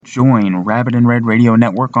Join Rabbit and Red Radio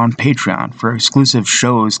Network on Patreon for exclusive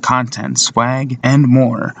shows, content, swag, and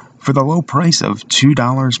more. For the low price of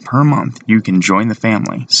 $2 per month, you can join the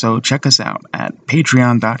family. So check us out at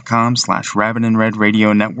patreon.com/Rabbit and Red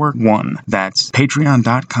Radio Network 1. That's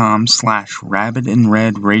patreon.com/Rabbit and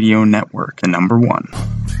Red Radio Network, the number 1.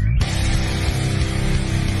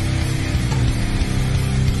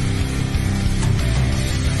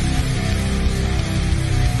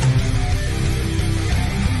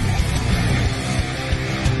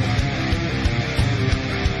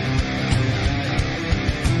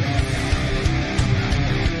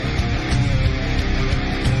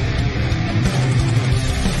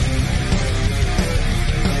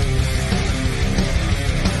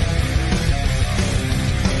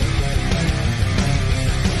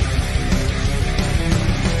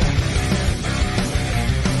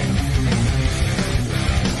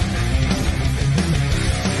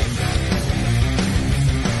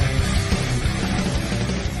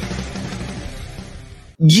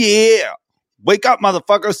 Yeah. Wake up,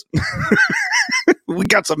 motherfuckers. We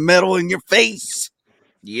got some metal in your face.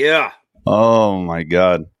 Yeah. Oh, my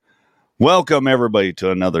God. Welcome, everybody, to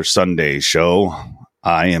another Sunday show.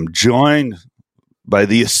 I am joined by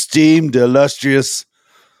the esteemed, illustrious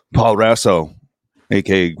Paul Rasso,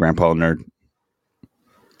 a.k.a. Grandpa Nerd.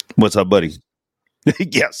 What's up, buddy?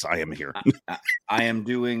 Yes, I am here. I am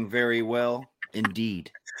doing very well,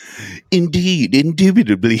 indeed. Indeed,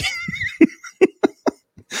 indubitably.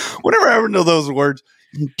 Whatever happened to those words?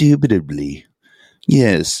 Indubitably.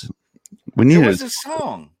 Yes. There was a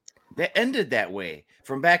song that ended that way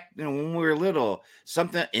from back when we were little.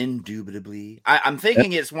 Something indubitably. I'm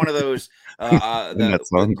thinking it's one of those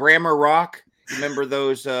the grammar rock. Remember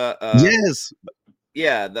those? Yes.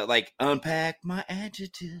 Yeah. The like unpack my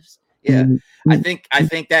adjectives. Yeah. I think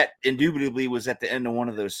that indubitably was at the end of one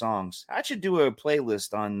of those songs. I should do a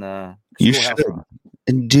playlist on you should.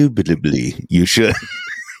 Indubitably, you should.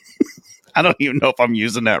 I don't even know if I'm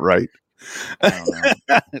using that right. I don't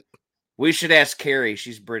know. We should ask Carrie.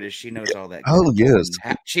 She's British. She knows all that. Oh, yes.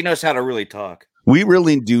 She knows how to really talk. We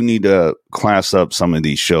really do need to class up some of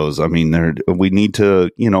these shows. I mean, we need to,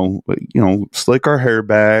 slick our hair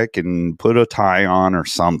back and put a tie on or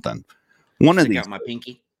something. One of these. Out my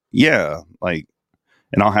pinky. Yeah,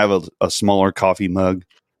 and I'll have a smaller coffee mug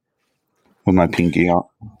with my pinky on.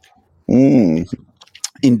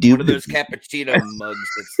 Indeed. One of those cappuccino mugs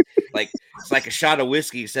that's it's like a shot of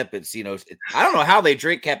whiskey, except it's I don't know how they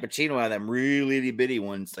drink cappuccino out of them really itty bitty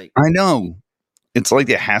ones. I know. It's like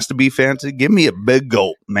it has to be fancy. Give me a big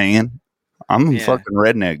gulp, man. I'm a fucking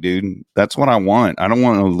redneck, dude. That's what I want. I don't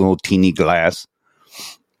want a little teeny glass.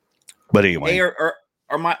 But anyway. Hey,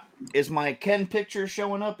 is my Ken picture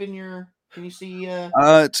showing up in your? Can you see?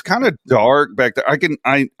 It's kind of dark back there. I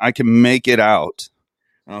can make it out.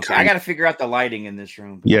 Okay, I got to figure out the lighting in this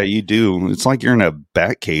room. Yeah, you do. It's like you're in a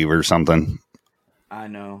bat cave or something. I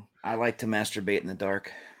know. I like to masturbate in the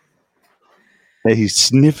dark. A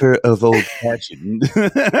sniffer of old fashioned.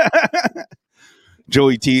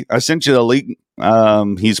 Joey T, I sent you the link.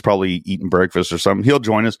 He's probably eating breakfast or something. He'll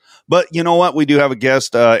join us. But you know what? We do have a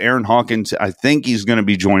guest, Aaron Hawkins. I think he's going to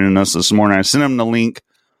be joining us this morning. I sent him the link.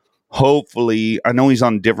 Hopefully, I know he's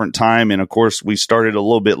on a different time. And of course, we started a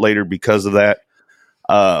little bit later because of that.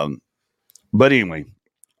 But anyway,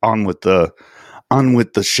 on with the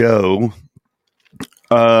show.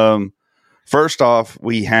 First off,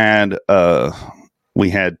 we had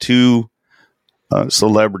two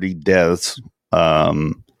celebrity deaths.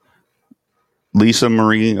 Lisa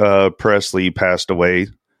Marie Presley passed away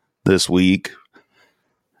this week.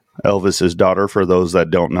 Elvis's daughter, for those that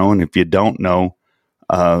don't know, and if you don't know,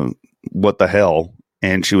 what the hell?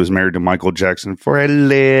 And she was married to Michael Jackson for a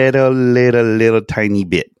little tiny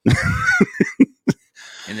bit.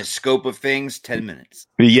 In the scope of things, 10 minutes.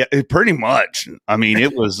 Yeah, pretty much. I mean,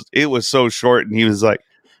 it was so short, and he was like,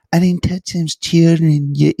 "I didn't touch those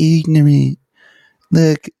children. You're ignorant.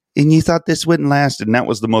 Look." And you thought this wouldn't last, and that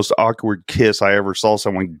was the most awkward kiss I ever saw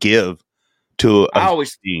someone give to a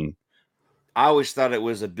scene. I always thought it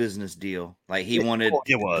was a business deal. Like he wanted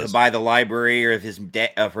to buy the library or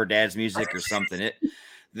of her dad's music or something.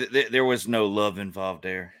 There was no love involved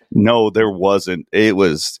there. No, there wasn't. It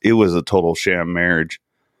was a total sham marriage.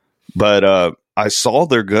 But I saw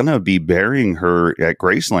they're gonna be burying her at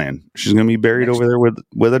Graceland. She's gonna be buried over there with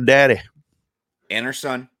her daddy and her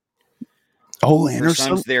son. Oh, and her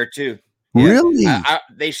son's there too. Really?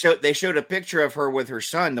 They showed a picture of her with her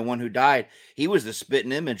son, the one who died. He was the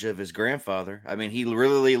spitting image of his grandfather. I mean, he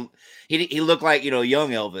looked like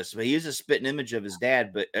young Elvis, but he was a spitting image of his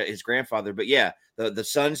dad, but his grandfather. But yeah, the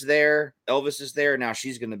son's there, Elvis is there. Now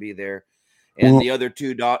she's going to be there, and the other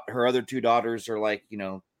her other two daughters are like,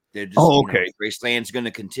 they're just, okay. Graceland's going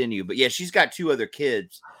to continue. But yeah, she's got two other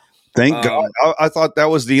kids. Thank God. I thought that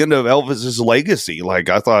was the end of Elvis's legacy. Like,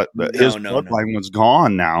 I thought his bloodline was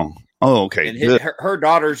gone now. Oh, okay. And her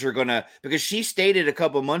daughters are going to, because she stated a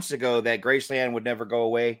couple months ago that Graceland would never go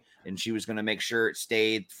away, and she was going to make sure it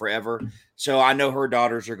stayed forever. So I know her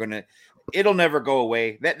daughters are going to, it'll never go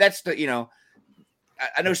away. That's the,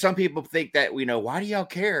 I know some people think that, why do y'all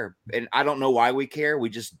care? And I don't know why we care. We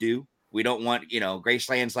just do. We don't want,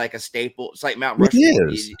 Graceland's like a staple. It's like Mount Rushmore.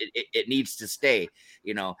 It needs to stay.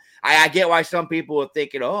 I get why some people are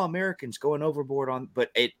thinking, oh, Americans going overboard on, but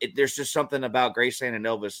there's just something about Graceland and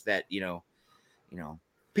Elvis that,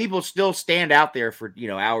 people still stand out there for,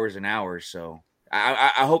 hours and hours. So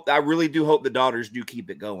I really do hope the daughters do keep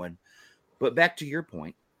it going. But back to your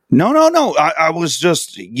point. No. I was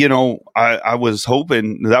just, I was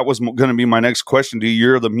hoping that was going to be my next question to you.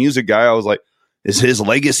 You're the music guy. I was like, is his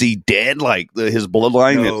legacy dead? Like his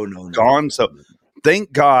bloodline is gone? So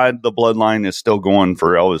thank God the bloodline is still going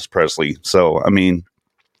for Elvis Presley. So, I mean,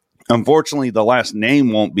 unfortunately, the last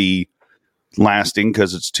name won't be lasting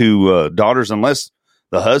because it's two daughters, unless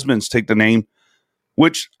the husbands take the name,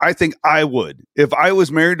 which I think I would. If I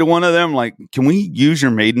was married to one of them, like, can we use your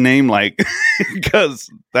maiden name? Like, because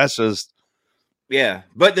that's just. Yeah,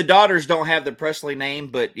 but the daughters don't have the Presley name,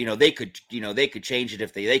 but they could change it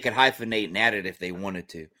if they could hyphenate and add it if they wanted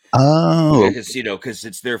to. Oh, because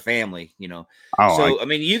it's their family, Oh, so I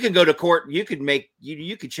mean, you can go to court. You could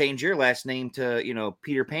you could change your last name to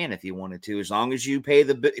Peter Pan if you wanted to, as long as you pay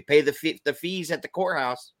the fees at the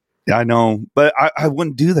courthouse. I know, but I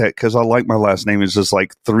wouldn't do that because I like my last name. It's just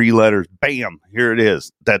like 3 letters. Bam, here it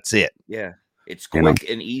is. That's it. Yeah. It's quick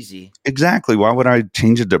and easy. Exactly. Why would I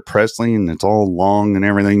change it to Presley and it's all long and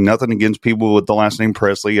everything? Nothing against people with the last name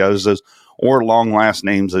Presley. Or long last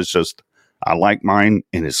names. It's just, I like mine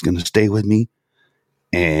and it's going to stay with me.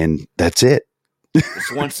 And that's it.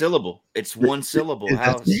 It's one syllable. It's one syllable.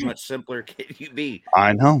 How much simpler can you be?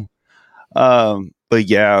 I know. But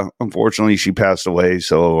yeah, unfortunately she passed away.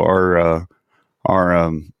 So our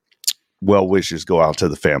well wishes go out to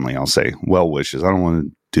the family. I'll say well wishes. I don't want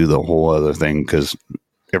to do the whole other thing because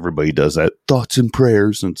everybody does that. Thoughts and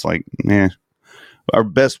prayers. And it's like, our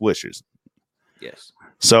best wishes. Yes.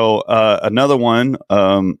 So another one,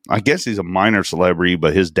 I guess he's a minor celebrity,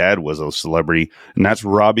 but his dad was a celebrity, and that's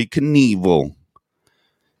Robbie Knievel.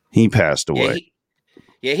 He passed away.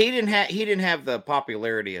 He didn't have the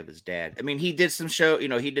popularity of his dad. I mean, he did some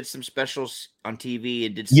he did some specials on TV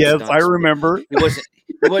and did some yes, stunts, I remember. He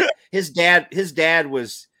wasn't his dad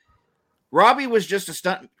was. Robbie was just a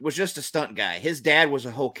stunt guy. His dad was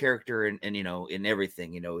a whole character and in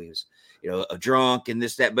everything. He was a drunk and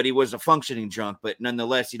this that, but he was a functioning drunk. But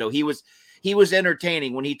nonetheless, he was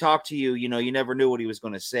entertaining when he talked to you. You never knew what he was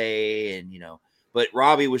going to say, and But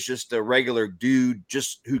Robbie was just a regular dude,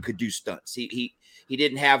 just who could do stunts. He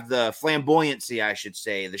didn't have the flamboyancy, I should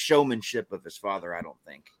say, the showmanship of his father. I don't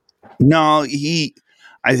think. No,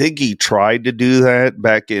 I think he tried to do that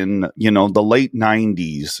back in, the late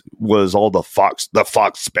 90s was all the Fox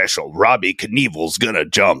special. Robbie Knievel's going to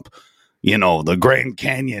jump, the Grand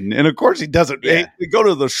Canyon. And of course he doesn't. Yeah. They go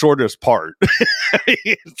to the shortest part.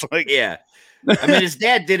 It's like, yeah. I mean, his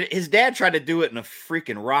dad did it. His dad tried to do it in a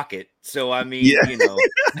freaking rocket. So, I mean,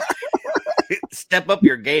 step up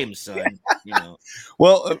your game, son.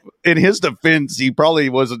 Well, in his defense, he probably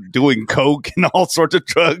wasn't doing coke and all sorts of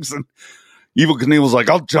drugs, and Evil Knievel's like,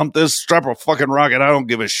 I'll jump this, strap a fucking rocket. I don't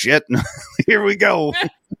give a shit. Here we go.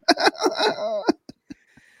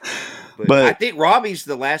 but I think Robbie's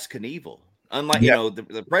the last Knievel. Unlike,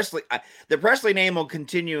 the Presley, the Presley name will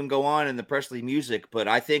continue and go on in the Presley music. But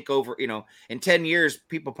I think over, in 10 years,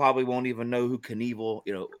 people probably won't even know who Knievel,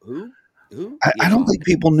 who? I don't think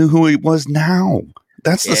people knew who he was now.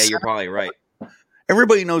 You're probably right.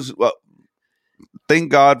 Everybody knows. Well,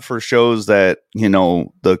 thank God for shows that,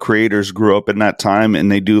 the creators grew up in that time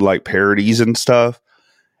and they do like parodies and stuff.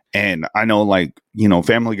 And I know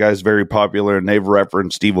Family Guy is very popular and they've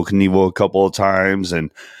referenced Evil Knievel a couple of times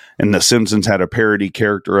and The Simpsons had a parody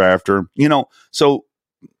character after, so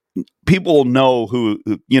people know who,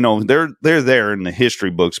 they're there in the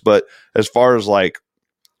history books. But as far as like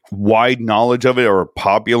wide knowledge of it or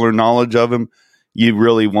popular knowledge of him, you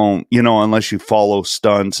really won't, unless you follow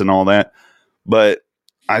stunts and all that. But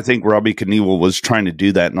I think Robbie Knievel was trying to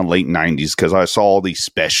do that in the late 90s because I saw all these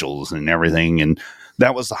specials and everything. And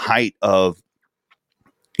that was the height of,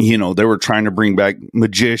 they were trying to bring back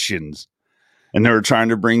magicians and they were trying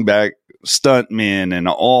to bring back stuntmen and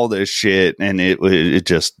all this shit. And it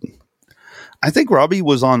just, I think Robbie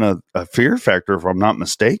was on a Fear Factor, if I'm not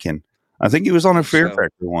mistaken. I think he was on a Fear So,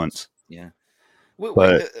 Factor once. yeah.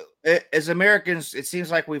 But As Americans, it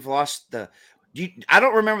seems like we've lost the. I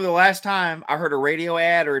don't remember the last time I heard a radio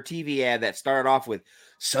ad or a TV ad that started off with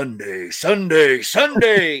Sunday, Sunday,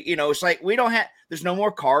 Sunday. It's like we don't have. There's no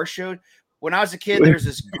more car shows. When I was a kid, there's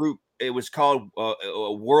this group. It was called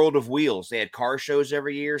World of Wheels. They had car shows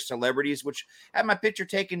every year, celebrities, which had my picture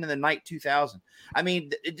taken in the night 2000. I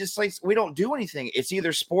mean, it just like we don't do anything. It's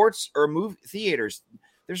either sports or movie theaters.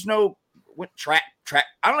 There's no track.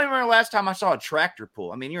 I don't even remember the last time I saw a tractor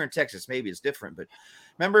pull. I mean, you're in Texas, maybe it's different, but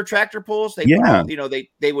remember tractor pulls? They put all,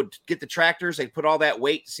 they would get the tractors, they put all that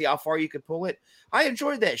weight to see how far you could pull it. I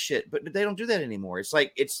enjoyed that shit, but they don't do that anymore. It's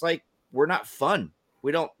like we're not fun.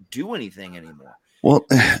 We don't do anything anymore. Well,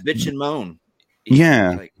 bitch and moan.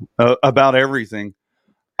 Yeah, about everything.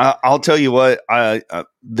 I'll tell you what.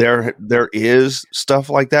 There is stuff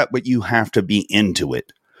like that, but you have to be into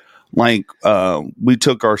it. Like we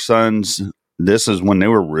took our sons. This is when they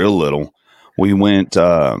were real little. We went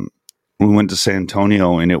to San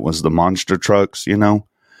Antonio, and it was the monster trucks,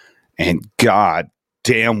 and God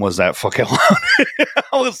damn, was that fucking loud.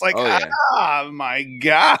 I was like, oh my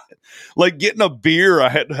God. Like getting a beer, I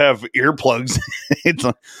had to have earplugs. It's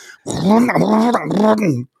like,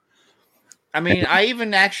 I mean, I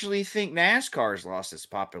even actually think NASCAR's lost its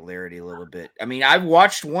popularity a little bit. I mean, I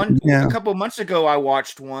watched one a couple of months ago. I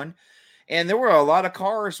watched one, and there were a lot of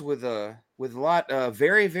cars with a lot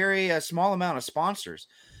very, very small amount of sponsors.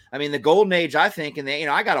 I mean, the golden age, I think, and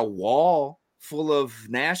I got a wall full of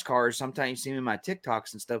NASCARs. Sometimes you see me in my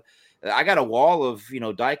TikToks and stuff. I got a wall of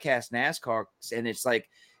diecast NASCAR, and it's like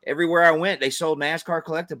everywhere I went, they sold NASCAR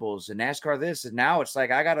collectibles and NASCAR this, and now it's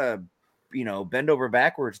like I gotta bend over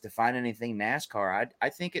backwards to find anything NASCAR. I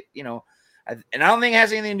think it, and I don't think it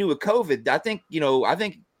has anything to do with COVID. I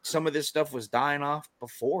think some of this stuff was dying off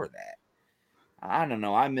before that. I don't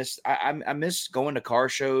know. I miss going to car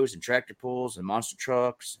shows and tractor pulls and monster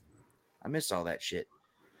trucks. I miss all that shit.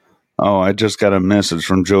 Oh, I just got a message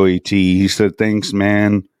from Joey T. He said, "Thanks,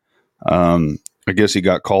 man." I guess he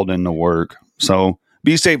got called into work. So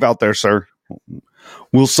be safe out there, sir.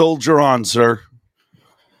 We'll soldier on, sir.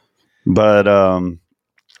 But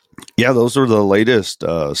yeah, those are the latest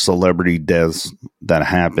celebrity deaths that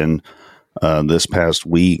happened this past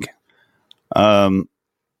week.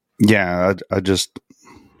 Yeah,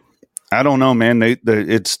 I don't know, man.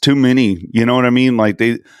 It's too many. You know what I mean? Like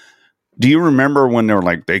do you remember when they were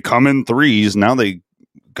like, they come in threes? Now they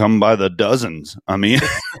come by the dozens. I mean,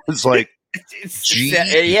 it's like,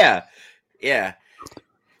 yeah.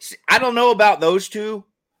 I don't know about those two.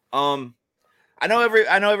 I know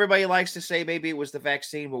everybody likes to say maybe it was the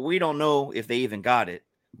vaccine, but we don't know if they even got it.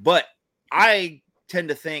 But I tend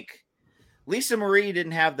to think Lisa Marie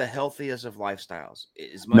didn't have the healthiest of lifestyles.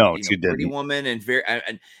 No, she didn't. Pretty woman and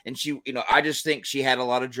she, I just think she had a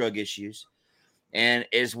lot of drug issues. And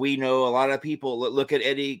as we know, a lot of people look at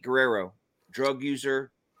Eddie Guerrero, drug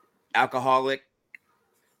user, alcoholic.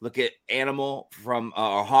 Look at Animal from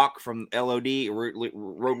Hawk from LOD,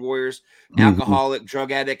 Road Warriors, alcoholic,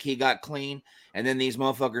 drug addict. He got clean. And then these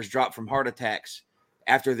motherfuckers drop from heart attacks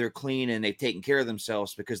after they're clean and they've taken care of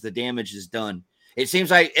themselves because the damage is done. It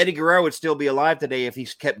seems like Eddie Guerrero would still be alive today if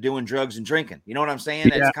he's kept doing drugs and drinking. You know what I'm saying?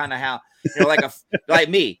 Yeah. That's kind of how, like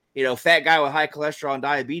me, fat guy with high cholesterol and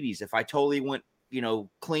diabetes. If I totally went,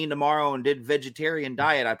 clean tomorrow and did vegetarian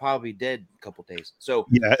diet, I'd probably be dead a couple days. So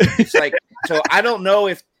yeah. It's like, so I don't know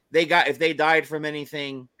if they died from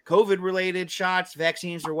anything COVID related, shots,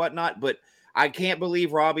 vaccines or whatnot, but I can't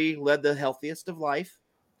believe Robbie led the healthiest of life.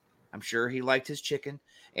 I'm sure he liked his chicken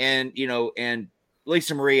and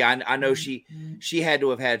Lisa Marie, I know she had to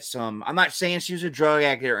have had some. I'm not saying she was a drug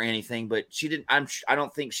addict or anything, but she didn't. I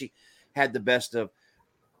don't think she had the best of.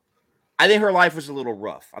 I think her life was a little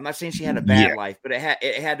rough. I'm not saying she had a bad life, but it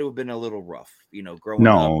had to have been a little rough, growing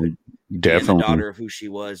up. And definitely the daughter of who she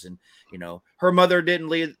was, and her mother didn't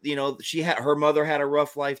leave. Her mother had a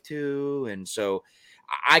rough life too, and so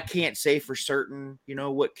I can't say for certain,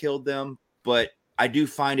 what killed them, but I do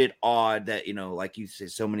find it odd that like you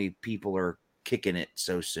said, so many people are kicking it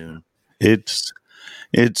so soon. It's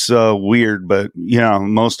weird, but yeah,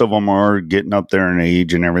 most of them are getting up there in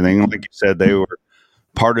age and everything. Like you said, they were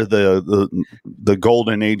part of the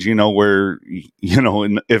golden age, where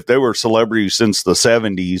and if they were celebrities since the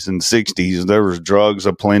 70s and 60s, there was drugs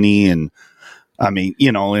aplenty, and I mean,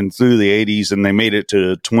 and through the 80s, and they made it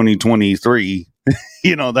to 2023.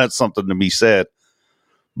 That's something to be said.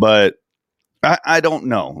 But I don't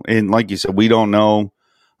know, and like you said, we don't know.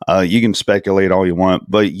 You can speculate all you want,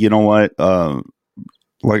 but you know what?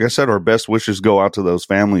 Like I said, our best wishes go out to those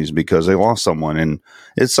families because they lost someone, and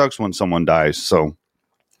it sucks when someone dies. So,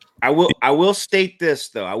 I will state this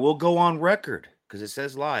though. I will go on record because it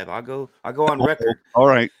says live. I'll go on record. All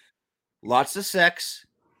right. Lots of sex,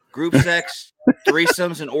 group sex,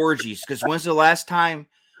 threesomes, and orgies. Because when's the last time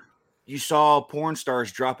you saw porn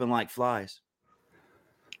stars dropping like flies?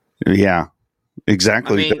 Yeah,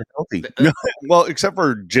 exactly. I mean, they're healthy. Well, except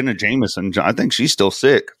for Jenna Jameson. I think she's still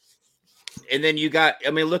sick. And then you got,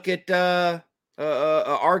 I mean, look at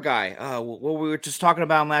our guy. What we were just talking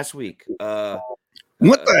about last week. What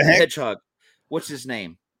the heck? Hedgehog. What's his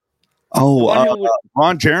name? Oh,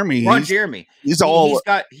 Ron Jeremy. Ron Jeremy. He's all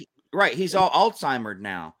he's all Alzheimer'd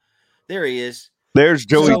now. There he is. There's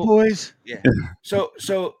Joey Boys. Yeah.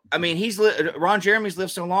 So I mean, Ron Jeremy's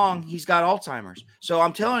lived so long, he's got Alzheimer's. So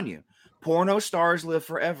I'm telling you, porno stars live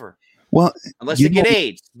forever. Well, unless they get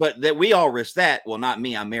AIDS, but that we all risk that. Well, not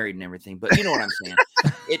me. I'm married and everything, but you know what I'm saying.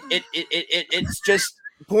 It's just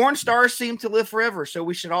porn stars seem to live forever, so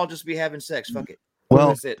we should all just be having sex. Fuck it.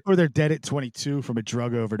 Well, or they're dead at 22 from a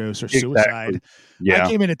drug overdose or suicide. Yeah, I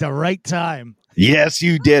came in at the right time. Yes,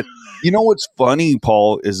 you did. You know what's funny,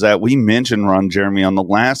 Paul, is that we mentioned Ron Jeremy on the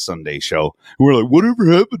last Sunday show. We're like, whatever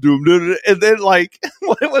happened to him? And then, like,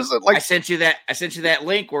 what was it like? I sent you that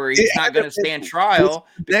link where he's not going to stand trial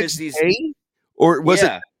because he's day? Or was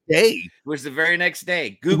it day? It was the very next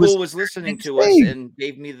day. Google was listening to us and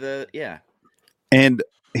gave me And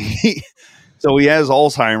so he has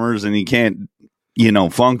Alzheimer's and he can't,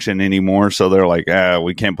 function anymore. So they're like,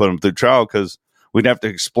 we can't put him through trial because we'd have to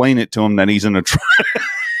explain it to him that he's in a trial.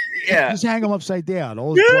 Yeah, just hang him upside down.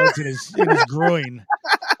 All his blood's in his groin.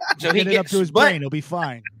 So he gets up to his brain. He'll be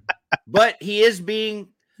fine. But he is being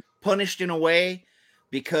punished in a way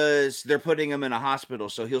because they're putting him in a hospital.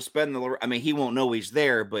 So he'll spend he won't know he's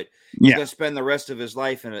there, but he's gonna spend the rest of his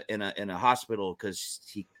life in a hospital because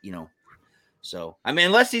he, So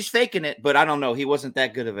unless he's faking it, but I don't know. He wasn't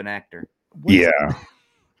that good of an actor.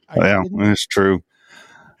 That's true.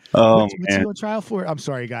 What's he on trial for? I'm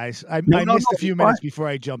sorry, guys. I missed a few minutes before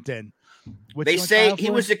I jumped in. They say he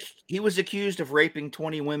was accused of raping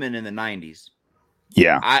 20 women in the 90s.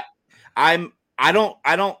 Yeah. I don't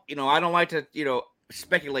like to,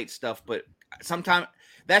 speculate stuff, but sometimes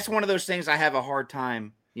that's one of those things I have a hard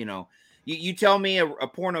time, You tell me a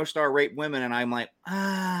porno star raped women and I'm like,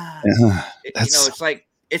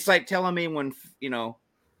 it's like telling me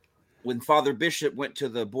when Father Bishop went to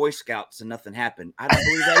the Boy Scouts and nothing happened. I don't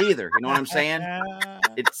believe that either. You know what I'm saying?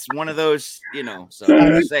 It's one of those, so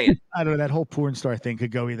I'm just saying. I don't know. That whole porn star thing could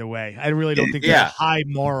go either way. I really don't think there's high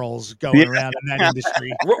morals going around in that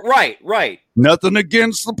industry. Right. Nothing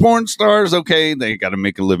against the porn stars. Okay. They got to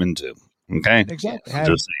make a living too. Okay. Exactly.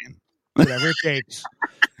 Just saying. Whatever it takes.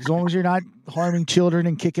 As long as you're not harming children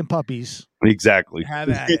and kicking puppies. Exactly. Have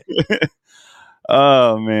at it.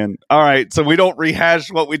 Oh, man. All right. So we don't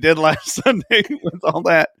rehash what we did last Sunday with all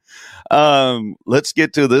that. Let's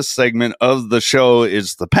get to this segment of the show.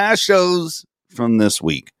 It's the past shows from this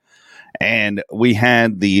week. And we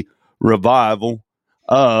had the revival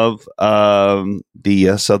of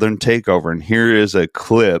the Southern Takeover. And here is a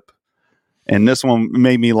clip. And this one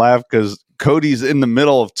made me laugh because Cody's in the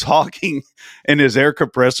middle of talking and his air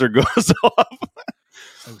compressor goes off.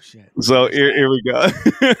 Oh, shit. So here we go.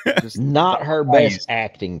 Not her best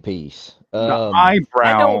acting piece. Eyebrow.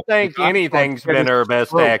 I don't think anything's been her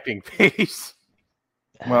best acting piece.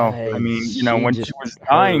 Well, when she was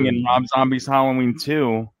dying in Rob Zombie's Halloween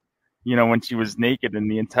 2, when she was naked and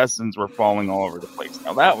the intestines were falling all over the place.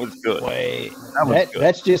 Now, that was good. Wait,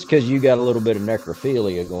 that's just because you got a little bit of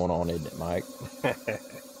necrophilia going on, isn't it, Mike?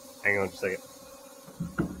 Hang on just a second.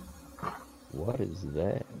 What is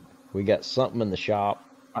that? We got something in the shop.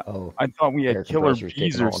 I thought we had killer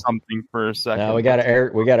bees or something for a second. No, we got an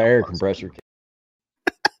air compressor.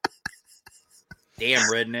 Damn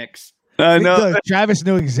rednecks. I know. Travis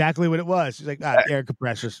knew exactly what it was. He's like, air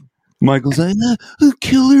compressors. Michael's like,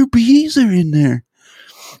 killer bees are in there.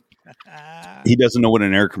 He doesn't know what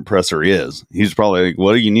an air compressor is. He's probably like,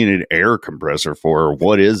 what do you need an air compressor for? Or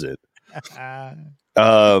what is it?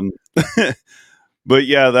 But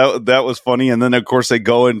yeah, that was funny. And then of course they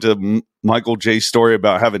go into Michael J's story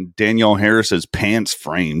about having Danielle Harris's pants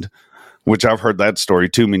framed, which I've heard that story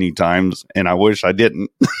too many times, and I wish I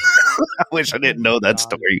didn't. I wish I didn't know that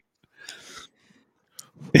story.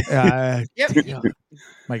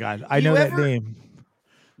 My God, I know that name.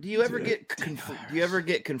 Do you ever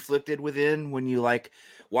get conflicted within when you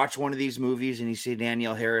watch one of these movies and you see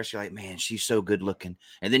Danielle Harris? You're like, man, she's so good looking,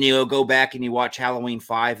 and then you go back and you watch Halloween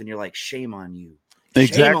 5, and you're like, shame on you.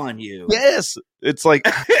 Exactly. Shame on you. Yes. It's like,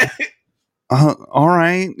 all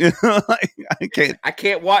right. I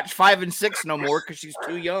can't watch 5 and 6 no more because she's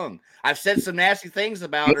too young. I've said some nasty things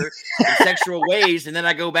about her in sexual ways, and then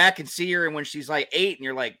I go back and see her, and when she's like 8, and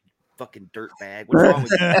you're like, fucking dirtbag. What's wrong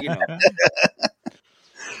with you? You know.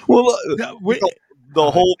 Well, the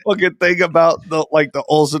whole fucking thing about the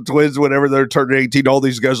Olsen twins, whenever they're turning 18, all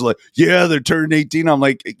these guys are like, yeah, they're turning 18. I'm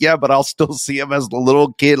like, yeah, but I'll still see them as the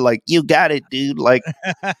little kid. Like, you got it, dude. Like,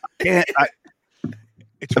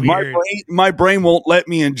 it's weird. My brain won't let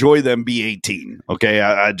me enjoy them be 18. Okay.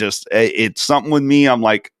 I just, it's something with me. I'm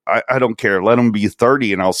like, I don't care. Let them be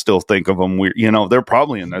 30 and I'll still think of them weird. You know, they're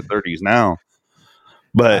probably in their 30s now.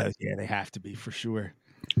 But yeah, they have to be for sure.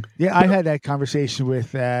 Yeah, I had that conversation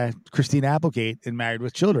with Christine Applegate in Married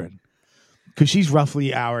with Children because she's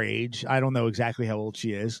roughly our age. I don't know exactly how old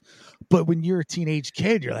she is, but when you're a teenage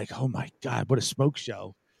kid, you're like, oh my God, what a smoke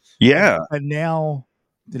show. Yeah. And now,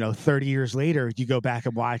 30 years later, you go back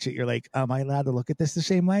and watch it. You're like, am I allowed to look at this the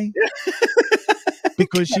same way?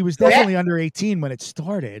 Because she was definitely under 18 when it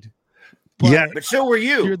started. But so were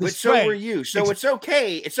you. So were you. So it's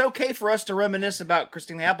okay. It's okay for us to reminisce about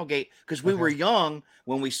Christine Applegate because we were young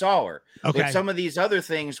when we saw her. Okay. But some of these other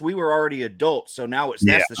things, we were already adults. So now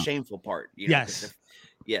that's the shameful part. Yes.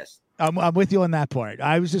 Yes. I'm with you on that part.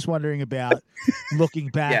 I was just wondering about looking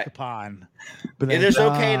back upon. But it is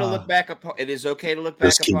okay to look back upon. It is okay to look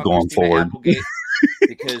back keep upon going Christina forward. Applegate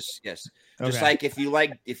because just like if you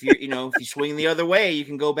swing the other way, you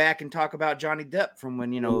can go back and talk about Johnny Depp from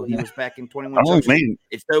when he was back in 21. Oh man,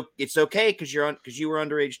 it's okay because you were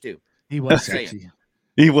underage too. He was sexy.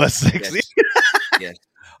 He was sexy. Yes.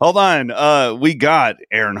 Hold on. We got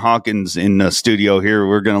Aaron Hawkins in the studio here.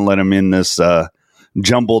 We're gonna let him in this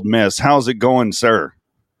jumbled mess. How's it going, sir?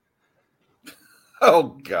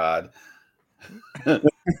 Oh God.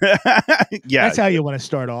 Yeah, that's how you want to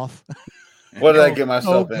start off. What did I get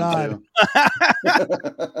myself into?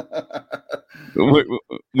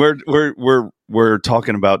 We're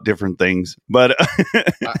talking about different things, but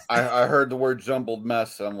I heard the word jumbled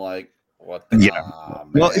mess. I'm like, what the hell?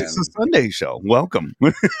 Well, it's a Sunday show. Welcome.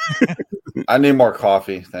 I need more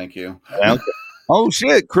coffee. Thank you. Oh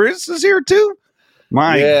shit, Chris is here too.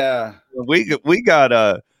 Yeah. We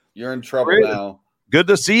got you're in trouble Chris, now. Good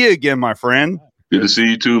to see you again, my friend. Good to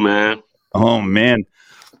see you too, man. Oh man.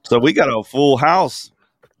 So we got a full house.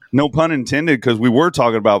 No pun intended, because we were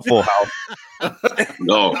talking about full house.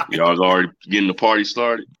 No, y'all was already getting the party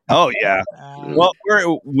started. Oh yeah. Well,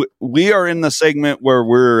 we are in the segment where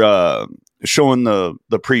we're showing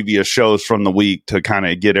the previous shows from the week to kind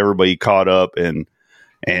of get everybody caught up and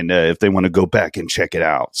if they want to go back and check it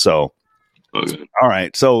out. So, okay. All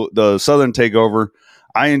right. So the Southern Takeover,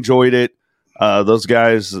 I enjoyed it. Those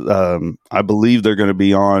guys, I believe they're going to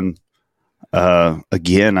be on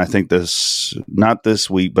again. I think not this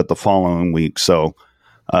week, but the following week. So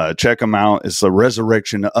check them out. It's the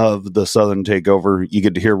resurrection of the Southern Takeover. You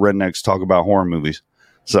get to hear rednecks talk about horror movies.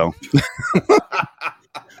 So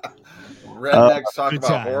rednecks talk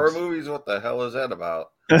about horror movies. What the hell is that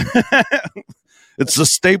about? It's the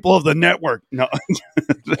staple of the network. No,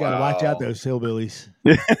 gotta watch out those hillbillies.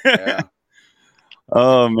 Yeah.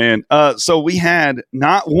 Oh man. So we had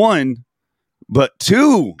not one, but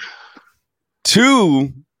two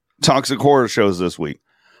toxic horror shows this week.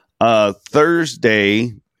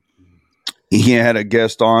 Thursday, he had a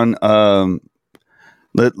guest on.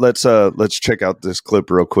 Let's check out this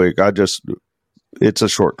clip real quick. It's a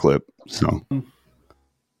short clip. So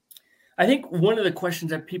I think one of the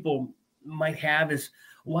questions that people might have is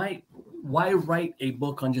why write a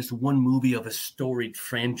book on just one movie of a storied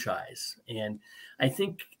franchise? And I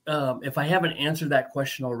think if I haven't answered that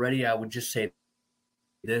question already, I would just say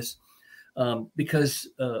this, because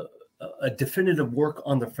a definitive work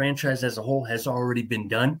on the franchise as a whole has already been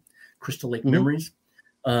done. Crystal Lake Memories.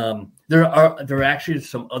 There are actually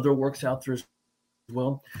some other works out there as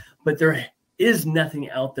well, but there is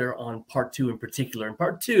nothing out there on part 2 in particular. And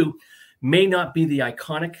part 2 may not be the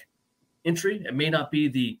iconic entry. It may not be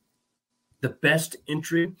the best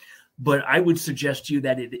entry, but I would suggest to you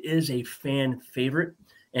that it is a fan favorite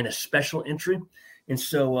and a special entry. And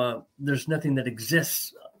so there's nothing that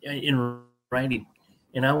exists in writing.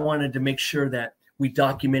 And I wanted to make sure that we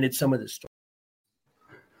documented some of this story.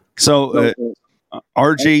 So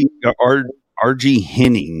RG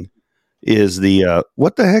Henning is the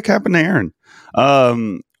what the heck happened to Aaron?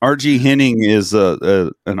 RG Henning is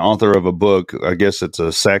an author of a book. I guess it's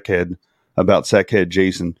a Sackhead about Sackhead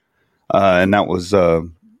Jason, and that was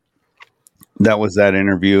that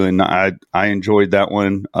interview, and I enjoyed that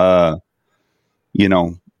one.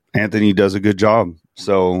 Anthony does a good job,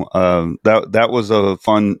 so that was a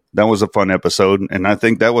fun episode, and I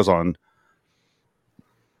think that was on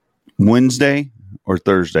Wednesday or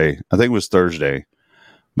Thursday. I think it was Thursday.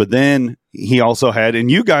 But then he also had, and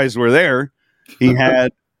you guys were there. He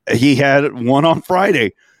had one on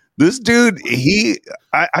Friday. This dude,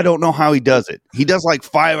 I don't know how he does it. He does like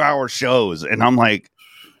 5-hour shows, and I'm like,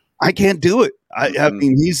 I can't do it. I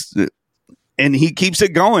mean, and he keeps it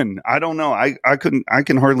going. I don't know. I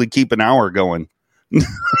can hardly keep an hour going, let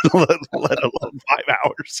alone 5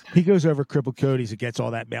 hours. He goes over Crippled Cody's and gets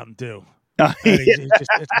all that Mountain Dew.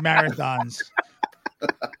 It's marathons.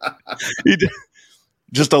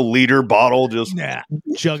 Just a liter bottle,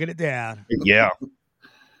 chugging it down. Yeah.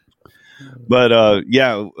 But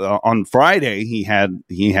on Friday he had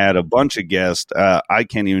a bunch of guests. I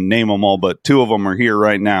can't even name them all, but 2 of them are here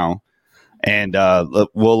right now, and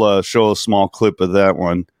we'll show a small clip of that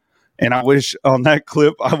one. And I wish on that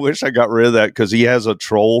clip, I got rid of that because he has a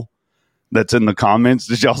troll that's in the comments.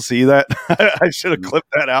 Did y'all see that? I should have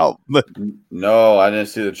clipped that out. But no, I didn't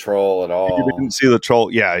see the troll at all. You didn't see the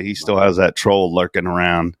troll? Yeah, he still has that troll lurking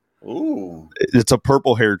around. Ooh, it's a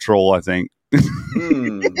purple hair troll, I think.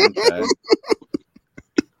 Okay.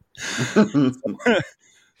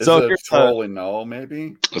 So here's trolling, no,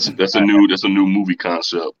 maybe that's a new movie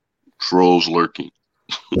concept. Trolls lurking.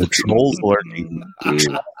 The trolls lurking.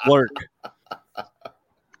 Lurk.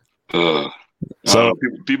 So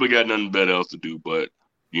people got nothing better else to do, but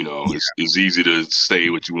it's easy to say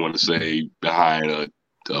what you want to say behind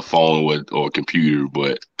a phone or a computer,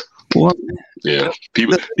 but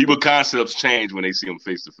people concepts change when they see them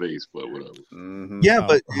face to face, but whatever. Mm-hmm. Yeah,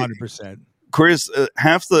 but 100%. Chris,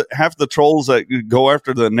 half the trolls that go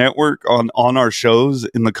after the network on our shows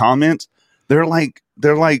in the comments, they're like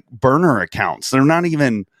burner accounts. They're not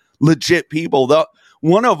even legit people.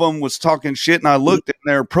 One of them was talking shit, and I looked, and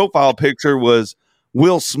their profile picture was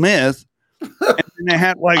Will Smith, and they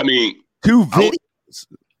had 2 videos.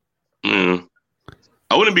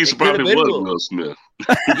 I wouldn't be surprised if it was Will Smith.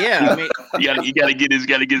 Yeah, I mean, you got to get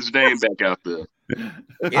his name back out there.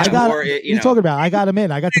 You talking about? I got him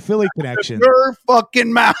in. I got the Philly connection. Your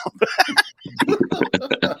fucking mouth.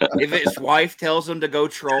 If his wife tells him to go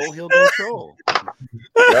troll, he'll go troll.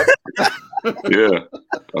 Yep. Yeah,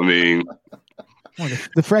 I mean,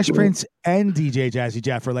 the Fresh Prince and DJ Jazzy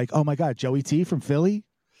Jeff are like, oh my God, Joey T from Philly.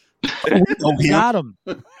 Got him.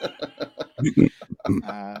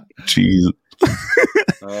 Jeez.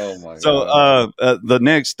 Oh my God. So the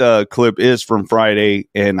next clip is from Friday,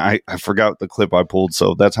 and I forgot the clip I pulled,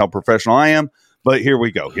 so that's how professional I am. But here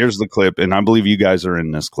we go. Here's the clip, and I believe you guys are in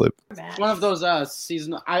this clip. One of those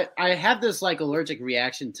seasonal. I have this allergic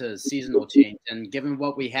reaction to seasonal change, and given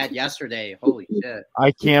what we had yesterday, holy shit!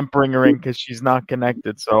 I can't bring her in because she's not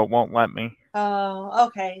connected, so it won't let me. Oh,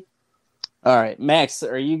 okay. All right, Max,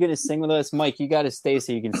 are you gonna sing with us? Mike, you got to stay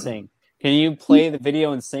so you can sing. Can you play the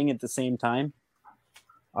video and sing at the same time?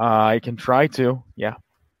 I can try to. Yeah.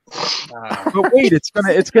 But wait, it's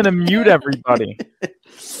gonna mute everybody.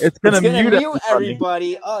 It's gonna mute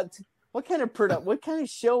everybody. What kind of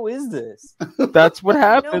show is this? That's what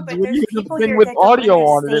happens when you have a thing with audio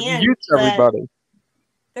on it. It mutes everybody.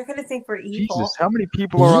 They're gonna think we're evil. Jesus, how many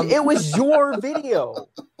people are on? It was your video.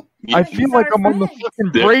 I feel like I'm on the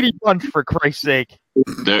fucking Brady Bunch, for Christ's sake.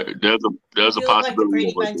 There's a possibility. Like the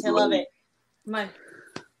Brady Bunch. I love it. Come on.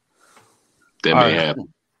 That may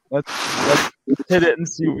happen. Let's hit it and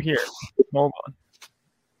see here. Hold on.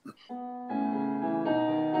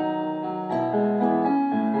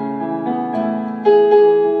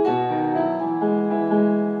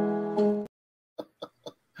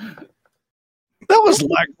 That was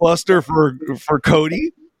lackluster for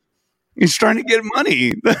Cody. He's trying to get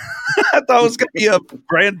money. I thought it was going to be a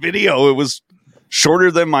grand video. It was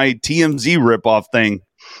shorter than my TMZ ripoff thing.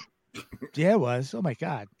 Yeah, it was. Oh my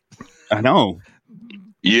God. I know.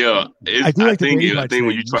 Yeah, I think when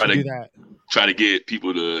you try to get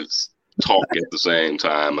people to talk at the same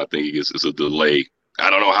time, I think it's a delay.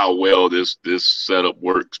 I don't know how well this setup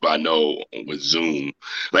works, but I know with Zoom,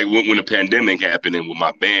 like when the pandemic happened and with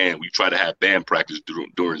my band, we tried to have band practice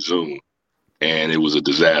during Zoom, and it was a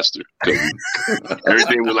disaster.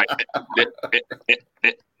 Everything was like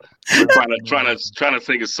trying to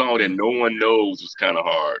sing a song that no one knows was kind of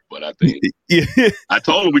hard. But I think I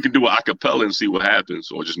told him we could do an acapella and see what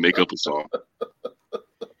happens, or just make up a song.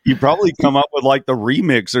 You probably come up with like the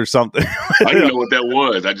remix or something. I didn't know what that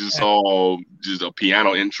was. I just saw just a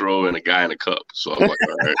piano intro and a guy in a cup. So I was like,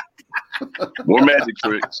 all right, more magic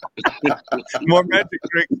tricks. More magic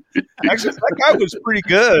tricks. Actually, that guy was pretty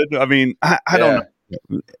good. I mean, I don't know.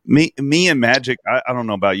 Me and Magic, I don't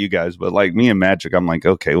know about you guys, but like me and Magic, I'm like,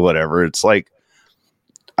 okay, whatever. It's like,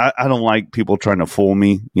 I don't like people trying to fool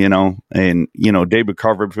me, and, David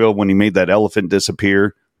Copperfield, when he made that elephant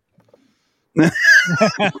disappear,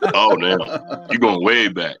 Oh, no. You're going way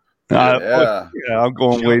back. Yeah, I'm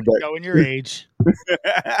going way back. Showing your age.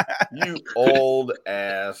 You old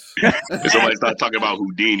ass. And somebody started talking about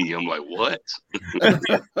Houdini. I'm like, what?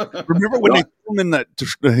 Remember when they threw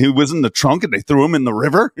him he was in the trunk and they threw him in the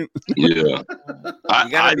river? Yeah.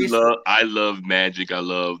 I love magic. I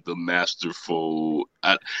love the masterful.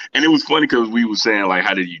 And it was funny because we were saying, like,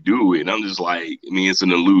 how did you do it? And I'm just like, I mean, it's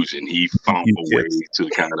an illusion. He found a way to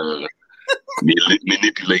kind of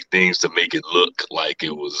manipulate things to make it look like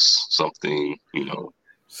it was something, you know.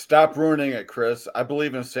 Stop ruining it, Chris. I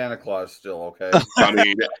believe in Santa Claus still, okay? I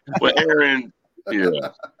mean, but Aaron, yeah,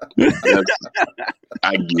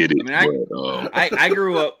 I get it. I mean, I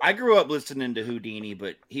grew up listening to Houdini,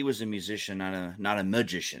 but he was a musician, not a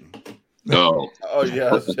magician. Oh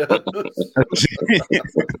yes.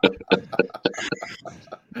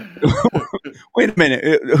 Wait a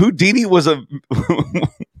minute, Houdini was a.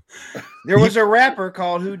 There was a rapper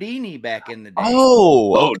called Houdini back in the day.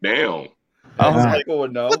 Oh, damn. I was like, oh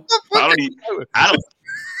no. I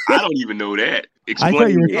don't even know that. Explain. I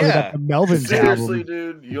thought you were talking about the Melvins Seriously, album.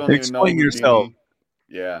 Dude, you don't Explain even know yourself.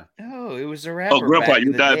 Yeah. Oh, it was a rapper. Oh, Grandpa,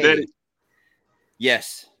 you diabetic?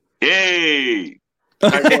 Yes. Yay.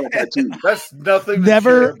 That's nothing.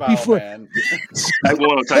 Never about, before. Man.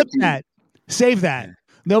 Flip that. Save that.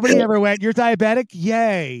 Nobody ever went, "You're diabetic."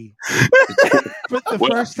 Yay! For the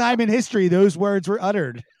first time in history, those words were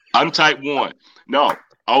uttered. I'm type 1. No,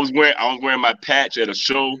 I was wearing my patch at a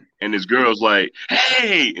show, and this girl's like,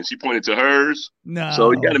 "Hey," and she pointed to hers. No.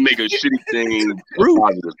 So you got to make a shitty thing a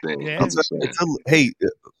positive thing. Yeah. Hey,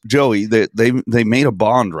 Joey, they made a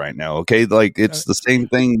bond right now. Okay, like it's the same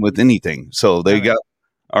thing with anything. So they got.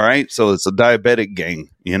 All right, so it's a diabetic gang,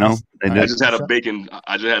 you know. And I just had a bacon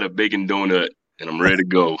donut, and I'm ready to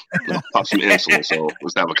go. Pop some insulin, so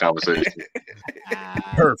let's have a conversation.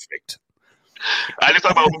 Perfect. I just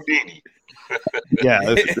talk about Houdini.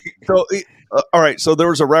 Yeah. So, all right. So there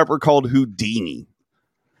was a rapper called Houdini.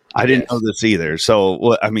 I didn't know this either.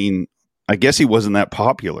 So, I mean, I guess he wasn't that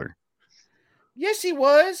popular. Yes, he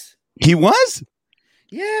was. He was?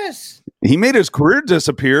 Yes. He made his career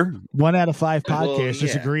disappear. 1 out of 5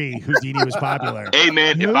 podcasters agree Houdini was popular. Hey,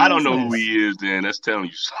 man, if I don't know who he is, then that's telling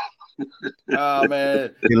you something. Oh,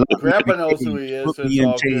 man. Grandpa knows who he is. Put So me it's in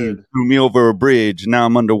all chains, good. threw me over a bridge. Now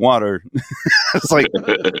I'm underwater. It's like,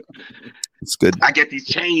 it's good. I get these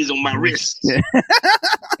chains on my wrists.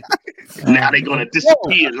 Now they're going to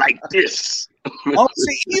disappear like this. Oh,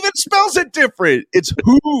 see, he even spells it different. It's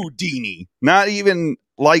Houdini, not even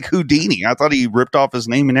like Houdini. I thought he ripped off his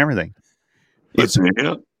name and everything. It's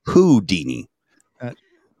Houdini.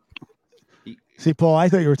 See, Paul, I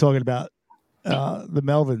thought you were talking about the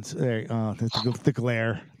Melvins. There, the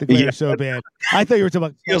glare. The glare is so bad. I thought you were talking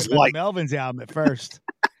about the Melvins album at first.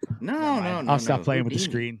 No. I'll stop playing with the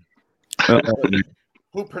screen.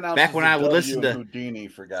 Who pronounced back when I would listen to Houdini,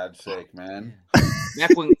 for God's sake, man?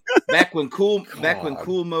 Back when Cool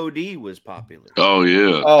Mo D was popular. Oh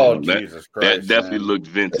yeah. Oh Jesus Christ. That definitely looked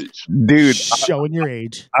vintage, dude. Showing your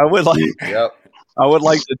age. I would like. Yep. I would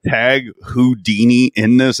like to tag Houdini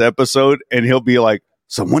in this episode, and he'll be like,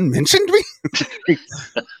 "Someone mentioned me.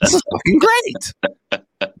 This is fucking great.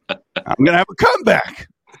 I'm gonna have a comeback."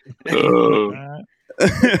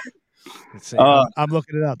 I'm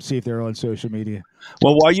looking it up. See if they're on social media.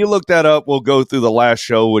 Well, while you look that up, we'll go through the last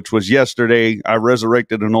show, which was yesterday. I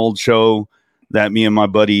resurrected an old show that me and my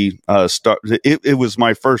buddy started. It was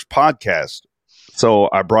my first podcast, so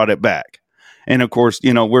I brought it back. And of course,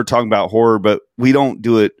 you know, we're talking about horror, but we don't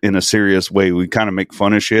do it in a serious way. We kind of make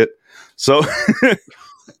fun of shit. So,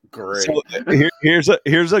 great. So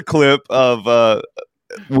here's a clip of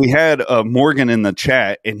we had Morgan in the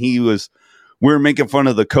chat, and we were making fun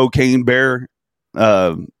of the Cocaine Bear,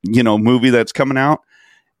 movie that's coming out.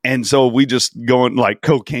 And so we just going like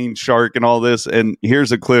Cocaine Shark and all this. And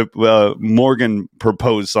here's a clip. Morgan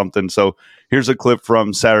proposed something. So here's a clip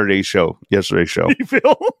from yesterday's show.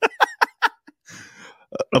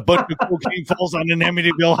 A bunch of cocaine falls on an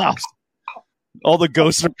Amityville house. All the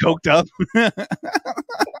ghosts are coked up.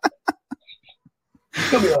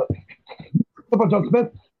 John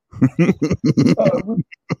Smith.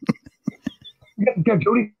 Got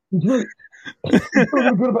Jody. He's really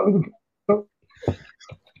good about it.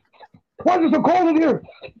 Why is it so cold in here?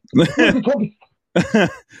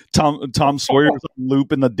 Tom Sawyer's on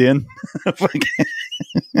loop in the den.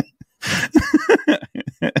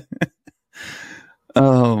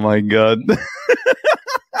 Oh my god.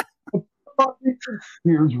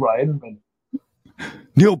 Here's Ryan.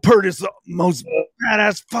 Neil Peart is the most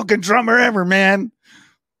badass fucking drummer ever, man.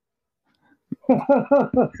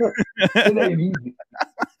 It ain't easy.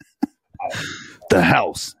 The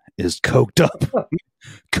house is coked up.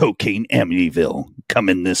 Cocaine Amityville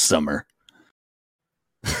coming this summer.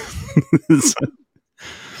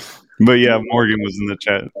 But yeah, Morgan was in the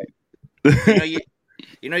chat.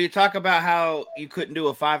 You talk about how you couldn't do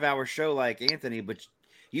a 5-hour show like Anthony, but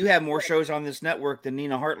you have more shows on this network than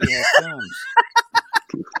Nina Hartley has films.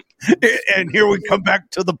 And here we come back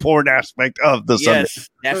to the porn aspect of the Sunday.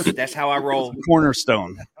 That's how I roll.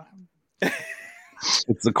 Cornerstone.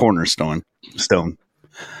 It's the cornerstone.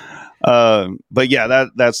 But yeah,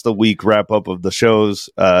 that's the week wrap up of the shows.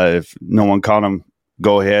 If no one caught them,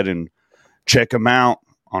 go ahead and check them out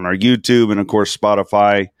on our YouTube and of course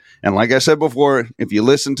Spotify. And like I said before, if you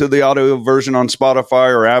listen to the audio version on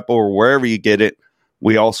Spotify or Apple or wherever you get it,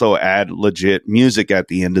 we also add legit music at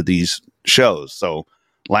the end of these shows. So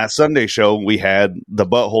last Sunday show, we had the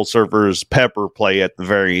Butthole Surfers Pepper play at the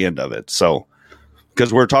very end of it. So,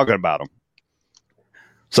 because we're talking about them.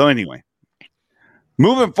 So anyway,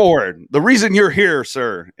 moving forward, the reason you're here,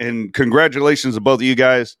 sir, and congratulations to both of you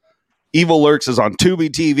guys. Evil Lurks is on Tubi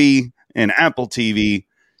TV and Apple TV,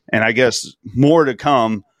 and I guess more to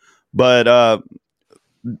come. But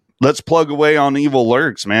let's plug away on Evil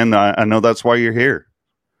Lurks, man. I know that's why you're here.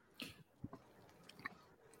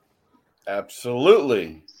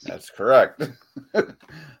 Absolutely. That's correct. That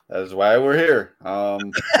is why we're here. What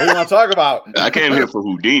do you want to talk about? I came here for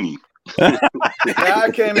Houdini. Yeah, I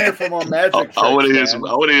came here for more magic. I want to hear some.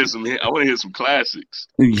 I want to hear some classics.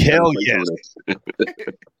 Hell yes.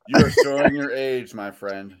 You're showing your age, my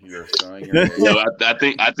friend. You're showing your age. Well, I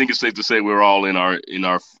think it's safe to say we're all in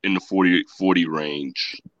the 40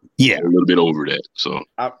 range. Yeah, a little bit over that. So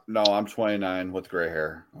I'm 29 with gray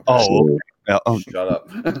hair. Okay. Shut up.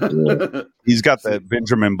 He's got that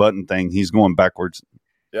Benjamin Button thing. He's going backwards.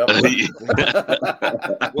 Yep.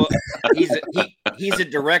 Well, he's a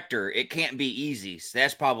director. It can't be easy. So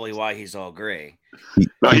that's probably why he's all gray.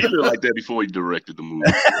 No, he felt like that before he directed the movie.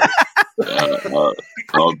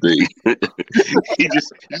 All day. He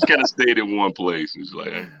just kind of stayed in one place. He's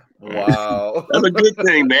like, wow, that's a good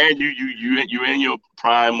thing, man. You in your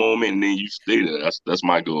prime moment, and then you stay there. That's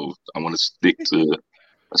my goal. I want to stick to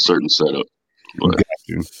a certain setup. But,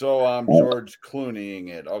 so I'm George Clooneying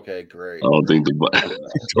it. Okay, great. I don't think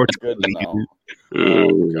George good to know.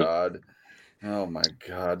 Oh God. Oh my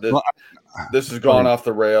God. This has gone off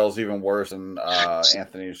the rails even worse than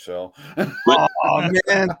Anthony's show. Oh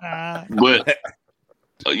man. But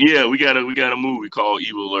yeah, we got a movie called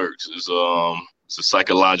Evil Lurks. It's a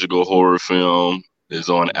psychological horror film. It's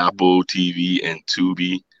on Apple TV and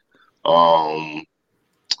Tubi. And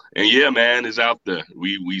yeah, man, it's out there.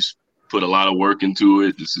 We put a lot of work into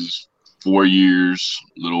it. This is 4 years,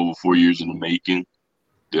 a little over 4 years in the making.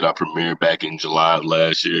 Did our premiere back in July of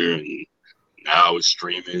last year, and now it's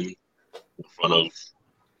streaming in front of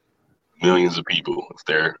millions of people if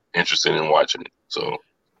they're interested in watching it. So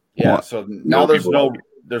yeah, so now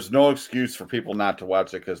there's no excuse for people not to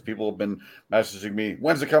watch it, because people have been messaging me,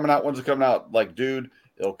 when's it coming out? When's it coming out? Like, dude,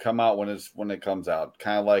 it'll come out when it comes out.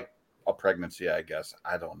 Kind of like a pregnancy, I guess.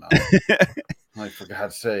 I don't know. Like, for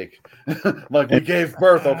God's sake. Like, we gave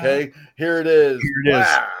birth, okay? Here it is. Here it is.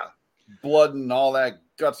 Blood and all that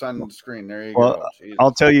guts on the screen. There you go. Jesus.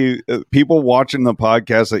 I'll tell you, people watching the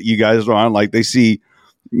podcast that you guys are on, like,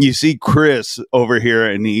 you see Chris over here,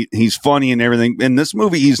 and he's funny and everything. In this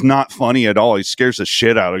movie, he's not funny at all. He scares the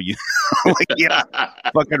shit out of you. Like, yeah,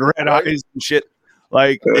 fucking red eyes and shit.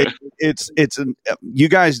 Like, you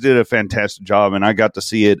guys did a fantastic job, and I got to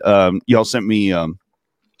see it. Y'all sent me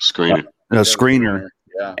screener. A screener.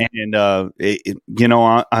 Yeah. And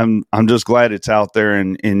I'm just glad it's out there,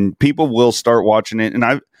 and people will start watching it. And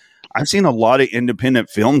I've seen a lot of independent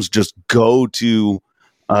films just go to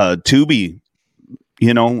Tubi,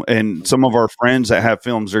 and some of our friends that have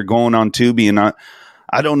films are going on Tubi, and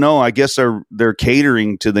I don't know. I guess they're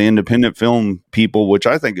catering to the independent film people, which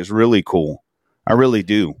I think is really cool. I really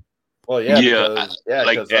do. Well, yeah.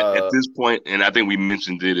 At this point, and I think we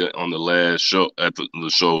mentioned it on the last show at the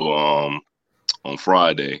show on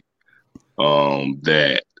Friday,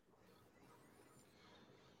 that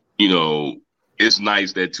it's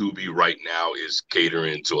nice that Tubi right now is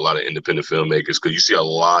catering to a lot of independent filmmakers, because you see a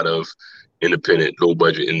lot of independent, low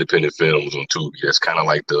budget independent films on Tubi. That's kind of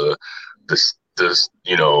like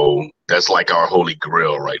that's like our holy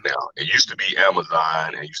grail right now. It used to be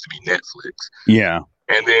Amazon, and it used to be Netflix. Yeah.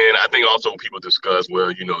 And then I think also people discuss,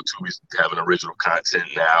 Tubi's having original content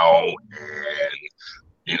now, and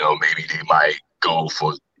maybe they might go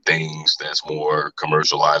for things that's more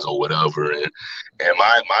commercialized or whatever. And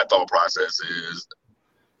my thought process is,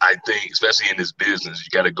 I think, especially in this business, you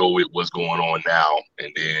got to go with what's going on now,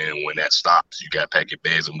 and then when that stops, you got to pack your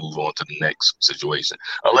bags and move on to the next situation.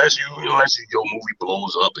 Unless your movie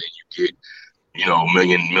blows up and you get,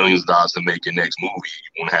 millions of dollars to make your next movie,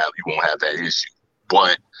 you won't have that issue.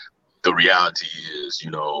 But the reality is,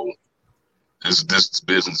 this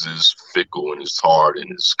business is fickle and it's hard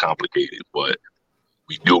and it's complicated, but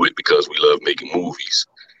we do it because we love making movies.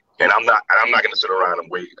 And I'm not going to sit around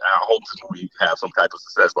and wait. I hope this movie have some type of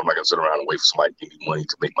success, but I'm not going to sit around and wait for somebody to give me money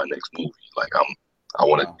to make my next movie. Like I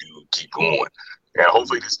want to keep going, and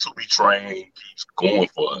hopefully this To Be Trained keeps going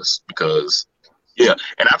for us because, yeah.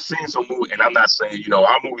 And I've seen some movies, and I'm not saying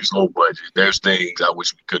our movie's low budget. There's things I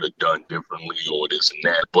wish we could have done differently or this and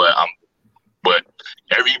that, but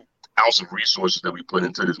every ounce of resources that we put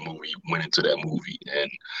into this movie went into that movie,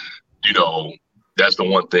 and that's the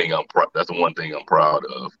one thing I'm proud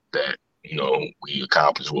of, that we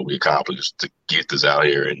accomplished what we accomplished to get this out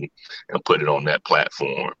here and put it on that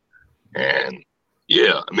platform. And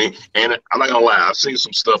yeah, I mean, and I'm not gonna lie, I've seen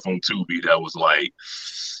some stuff on Tubi that was like,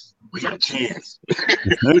 we got a chance. I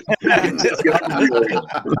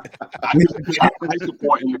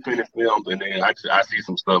support independent films, and then I see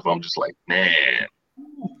some stuff, I'm just like, man.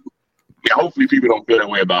 Yeah, hopefully people don't feel that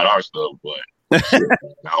way about our stuff, but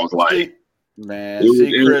I was like, man,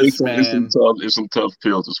 it's some tough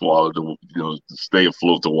pills to swallow to stay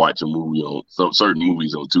afloat to watch a movie on certain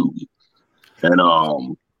movies on Tubi, and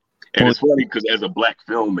it's funny because as a Black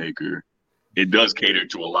filmmaker, it does cater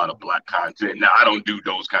to a lot of Black content. Now I don't do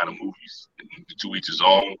those kind of movies, to each his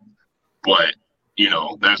own, but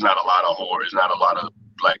there's not a lot of horror. There's not a lot of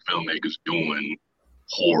Black filmmakers doing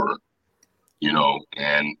horror,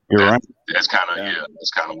 and that's kind of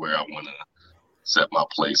where I want to set my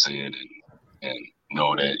place in and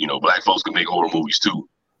know that Black folks can make horror movies too.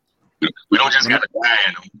 We don't just gotta die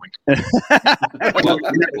in them. We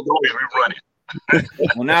run it.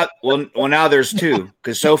 Well, now there's two,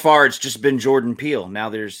 because so far it's just been Jordan Peele. Now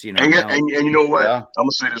there's and you know what? I'm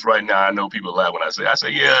gonna say this right now. I know people laugh when I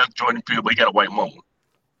say yeah, Jordan Peele, but he got a white mama.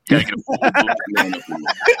 You gotta get a full Black man up in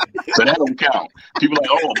there. So that don't count. People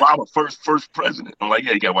are like, Obama first president. I'm like,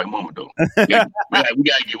 yeah, you got a white mama though. We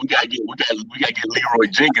gotta get Leroy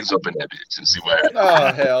Jenkins up in that bitch and see what happens.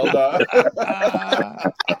 Oh hell no.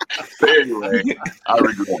 Anyway, I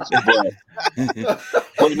regret it.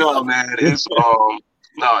 But no, man, I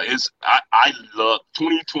love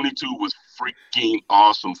 2022 was freaking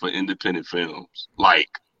awesome for independent films. Like,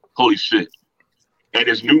 holy shit. And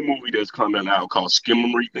this new movie that's coming out called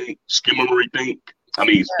Skinamarink. I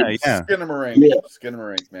mean, Skinamarink. Yeah.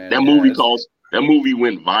 Skinamarink, man. That movie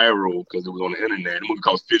went viral because it was on the internet. The movie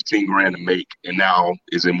cost $15,000 to make, and now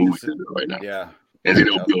it's in movie theater right now. Yeah. And then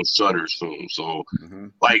it'll be on Shudder soon. So,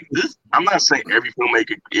 like this, I'm not saying every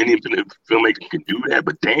independent filmmaker can do that,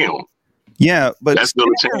 but damn. Yeah, but that's still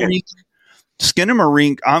a chance.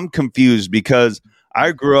 Skinamarink, I'm confused because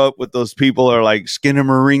I grew up with those people are like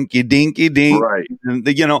Skinamarink dinky dink, right? And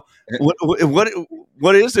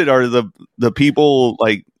what is it? Are the people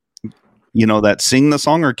like that sing the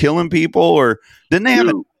song are killing people, or didn't they have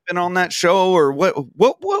been on that show, or what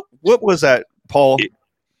was that, Paul?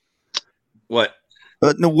 What?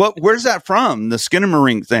 No, where's that from? The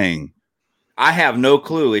Skinamarink thing? I have no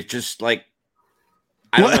clue. It's just like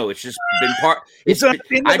I don't know. It's just been part.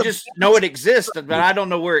 I just know it exists, but I don't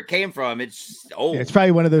know where it came from. It's old. Yeah, it's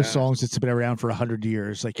probably one of those songs that's been around for 100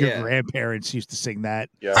 years. Like your grandparents used to sing that.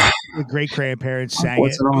 Yeah, your great grandparents sang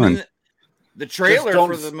What's it on? The trailer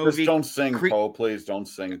for the movie. Just don't sing, Paul. Please don't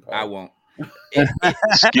sing, Paul. I won't.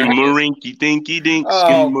 Skinamarink dinky dink.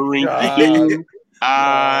 Skinamarink dink.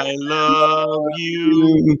 I love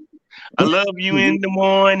you. I love you in the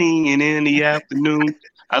morning and in the afternoon.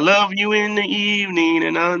 I love you in the evening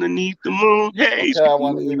and underneath the moon. Hey, I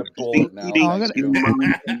want to eat a bullet now.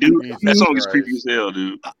 That song is creepy as hell,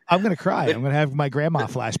 dude. I'm gonna cry. I'm gonna have my grandma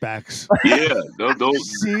flashbacks. Yeah,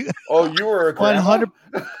 those. See, you were a grandma. 100.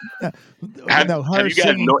 Have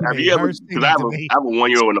you ever? Because I have a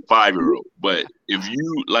 1-year-old and a 5-year-old. But if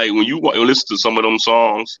you when you listen to some of them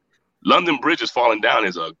songs, London Bridge is Falling Down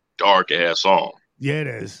is a dark ass song. Yeah, it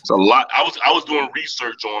is. It's a lot. I was doing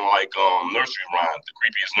research on nursery rhymes, the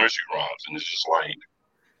creepiest nursery rhymes, and it's just like,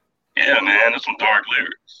 yeah, man, there's some dark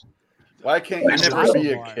lyrics. Why can't you never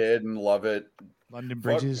be a kid and love it? London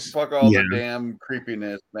Bridges. Fuck all the damn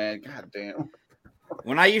creepiness, man. God damn.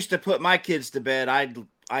 When I used to put my kids to bed, I'd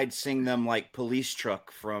sing them like Police Truck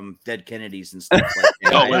from Dead Kennedys and stuff like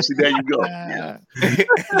that. See, there you go. Yeah.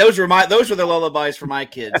 those were the lullabies for my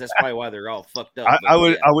kids. That's probably why they're all fucked up. I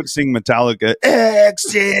would sing Metallica.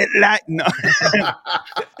 Exit light. No.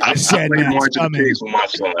 I played more into the pigs with my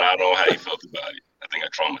son. I don't know how he felt about it. I think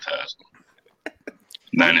got traumatized.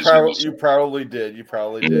 You probably did. You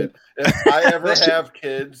probably did. If I ever have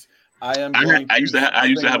kids, I am. I used to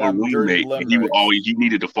have a roommate, and he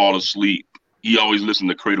needed to fall asleep. He always listened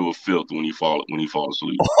to Cradle of Filth when he fall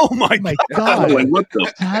asleep. Oh my God! Like, what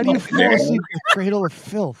the? How do you fall asleep with Cradle of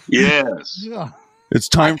Filth? Yes. Yeah. It's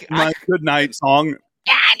time for my good night song.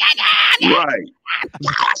 Right.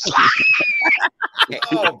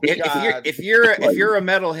 If you're a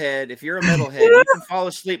metalhead, you can fall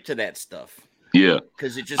asleep to that stuff. Yeah,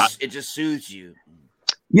 because it just soothes you.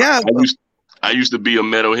 Yeah, I used to be a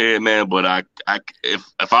metalhead, man, but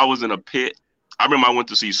if I was in a pit, I remember I went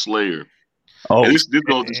to see Slayer. Oh, and this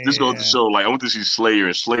goes to show. Like, I went to see Slayer,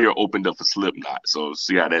 and Slayer opened up for Slipknot. So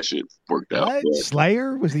see how that shit worked out. What?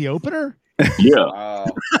 Slayer was the opener. Yeah.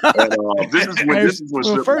 This is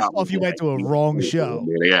when first off, you went to a wrong show.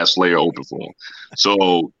 They had Slayer open for him.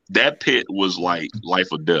 So that pit was like life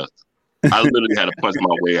or death. I literally had to punch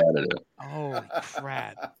my way out of there. Holy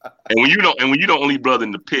crap! And when you're the only brother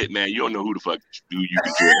in the pit, man, you don't know who the fuck you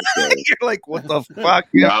can kill. You're like, what the fuck?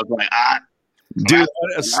 Yeah, I was like, dude,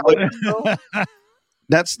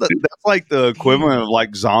 that's like the equivalent of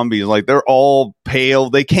like zombies. Like, they're all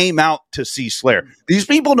pale. They came out to see Slayer. These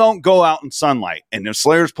people don't go out in sunlight, and if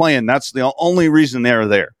Slayer's playing, that's the only reason they're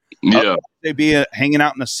there. Yeah, they'd be hanging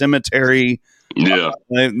out in a cemetery. Yeah,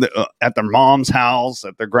 at their mom's house,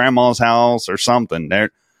 at their grandma's house, or something.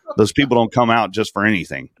 Those people don't come out just for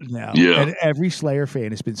anything. No. Yeah. And every Slayer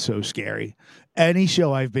fan has been so scary. Any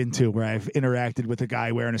show I've been to where I've interacted with a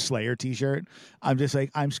guy wearing a Slayer t-shirt, I'm just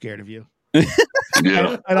like, I'm scared of you.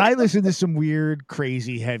 Yeah. And I listen to some weird,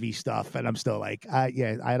 crazy, heavy stuff, and I'm still like, I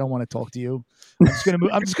don't want to talk to you. I'm just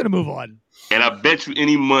gonna move on. And I bet you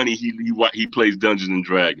any money he plays Dungeons and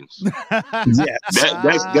Dragons. Yeah,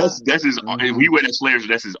 that's his. If he wear that Slayers,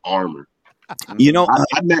 that's his armor. You know,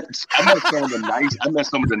 I met some of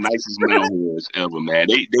the nicest metalheads ever, man.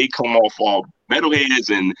 They come off all metalheads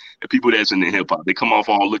and people that's in the hip hop. They come off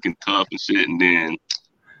all looking tough and shit, and then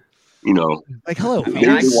like, hello,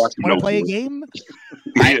 want to play a game?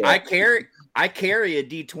 Yeah. I carry a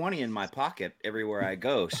D20 in my pocket everywhere I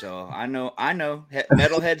go, so I know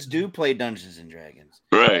metalheads do play Dungeons and Dragons.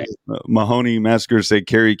 Right. Mahoney Massacre say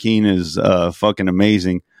Kerry King is fucking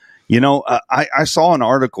amazing. You know, I saw an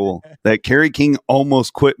article that Kerry King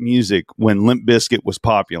almost quit music when Limp Bizkit was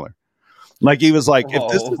popular. Like, he was like,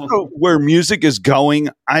 if this is where music is going,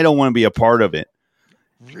 I don't want to be a part of it.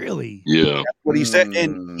 Really? Yeah. That's what he said.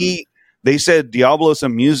 And they said Diablos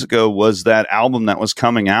and Musica was that album that was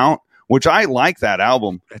coming out, which I like that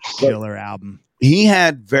album. That's a killer album. He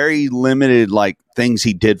had very limited like things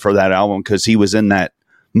he did for that album because he was in that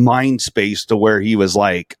mind space to where he was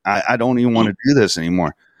like, I don't even want to do this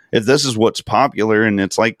anymore. If this is what's popular, and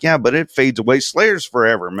it's like, yeah, but it fades away. Slayer's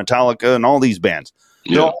forever, Metallica, and all these bands,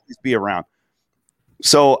 they'll always be around.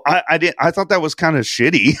 So I thought that was kind of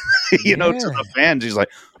shitty, to the fans. He's like,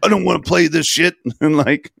 I don't want to play this shit, and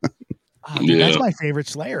like, that's my favorite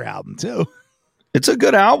Slayer album too. It's a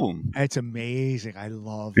good album. It's amazing. I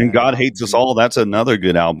love. And God Hates Us All. That's another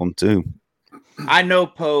good album too. I know,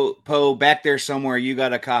 Poe, back there somewhere, you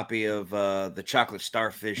got a copy of the Chocolate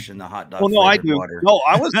Starfish and the Hot Dog. Well, no, I do. Water. No,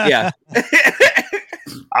 I was. Yeah,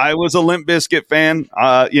 I was a Limp Bizkit fan.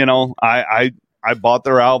 I bought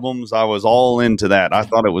their albums. I was all into that. I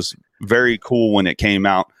thought it was very cool when it came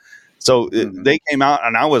out. So they came out,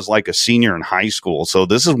 and I was like a senior in high school. So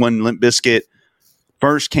this is when Limp Bizkit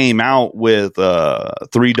first came out with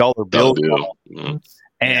 $3 bill. Mm-hmm.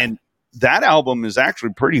 And that album is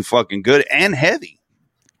actually pretty fucking good and heavy.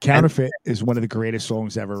 Counterfeit is one of the greatest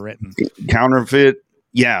songs ever written. Counterfeit.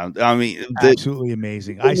 Yeah. I mean, absolutely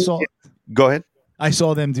amazing. Go ahead. I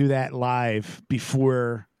saw them do that live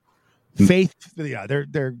before Faith. Yeah,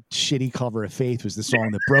 their shitty cover of Faith was the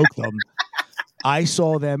song that broke them. I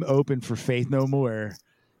saw them open for Faith No More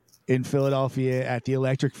in Philadelphia at the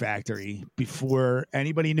Electric Factory before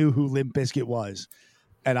anybody knew who Limp Bizkit was.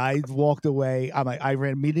 And I walked away. I'm like,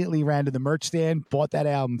 immediately ran to the merch stand, bought that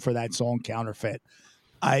album for that song, Counterfeit.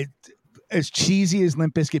 As cheesy as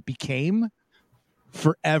Limp Bizkit became,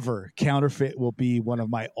 forever, Counterfeit will be one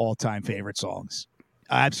of my all-time favorite songs.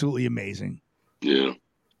 Absolutely amazing. Yeah.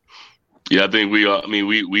 Yeah, I think we all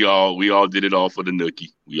did it all for the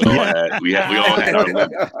nookie. We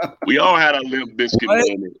all had our Limp Bizkit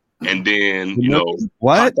moment. And then,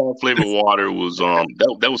 Hot Dog Flavored Water was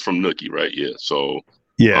that was from Nookie, right? Yeah. So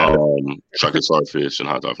Chocolate Starfish and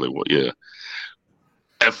Hot Dog Flavored Water. Yeah.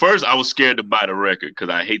 At first, I was scared to buy the record because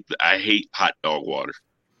I hate hot dog water.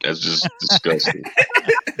 That's just disgusting.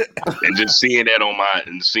 And just seeing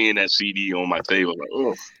that CD on my table, like,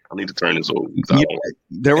 oh, I need to turn this over.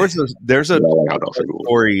 There's a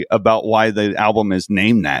story about why the album is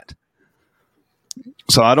named that.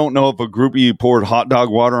 So I don't know if a groupie poured hot dog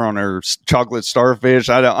water on her chocolate starfish.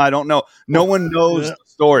 I don't know. No one knows the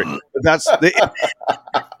story. But that's the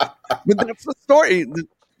story.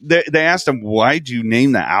 They asked him, "Why'd you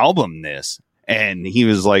name the album this?" And he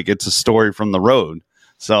was like, "It's a story from the road."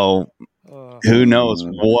 So who knows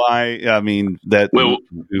why? I mean, that. Well,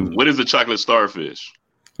 what is a chocolate starfish?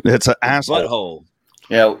 It's an asshole. Butthole.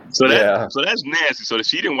 Yeah. So that's nasty. So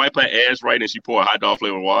she didn't wipe her ass right, and she poured hot dog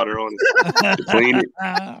flavored water on it to clean it.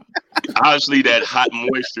 Obviously, that hot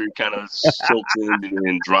moisture kind of soaks in and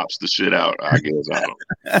then drops the shit out. I guess I don't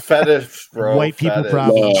know. Fetish, bro. White people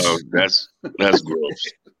problems. No, that's gross.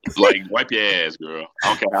 Like, wipe your ass, girl. I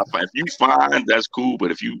don't care how fine. If you fine, that's cool. But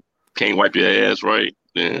if you can't wipe your ass right,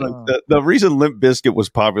 then the reason Limp Bizkit was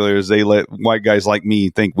popular is they let white guys like me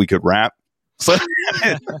think we could rap. So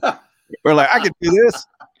we're like, I can do this.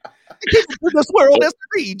 This world is a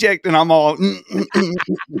reject, and I'm all.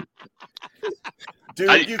 Dude,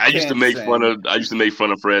 I used to make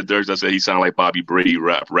fun of Fred Durst. I said he sounded like Bobby Brady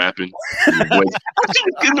rapping. In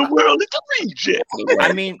the world, it's a reject.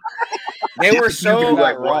 I mean, they were so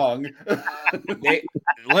wrong.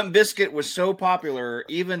 Limp Bizkit was so popular.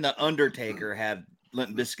 Even the Undertaker had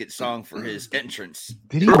Limp Bizkit song for his entrance.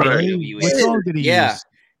 Did he really? What song did he use?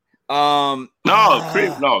 No,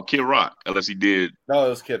 Kid Rock. Unless he did. No, it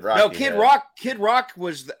was Kid Rock. No, Kid Rock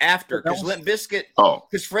was after because Limp Bizkit. Oh,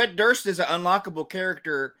 because Fred Durst is an unlockable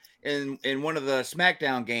character in one of the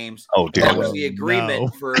SmackDown games. Oh, dear. That was the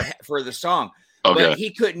agreement for the song. Okay. But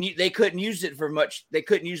they couldn't use it for much. They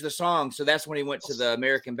couldn't use the song, so that's when he went to the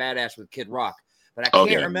American Badass with Kid Rock. But I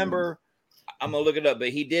can't remember. I'm gonna look it up, but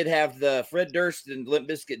he did have the Fred Durst and Limp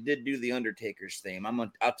Bizkit did do the Undertaker's theme.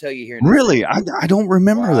 I'll tell you here. Really, I don't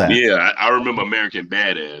remember that. Yeah, I remember American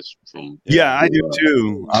Badass from. Yeah, I do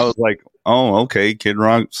too. I was like, oh, okay, Kid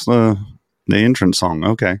Rock's the entrance song.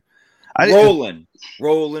 Okay, rolling.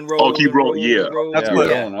 Oh, keep rolling. Yeah, that's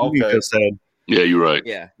what okay said. Yeah, you're right.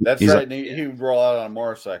 Yeah, that's right. He would roll out on a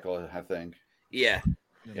motorcycle, I think. Yeah.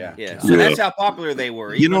 Yeah. So that's how popular they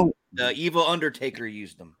were. Even the evil Undertaker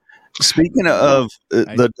used them. Speaking of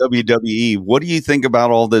the WWE, what do you think about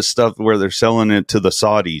all this stuff where they're selling it to the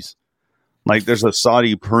Saudis? Like there's a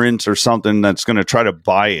Saudi prince or something that's going to try to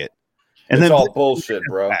buy it. And it's then all bullshit,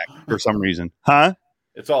 bro. For some reason. Huh?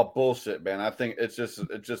 It's all bullshit, man. I think it's just part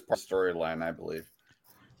of the storyline, I believe.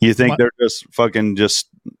 You think they're just fucking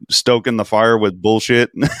stoking the fire with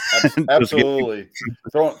bullshit? Absolutely.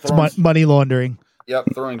 It's money laundering. Yep,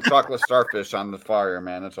 throwing chocolate starfish on the fire,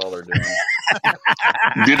 man. That's all they're doing.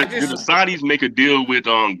 Did the Saudis make a deal with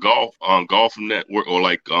golf network or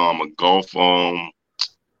like a golf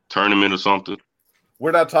tournament or something?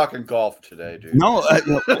 We're not talking golf today, dude. No,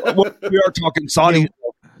 we are talking Saudis.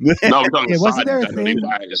 No, we're talking wasn't there a Saudis. thing?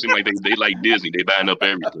 It seems like they like Disney. They buying up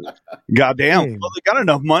everything. Goddamn. Well, they got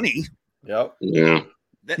enough money. Yep. Yeah.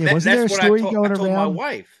 Wasn't there a story going I told my around?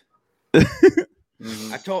 wife.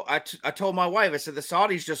 I told my wife, I said the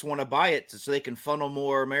Saudis just want to buy it so they can funnel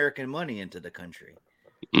more American money into the country.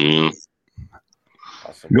 Mm.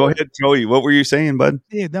 Awesome. Go ahead, Joey. What were you saying, bud?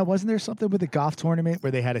 Yeah, now wasn't there something with the golf tournament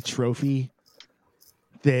where they had a trophy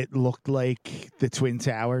that looked like the Twin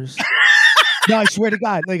Towers? No, I swear to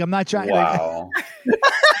God, like I'm not trying. Wow.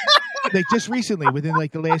 Like just recently, within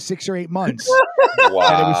like the last 6 or 8 months.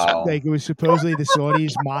 Wow. It was supposedly the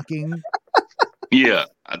Saudis mocking. Yeah,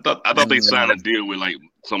 I thought they signed a deal with like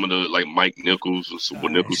some of the like Mike Nichols or Super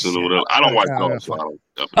Nicholson or whatever. I don't watch golf, so I don't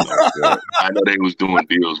definitely know. I know they was doing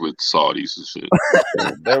deals with Saudis and shit.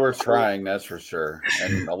 They were trying, that's for sure,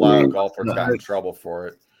 and a lot of golfers got in trouble for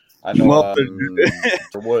it. I know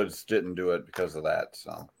the Woods didn't do it because of that.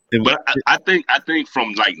 So, but I think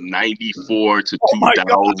from like '94 to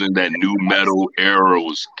 2000, that new metal era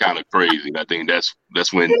was kind of crazy. I think that's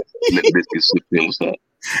when Limp Bizkit slipped in with that.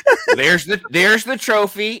 There's the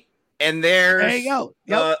trophy, and there you go.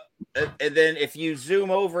 Yep. And then if you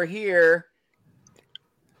zoom over here,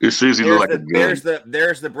 it seriously looks like a gun.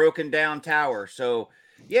 There's the broken down tower. So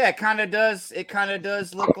yeah, it kind of does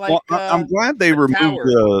look like. Well, I'm glad they removed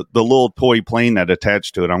the little toy plane that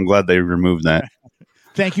attached to it. I'm glad they removed that.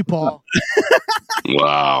 Thank you, Paul.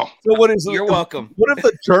 Wow. So what is? You're welcome. What if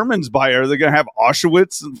the Germans buy it? Are they gonna have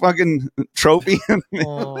Auschwitz fucking trophy?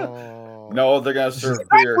 No, they're gonna serve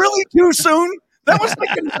beer. Really too soon? That was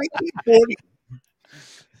like in 1940.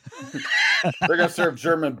 They're gonna serve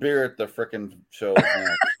German beer at the freaking show.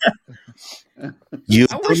 I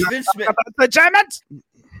wish Vince the Germans.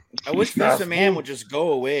 I wish Vince McMahon would just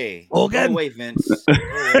go away. Go away, Vince. Go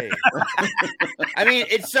away. I mean,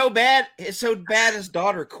 it's so bad. It's so bad his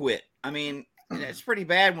daughter quit. I mean, it's pretty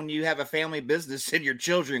bad when you have a family business and your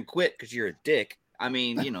children quit because you're a dick. I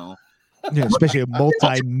mean, Yeah, especially a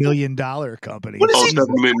multi-million-dollar company.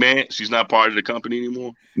 Stephanie McMahon? She's not part of the company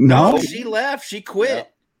anymore? No, she left. She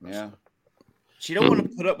quit. Yeah. She don't want to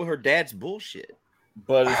put up with her dad's bullshit.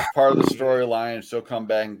 But it's part of the storyline. She'll come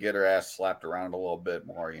back and get her ass slapped around a little bit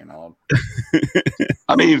more,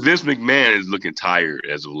 I mean, Vince McMahon is looking tired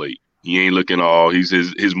as of late. He ain't looking all.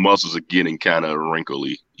 His muscles are getting kind of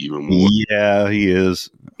wrinkly even more. Yeah, he is.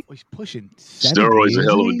 He's pushing 70, steroids a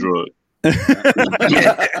hell of a drug.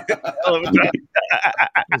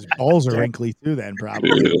 His balls are wrinkly too. Then probably.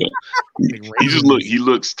 Yeah. He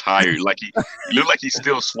looks tired. Like he looks like he's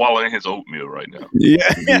still swallowing his oatmeal right now. Yeah.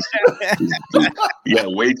 He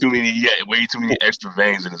got way too many extra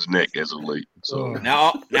veins in his neck as of late. So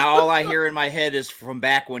now all I hear in my head is from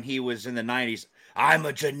back when he was in the 90s. I'm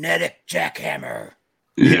a genetic jackhammer.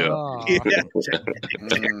 Yeah.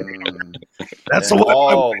 That's the one.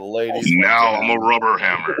 All the ladies. Now I'm a rubber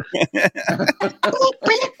hammer.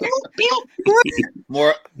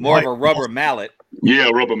 more of a rubber mallet. Yeah,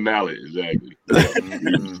 rubber mallet, exactly.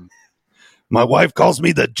 My wife calls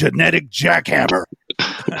me the genetic jackhammer.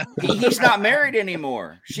 He's not married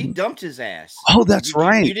anymore. She dumped his ass. Oh, that's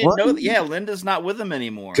right. You didn't know that? Yeah, Linda's not with him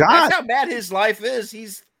anymore. God. That's how bad his life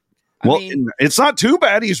is. I mean, it's not too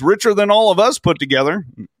bad. He's richer than all of us put together.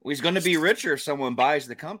 He's going to be richer if someone buys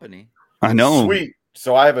the company. I know. Sweet.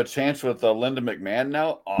 So I have a chance with Linda McMahon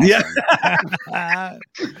now? Awesome. Yeah.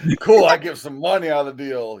 Cool. I give some money out of the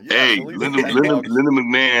deal. Yeah, hey, Linda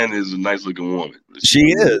McMahon is a nice looking woman. She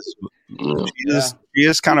is. Yeah. She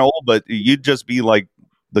is kind of old, but you'd just be like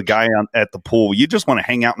the guy at the pool. You just want to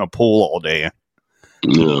hang out in a pool all day.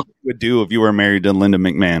 Yeah. What you would do if you were married to Linda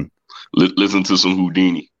McMahon? Listen to some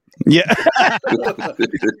Houdini. Yeah. I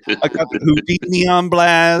got the Houdini on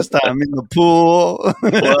blast. I'm in the pool.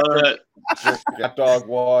 What? Hot dog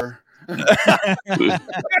water.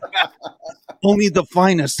 Only the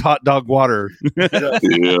finest hot dog water.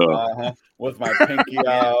 Yeah. With my pinky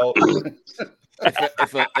out.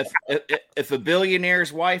 If a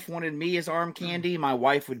billionaire's wife wanted me as arm candy, my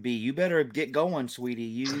wife would be, you better get going, sweetie.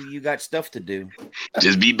 You got stuff to do.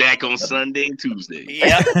 Just be back on Sunday and Tuesday.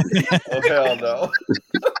 Yeah. Oh, hell no.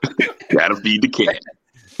 Gotta feed the cat.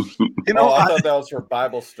 I thought that was for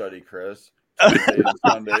Bible study, Chris.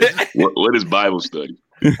 What is Bible study?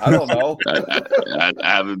 I don't know. I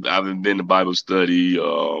haven't been to Bible study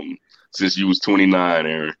since you was 29,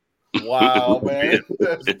 Aaron. Wow, man,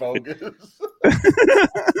 that's bogus.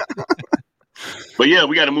 But yeah,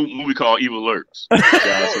 we got a movie called Evil Lurks.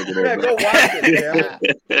 Yeah, go watch it,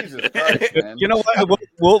 man. Jesus Christ, man. You know what?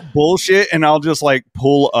 We'll bullshit, and I'll just like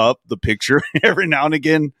pull up the picture every now and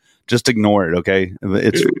again. Just ignore it, okay?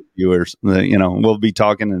 It's for viewers. We'll be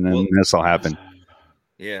talking, and then this will happen.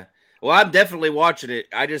 Yeah. Well, I'm definitely watching it.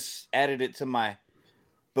 I just added it to my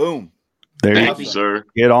boom. Thank you, sir.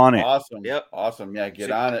 Get on it. Awesome. Yep. Awesome. Yeah, get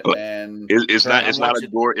on it, man. It's not a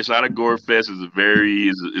gore. It's not a gore fest.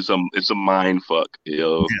 It's a mind fuck. Take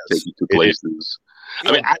you to places.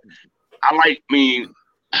 Yeah. I mean,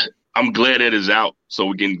 I'm glad that it's out so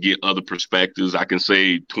we can get other perspectives. I can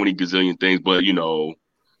say 20 gazillion things, but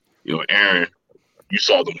Aaron, you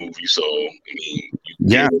saw the movie, so I mean, you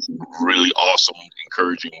gave us some really awesome,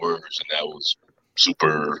 encouraging words, and that was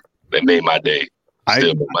super. That made my day.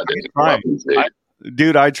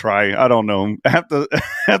 Dude, I try. I don't know. Half the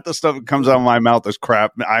stuff that comes out of my mouth is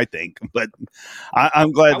crap, I think. But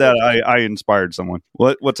I'm glad that I inspired someone.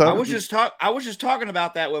 What's up? I was just talking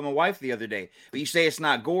about that with my wife the other day. But you say it's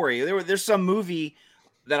not gory. There's some movie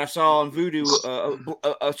that I saw on Vudu,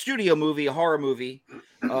 a studio movie, a horror movie,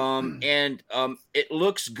 and it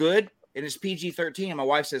looks good, and it's PG-13. And my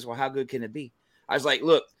wife says, "Well, how good can it be?" I was like,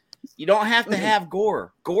 "Look, you don't have to have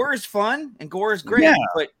gore. Gore is fun and gore is great,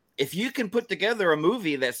 but if you can put together a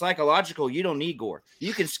movie that's psychological, you don't need gore.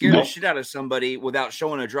 You can scare the shit out of somebody without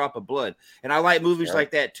showing a drop of blood. And I like movies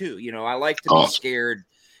like that too. I like to be scared.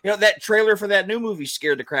 That trailer for that new movie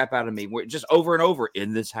scared the crap out of me. Just over and over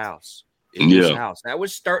in this house. This house. That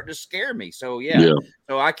was starting to scare me. So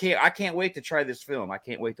So I can't wait to try this film. I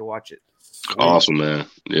can't wait to watch it. Awesome, man.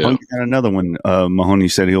 Yeah. You got another one. Mahoney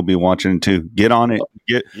said he'll be watching it too. Get on it.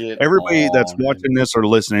 Get everybody that's watching this or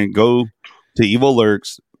listening, go to Evil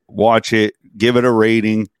Lurks, watch it, give it a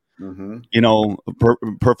rating.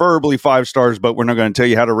 Mm-hmm. Preferably 5 stars, but we're not going to tell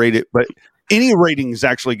you how to rate it. But any rating is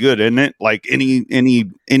actually good, isn't it? Like any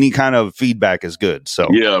kind of feedback is good. So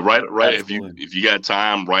right. If you got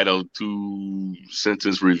time, write a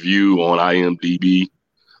 2-sentence review on IMDb.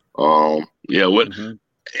 Yeah. What?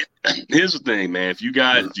 Here's the thing, man. If you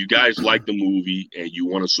guys like the movie and you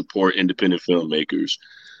want to support independent filmmakers,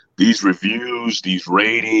 these reviews, these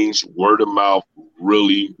ratings, word of mouth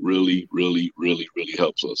really, really, really, really, really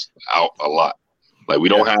helps us out a lot. Like we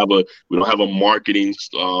don't have a marketing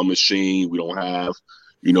machine. We don't have,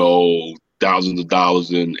 thousands of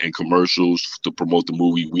dollars in commercials to promote the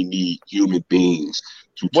movie. We need human beings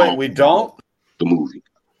to talk about the movie.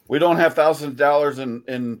 We don't have thousands of dollars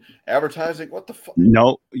in advertising. What the fuck?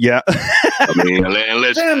 No, yeah. I mean,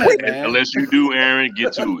 unless you do, Aaron,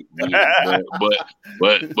 get to it.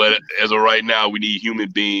 But as of right now, we need human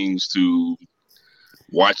beings to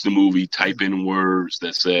watch the movie, type in words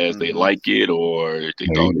that says they like it or they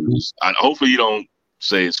thought it was. Hopefully, you don't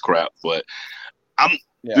say it's crap. But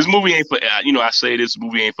this movie ain't for. I say this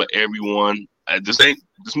movie ain't for everyone. This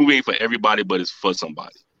movie ain't for everybody, but it's for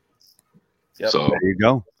somebody. Yep. So there you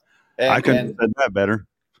go. I couldn't have said that better.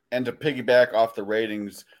 And to piggyback off the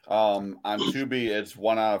ratings, on Tubi it's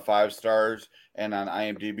 1 out of 5 stars, and on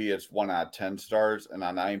IMDb it's 1 out of 10 stars. And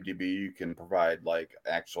on IMDb you can provide like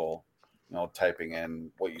actual, typing in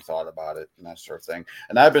what you thought about it and that sort of thing.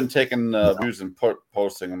 And I've been taking views and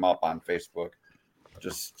posting them up on Facebook,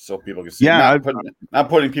 just so people can see. Yeah, not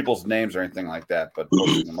putting people's names or anything like that, but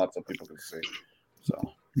posting them up so people can see.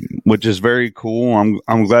 So. Which is very cool.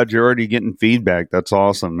 I'm glad you're already getting feedback. That's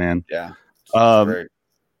awesome, man. Yeah. Great.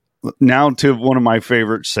 Now to one of my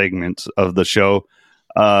favorite segments of the show.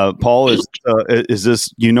 Paul, is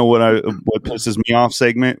this what pisses me off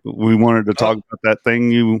segment? We wanted to talk about that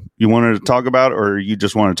thing you wanted to talk about, or you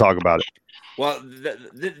just want to talk about it? Well,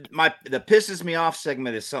 the pisses me off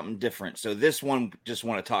segment is something different. So this one just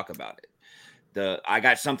want to talk about it. I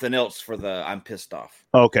got something else for the I'm pissed off.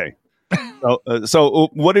 Okay. So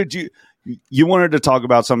what did you wanted to talk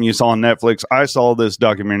about something you saw on Netflix? I saw this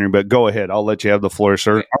documentary, but go ahead. I'll let you have the floor,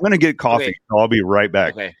 sir. Okay. I'm going to get coffee. So I'll be right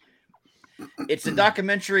back. Okay. It's a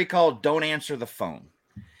documentary called Don't Answer the Phone.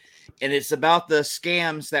 And it's about the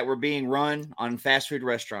scams that were being run on fast food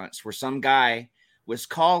restaurants where some guy was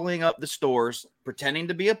calling up the stores, pretending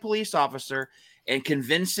to be a police officer and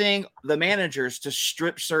convincing the managers to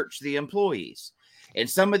strip search the employees. And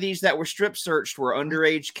some of these that were strip searched were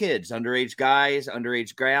underage kids, underage guys,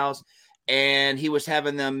 underage gals. And he was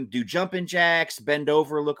having them do jumping jacks, bend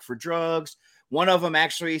over, look for drugs. One of them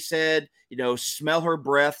actually said, smell her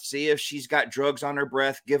breath, see if she's got drugs on her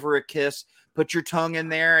breath, give her a kiss, put your tongue in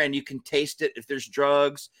there and you can taste it if there's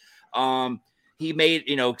drugs. He made,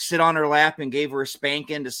 sit on her lap and gave her a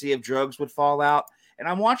spanking to see if drugs would fall out. And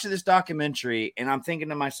I'm watching this documentary and I'm thinking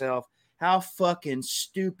to myself, how fucking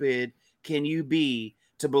stupid can you be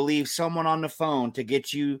to believe someone on the phone to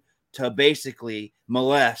get you to basically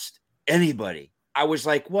molest anybody? I was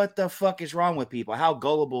like, what the fuck is wrong with people? How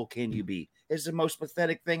gullible can you be? It's the most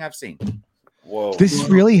pathetic thing I've seen. Whoa. This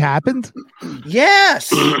really happened?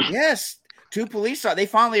 Yes. Yes. 2 police, they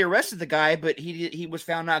finally arrested the guy, but he was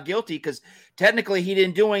found not guilty because technically he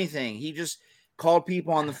didn't do anything. He just called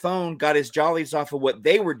people on the phone, got his jollies off of what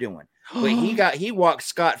they were doing. But he walked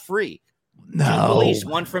scot-free. No. 2 police,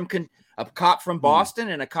 one from a cop from Boston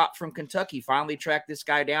and a cop from Kentucky finally tracked this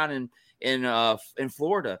guy down in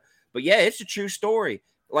Florida. But yeah, it's a true story.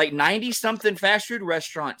 Like 90 something fast food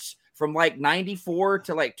restaurants from like 94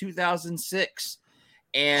 to like 2006.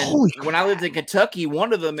 And when I lived in Kentucky,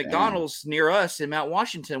 one of the McDonald's near us in Mount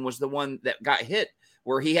Washington was the one that got hit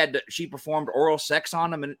where she performed oral sex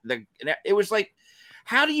on him. And it was like,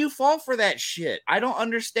 how do you fall for that shit? I don't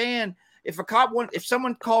understand. If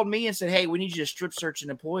someone called me and said, hey, we need you to strip search an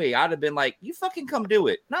employee, I'd have been like, you fucking come do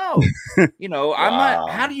it. No, wow. I'm not.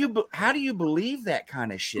 How do you believe that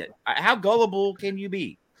kind of shit? How gullible can you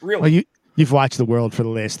be? Really? Well, you've watched The World for the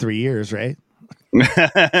last 3 years, right?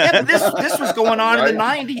 Yeah, but this was going on in the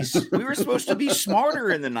 90s. We were supposed to be smarter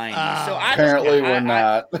in the 90s. So apparently we're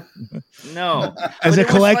not. No. As a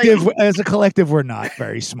collective, we're not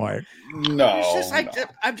very smart. No. It's just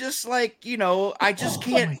I'm just like, I just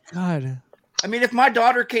can't. Oh my God. I mean, if my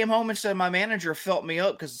daughter came home and said my manager felt me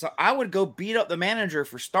up, because I would go beat up the manager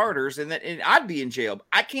for starters, and I'd be in jail.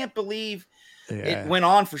 I can't believe it went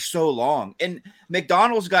on for so long. And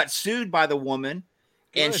McDonald's got sued by the woman.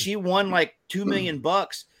 And she won like $2 million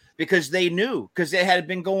because they knew, because it had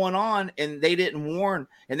been going on and they didn't warn.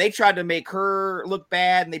 And they tried to make her look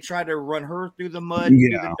bad and they tried to run her through the mud, through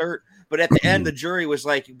the dirt. But at the end, the jury was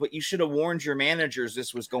like, but you should have warned your managers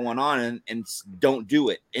this was going on and don't do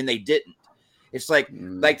it. And they didn't. It's like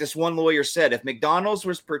this one lawyer said, if McDonald's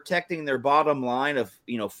was protecting their bottom line of,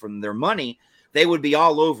 from their money, they would be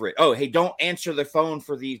all over it. Oh, hey, don't answer the phone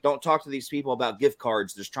don't talk to these people about gift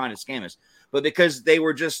cards. They're trying to scam us. But because they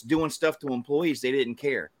were just doing stuff to employees, they didn't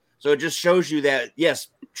care. So it just shows you that, yes,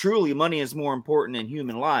 truly money is more important than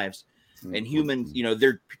human lives and human,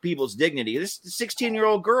 their people's dignity. This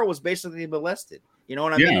 16-year-old girl was basically molested. You know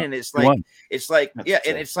what I mean? And it's like,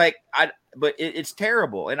 but it's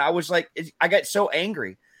terrible. And I was like, I got so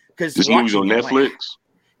angry because this movie's on Netflix. Like,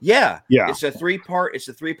 yeah. It's a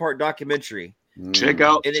 3-part documentary. Check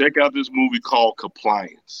out this movie called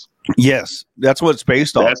Compliance. Yes, that's what it's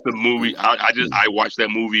based on. That's the movie. I watched that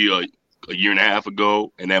movie a year and a half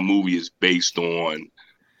ago, and that movie is based on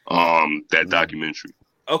that documentary.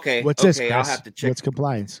 Okay. What's this, Chris? I'll have to check. What's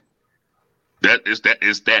Compliance? That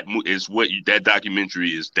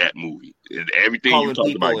documentary is that movie. Everything you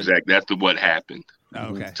talked about, exactly. That's what happened.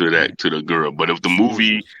 To the girl. But if the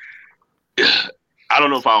movie, I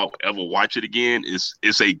don't know if I'll ever watch it again.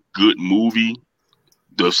 It's a good movie.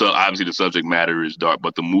 Obviously the subject matter is dark,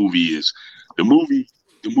 but the movie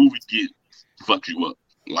fucks you up.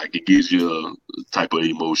 Like it gives you a type of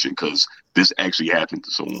emotion because this actually happened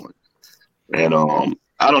to someone. And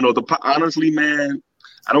I don't know. Honestly, man,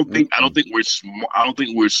 I don't think we're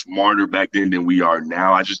smarter back then than we are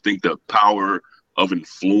now. I just think the power of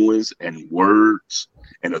influence and words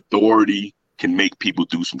and authority can make people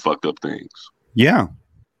do some fucked up things. Yeah.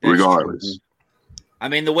 Regardless. I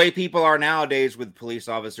mean, the way people are nowadays with police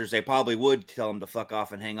officers, they probably would tell them to fuck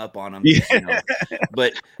off and hang up on them.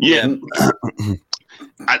 But I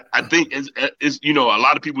think it's a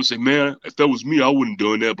lot of people say, man, if that was me, I wouldn't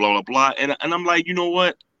do that, blah, blah, blah. And I'm like, you know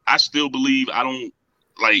what? I still believe I'm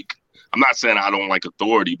not saying I don't like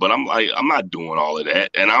authority, but I'm like, I'm not doing all of that.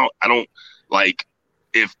 And I don't like,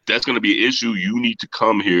 if that's going to be an issue, you need to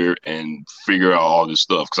come here and figure out all this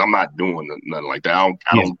stuff. Cause I'm not doing nothing like that.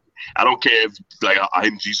 I don't care if like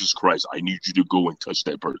I'm Jesus Christ. I need you to go and touch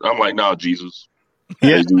that person. I'm like, no, Jesus.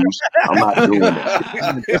 Yeah, I'm not doing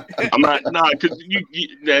that. I'm not, because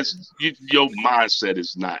your mindset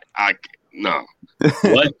is not. No.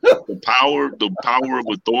 What the power of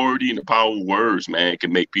authority and the power of words, man,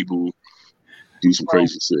 can make people do some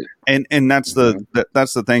crazy shit. And that's the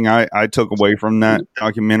thing I took away from that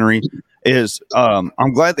documentary is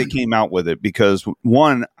I'm glad they came out with it because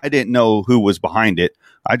one, I didn't know who was behind it.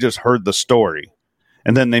 I just heard the story.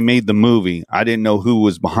 And then they made the movie. I didn't know who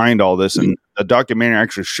was behind all this. And the documentary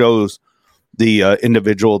actually shows the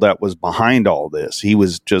individual that was behind all this. He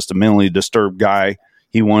was just a mentally disturbed guy.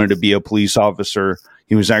 He wanted to be a police officer.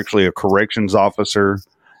 He was actually a corrections officer.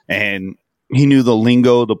 And he knew the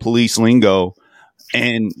lingo, the police lingo.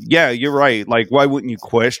 And yeah, you're right. Like, why wouldn't you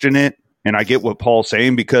question it? And I get what Paul's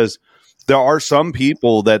saying because there are some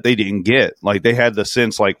people that they didn't get. Like, they had the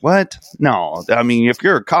sense like, what? No. I mean, if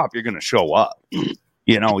you're a cop, you're going to show up.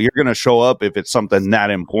 You're going to show up if it's something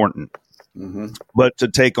that important. Mm-hmm. But to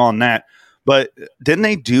take on that. But didn't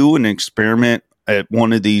they do an experiment at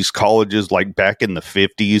one of these colleges like back in the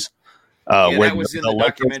 50s? Where that was in the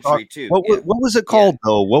documentary too. What was it called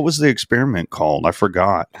though? What was the experiment called? I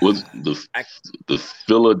forgot. Was the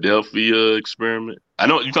Philadelphia experiment? I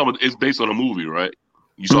know you're talking about. It's based on a movie, right?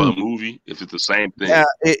 You saw the movie. If it's the same thing, yeah,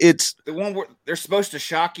 it's the one where they're supposed to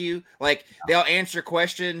shock you. Like they'll answer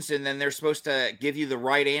questions and then they're supposed to give you the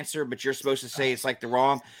right answer, but you're supposed to say it's like the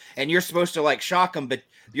wrong, and you're supposed to like shock them, but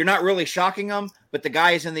you're not really shocking them. But the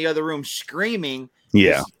guy is in the other room screaming.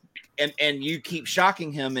 Yeah. And you keep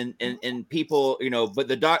shocking him and people, but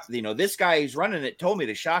this guy who's running it told me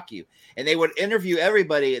to shock you. And they would interview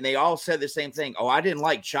everybody and they all said the same thing. Oh, I didn't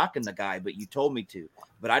like shocking the guy, but you told me to,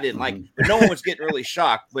 but I didn't like, but no one was getting really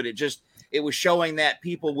shocked, but it was showing that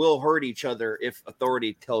people will hurt each other if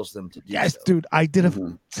authority tells them to do Yes, so. Dude, I did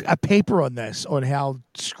a paper on this, on how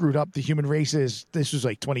screwed up the human race is. This was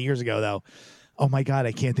like 20 years ago though. Oh my God.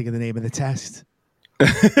 I can't think of the name of the test.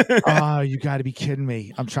 Oh, you got to be kidding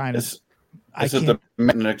me! I'm trying to. Is it the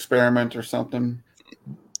Manhattan Experiment or something?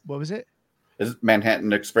 What was it? Is it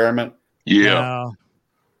Manhattan Experiment? Yeah.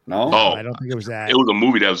 No. Oh, I don't think it was that. It was a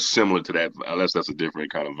movie that was similar to that, unless that's a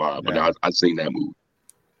different kind of vibe. But I've seen that movie.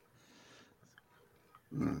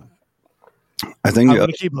 I think I'm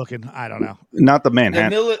gonna keep looking. I don't know. Not the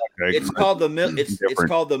Manhattan. It's called the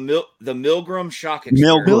Milgram shock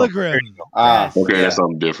experiment. Milgram. Okay, that's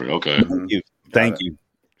something different. Okay, thank you.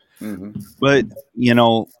 Mm-hmm. But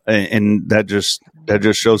and that just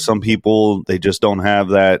shows some people they just don't have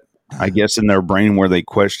that. I guess in their brain where they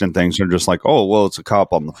question things, they're just like, oh, well, it's a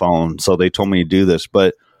cop on the phone, so they told me to do this.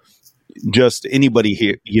 But just anybody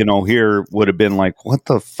here, here would have been like, what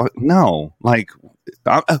the fuck? No, like.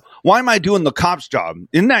 Why am I doing the cop's job?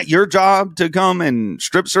 Isn't that your job to come and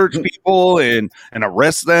strip search people and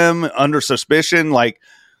arrest them under suspicion? Like,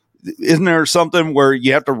 isn't there something where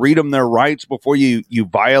you have to read them their rights before you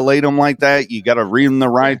violate them like that? You got to read them their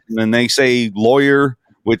rights, and then they say lawyer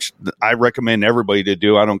which I recommend everybody to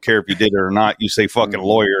do. I don't care if you did it or not. You say fucking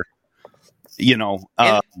lawyer. You know,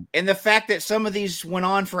 and the fact that some of these went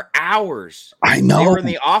on for hours. I know they were in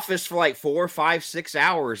the office for like 4, 5, 6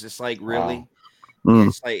 hours. It's like, really? Wow.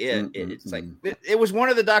 It's like it was one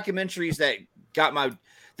of the documentaries that got my.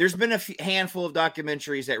 There's been a handful of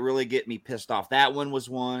documentaries that really get me pissed off. That one was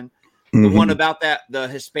one. The one about the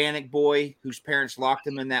Hispanic boy whose parents locked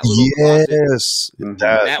him in that little closet.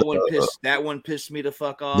 That one pissed me the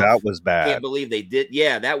fuck off. That was bad. Can't believe they did.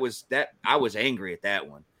 Yeah, that was that. I was angry at that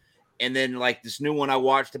one. And then like this new one I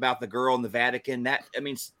watched about the girl in the Vatican.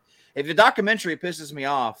 If the documentary pisses me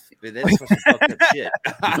off, that's some fucked up shit.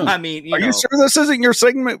 I mean, are you sure this isn't your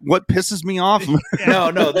segment? What pisses me off?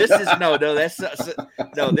 No, this is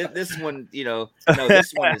this one.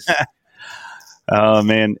 This one is. Oh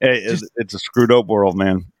man, it's a screwed up world,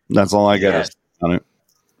 man. That's all I got to say on it.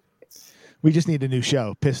 We just need a new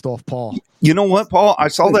show, Pissed Off Paul. You know what, Paul? I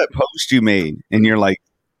saw that post you made, and you're like,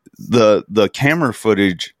 the camera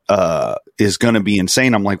footage is going to be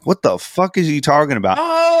insane. I'm like, what the fuck is he talking about?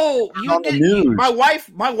 Oh, you didn't. My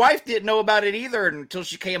wife didn't know about it either until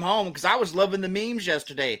she came home because I was loving the memes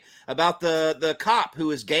yesterday about the cop who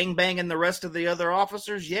was gangbanging the rest of the other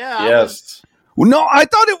officers. Yeah. Yes. No, I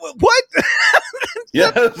thought it was what?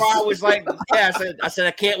 Yes. I was like, I said,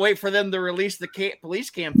 I can't wait for them to release the police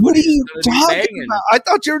cam. What are you talking about? I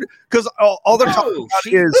thought you're because all they're talking about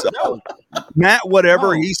is Matt.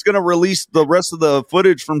 Whatever he's going to release the rest of the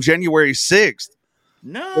footage from January 6th.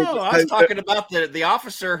 No, I was talking about the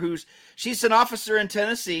officer she's an officer in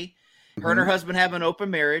Tennessee. Her and her husband have an open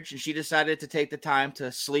marriage, and she decided to take the time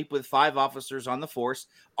to sleep with 5 officers on the force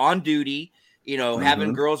on duty.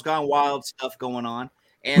 Having girls gone wild stuff going on,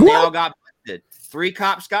 and they all got busted. 3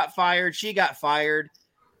 cops got fired. She got fired.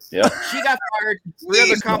 Yeah, she got fired. 3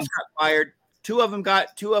 other cops got fired. 2 of them got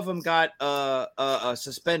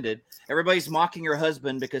suspended. Everybody's mocking her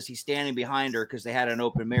husband because he's standing behind her because they had an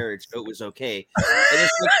open marriage, so it was okay. And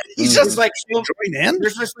it's just like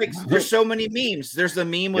there's so many memes. There's a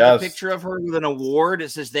meme with a picture of her with an award.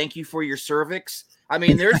 It says "Thank you for your cervix." I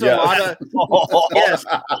mean, there's a lot of yes.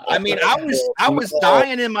 I mean, I was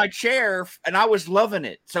dying in my chair and I was loving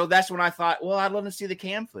it. So that's when I thought, well, I'd love to see the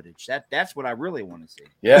cam footage. That's what I really want to see.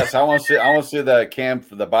 Yes, I want to see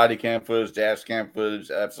the body cam footage, dash cam footage.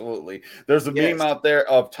 Absolutely. There's a meme out there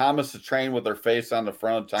of Thomas the Train with her face on the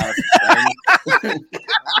front of Thomas the Train.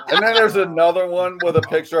 And then there's another one with a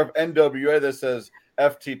picture of NWA that says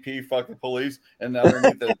FTP, fuck the police, and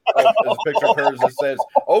underneath there's a picture of hers that says,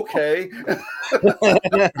 okay.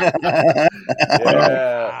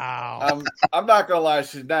 Yeah. Wow. I'm not gonna lie,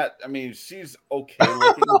 she's okay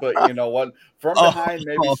looking, but you know what? From behind,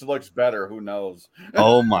 maybe she looks better. Who knows?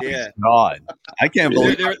 Oh my god. I can't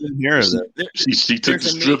believe I didn't hear that. She took the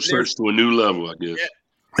strip search to a new level, I guess.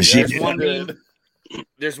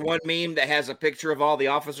 There's one meme that has a picture of all the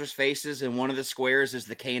officers' faces, and one of the squares is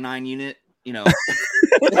the K9 unit. So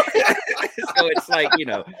it's like,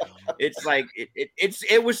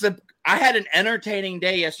 I had an entertaining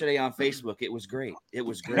day yesterday on Facebook. It was great.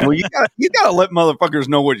 Well, you gotta let motherfuckers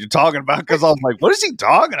know what you're talking about, because I was like, what is he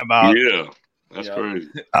talking about? Yeah, that's crazy.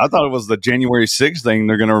 I thought it was the January 6th thing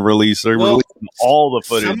they're gonna release. They're releasing all the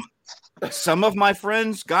footage. Some of my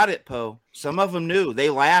friends got it, Poe. Some of them knew. They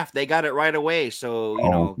laughed. They got it right away.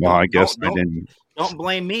 So I guess I didn't. Don't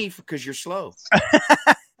blame me because you're slow.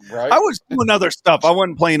 Right? I was doing other stuff. I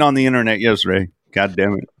wasn't playing on the internet yesterday. God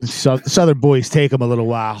damn it. Southern boys take them a little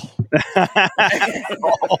while.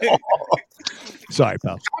 Sorry,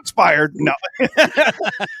 pal. Shots fired. No.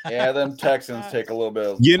 Yeah, them Texans take a little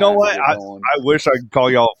bit. You know what? I wish I could call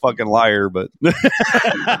y'all a fucking liar, but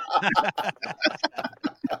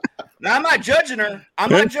Now, I'm not judging her.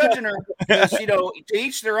 Because, to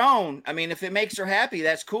each their own. I mean, if it makes her happy,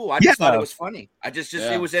 that's cool. I just thought it was funny.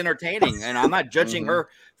 It was entertaining, and I'm not judging her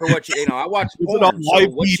for what I watched porn, so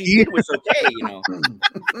what she did was okay.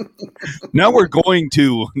 Now we're going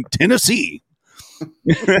to Tennessee.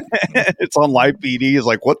 It's on live PD. It's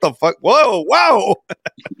like, what the fuck? Whoa, wow!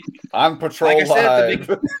 On patrol live.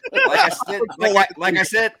 Like I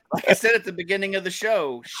said at the beginning of the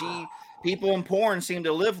show, people in porn seem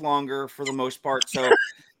to live longer for the most part. So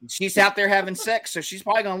she's out there having sex, so she's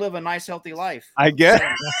probably gonna live a nice, healthy life. I guess.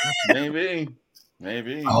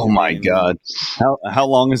 Maybe. Oh my god! How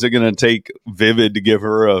long is it going to take Vivid to give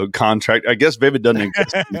her a contract? I guess Vivid doesn't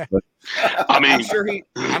exist. But I'm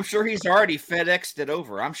sure he's already FedExed it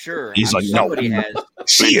over. I'm sure he's like, somebody has.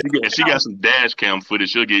 She got some dash cam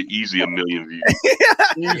footage. She'll get easy 1 million views.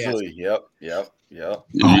 Easily. Yep. Oh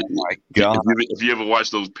my god! If you ever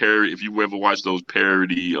watch those parody,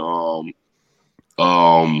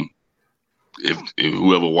 if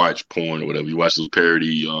whoever watched porn or whatever, you watch those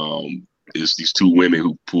parody, it's these two women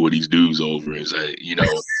who pull these dudes over and say, you know,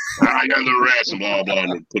 I got a little rats and blah blah,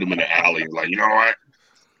 and put them in the alley. Like, you know what?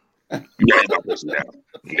 Yeah, my person down.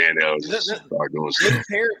 And then they'll just start doing stuff.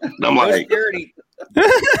 And I'm like,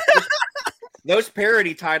 those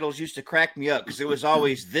parody titles used to crack me up because it was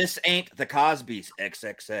always "This ain't the Cosby's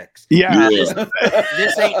XXX." Yeah,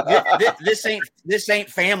 this ain't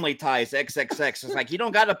Family Ties XXX. It's like you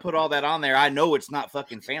don't got to put all that on there. I know it's not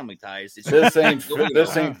fucking Family Ties. It's this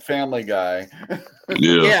ain't Family Guy.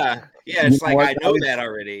 Yeah. It's like I know that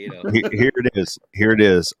already. You know. Here it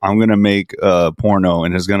is. I'm gonna make a porno,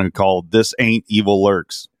 and it's gonna call "This Ain't Evil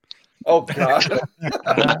Lurks." Oh God!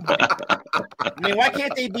 I mean, why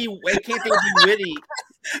can't they be witty?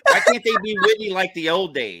 Why can't they be witty like the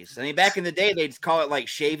old days? I mean, back in the day, they'd call it like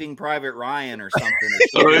Shaving Private Ryan or something.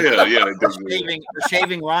 Or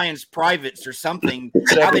Shaving Ryan's Privates or something.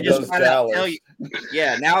 Now they just kind of tell you.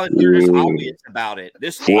 Yeah, now they're just obvious about it.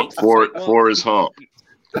 This for his hump.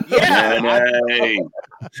 Yeah,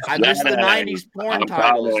 I missed the '90s porn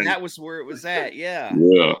titles. That was where it was at. Yeah.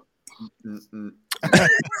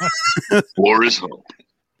 For his hump.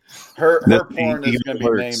 Her porn is going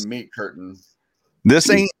to be named Meat Curtain. This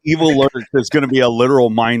ain't Evil Lurks. It's going to be a literal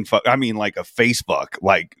mind fuck. I mean, like a Facebook.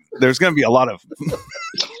 Like, there's going to be a lot of.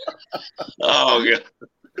 Oh, God.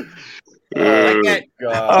 Like that,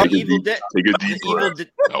 Take a deep breath.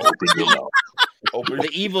 The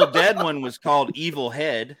Evil Dead one was called Evil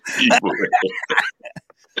Head.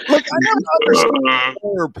 Look, I never understood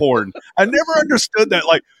horror porn. I never understood that.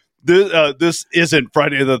 Like, this isn't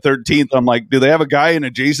Friday the 13th. I'm like, do they have a guy in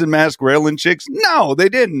a Jason mask railing chicks? No, they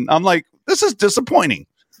didn't. I'm like, this is disappointing.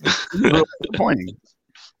 Really disappointing.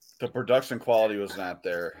 The production quality was not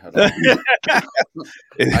there at all.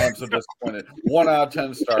 I am so disappointed. 1 out of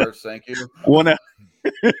 10 stars. Thank you. 1 out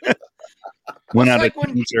of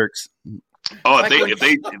 10 jerks. Oh,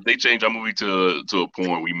 if they change our movie to a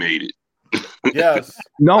porn, we made it. Yes.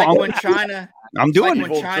 No, like when China. I'm doing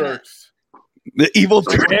like when China. Jerks. The evil.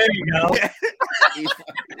 There you go.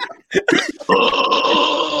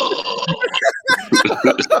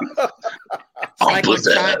 Like when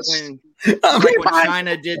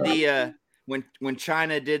China did the when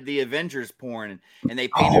China did the Avengers porn and they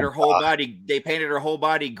painted her whole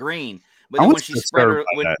body green. But then when she spread her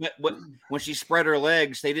when she spread her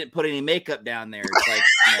legs, they didn't put any makeup down there. It's like,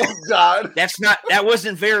 you know, God, that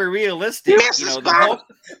wasn't very realistic. You know,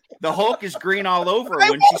 the Hulk is green all over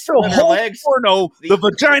when she spread her legs. The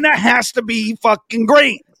vagina has to be fucking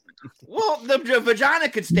green. Well, the vagina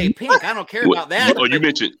could stay pink. I don't care about that. Oh,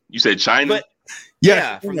 you said China? But,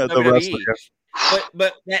 from the wrestler.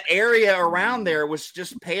 But that area around there was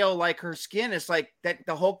just pale like her skin. It's like that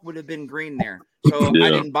the Hulk would have been green there. So I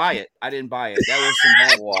didn't buy it. That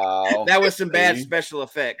was some bad special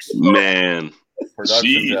effects. Man.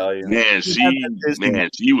 Production value.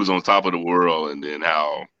 She was on top of the world, and then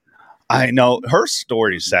how I know her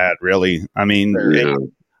story's sad, really. I mean,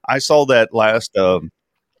 I saw that last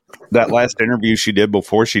interview she did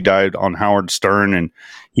before she died on Howard Stern, and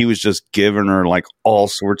he was just giving her like all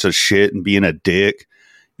sorts of shit and being a dick.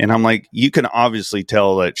 And I'm like, you can obviously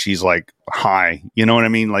tell that she's like high, you know what I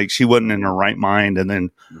mean? Like she wasn't in her right mind. And then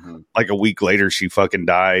like a week later, she fucking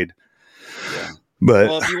died. Yeah.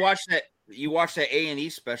 But if you watch that A&E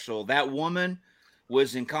special, that woman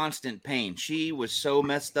was in constant pain. She was so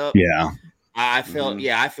messed up. Yeah. I felt,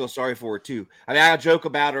 I feel sorry for her too. I mean, I joke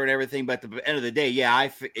about her and everything, but at the end of the day,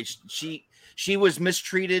 she was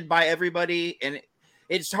mistreated by everybody, and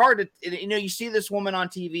it's hard to, you see this woman on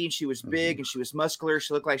TV, and she was big and she was muscular.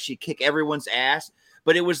 She looked like she'd kick everyone's ass,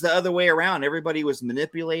 but it was the other way around. Everybody was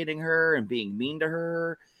manipulating her and being mean to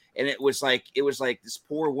her, and it was like this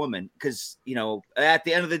poor woman because at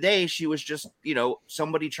the end of the day, she was just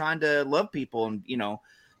somebody trying to love people and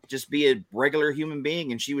just be a regular human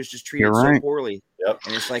being, and she was just treated so poorly. Yep.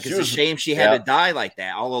 And it's like it's a shame she had to die like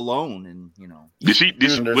that all alone. And did she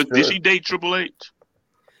date Triple H?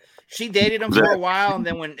 She dated him for a while, and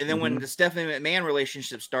then when the Stephanie McMahon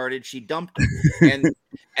relationship started, she dumped him.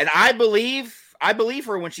 And I believe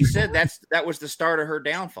her when she said that was the start of her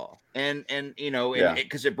downfall. And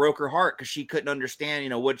because it broke her heart because she couldn't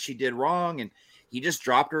understand what she did wrong, and he just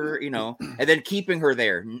dropped her, and then keeping her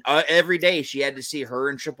there every day. She had to see her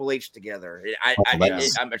and Triple H together.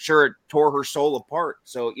 I'm sure it tore her soul apart.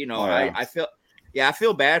 So I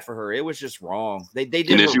feel bad for her. It was just wrong. They did.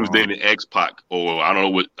 And then she was dating X-Pac, or I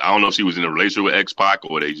don't know if she was in a relationship with X-Pac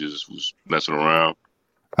or they just was messing around.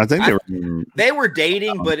 I think they were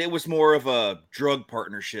dating, but it was more of a drug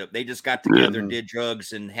partnership. They just got together, did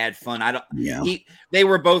drugs, and had fun. They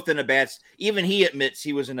were both in a bad. Even he admits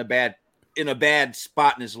he was in a bad in a bad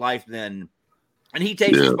spot in his life then. And he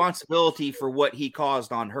takes responsibility for what he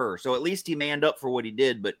caused on her. So at least he manned up for what he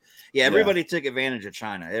did. But yeah, everybody took advantage of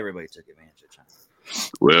China. Everybody took advantage of China.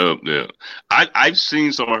 Well, yeah, I've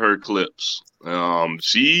seen some of her clips.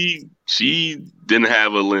 She didn't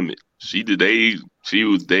have a limit. She got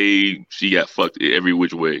fucked every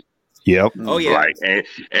which way. Yep. Oh yeah. Like, and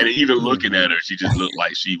even looking at her, she just looked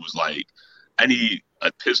like she was like, I need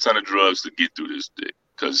a piss ton of drugs to get through this dick,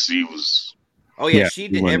 because she was. Oh yeah, she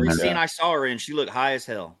did every scene I saw her in. She looked high as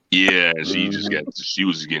hell. Yeah, she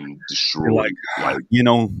was getting destroyed. Like,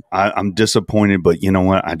 I'm disappointed, but you know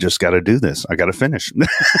what? I just got to do this. I got to finish.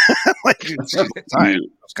 It's time. I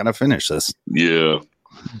was gonna finish this. Yeah.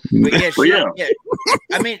 But yeah.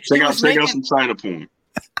 I mean, check out some China porn.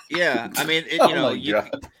 Yeah, I mean, you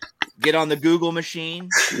get on the Google machine,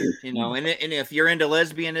 and if you're into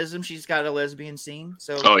lesbianism, she's got a lesbian scene.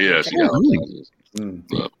 So yeah, she got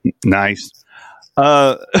nice.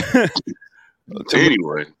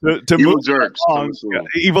 Anyway, to evil move jerks. along,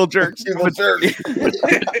 evil jerks.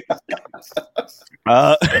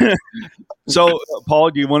 So, Paul,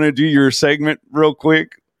 do you want to do your segment real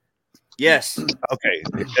quick? Yes. Okay.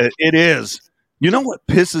 It is. You know what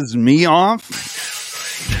pisses me off?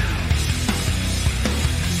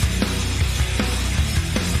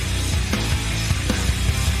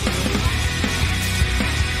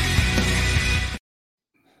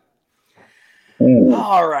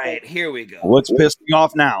 All right, here we go. What's pissing me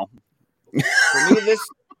off now?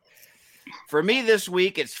 For me this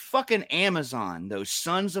week, it's fucking Amazon. Those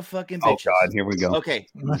sons of fucking bitches. Oh God, here we go. Okay,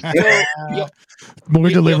 more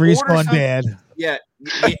deliveries gone bad. Yeah,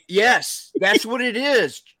 yes, that's what it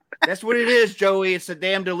is. That's what it is, Joey. It's a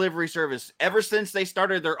damn delivery service. Ever since they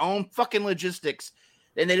started their own fucking logistics,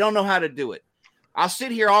 and they don't know how to do it. I'll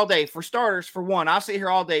sit here all day. For starters, for one, I'll sit here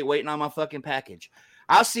all day waiting on my fucking package.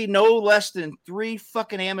 I'll see no less than 3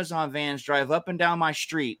 fucking Amazon vans drive up and down my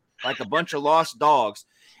street like a bunch of lost dogs.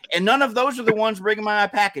 And none of those are the ones bringing my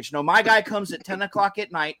package. No, my guy comes at 10 o'clock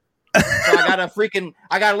at night. So I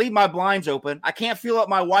gotta leave my blinds open. I can't feel up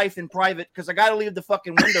my wife in private because I gotta leave the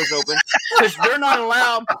fucking windows open because they're not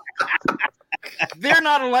allowed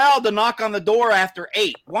to knock on the door after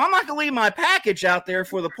 8. Well, I'm not gonna leave my package out there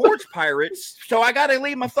for the porch pirates. So I gotta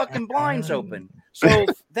leave my fucking blinds open. So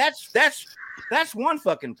that's one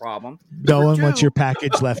fucking problem. No one wants your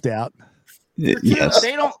package left out. Yes.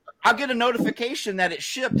 They don't. I'll get a notification that it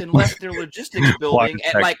shipped and left their logistics building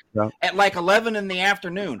at like 11 in the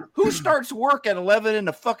afternoon. Who starts work at 11 in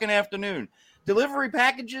the fucking afternoon? Delivery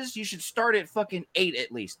packages, you should start at fucking 8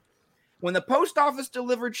 at least. When the post office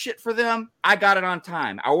delivered shit for them, I got it on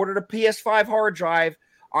time. I ordered a PS5 hard drive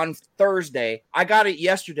on Thursday. I got it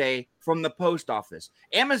yesterday from the post office.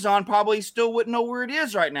 Amazon probably still wouldn't know where it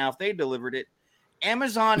is right now if they delivered it.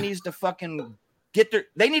 Amazon needs to fucking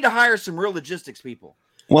they need to hire some real logistics people.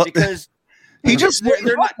 Well, because he just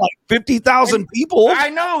they're not like 50,000 people. I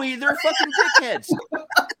know they're fucking dickheads.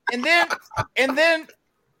 and then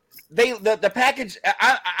the package.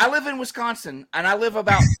 I live in Wisconsin and I live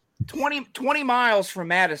about 20 miles from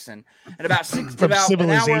Madison and about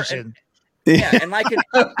civilization. And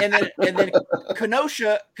then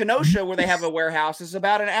Kenosha, where they have a warehouse, is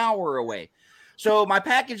about an hour away. So my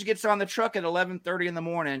package gets on the truck at 11:30 in the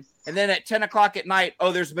morning, and then at 10 o'clock at night,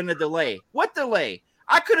 there's been a delay. What delay?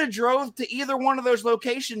 I could have drove to either one of those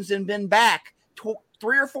locations and been back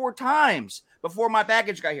 3 or 4 times before my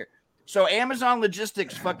package got here. So Amazon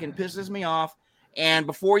logistics fucking pisses me off. And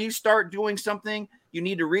before you start doing something, you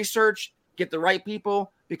need to research, get the right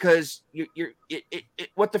people, because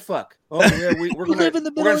what the fuck? Oh yeah, we're gonna live in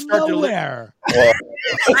the middle of nowhere.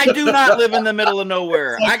 I do not live in the middle of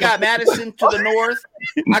nowhere. I got Madison to the north.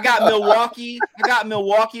 I got Milwaukee.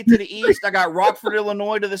 To the east. I got Rockford,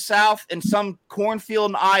 Illinois to the south, and some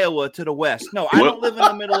cornfield in Iowa to the west. No, I don't live in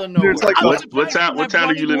the middle of nowhere. What town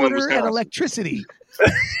do you live in? Wisconsin? And electricity.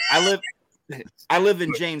 I live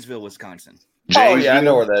in Janesville, Wisconsin. Oh yeah, I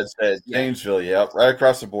know where that's at. Janesville, right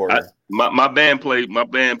across the border. My band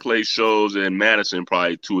plays shows in Madison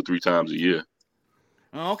probably 2 or 3 times a year.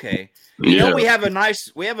 Okay. You know, we have a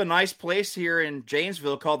nice place here in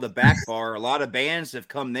Janesville called the Back Bar. A lot of bands have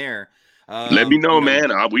come there. Let me know,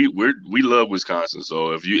 man. We love Wisconsin.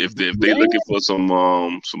 So if they're looking for some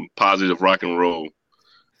positive rock and roll,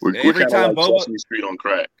 we're kind of like Sesame Street on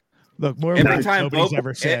crack. Look, more every time nobody's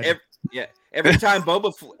ever said. Every time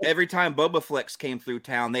Boba Flex came through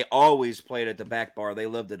town, they always played at the Back Bar. They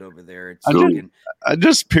loved it over there. I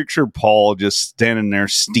just picture Paul just standing there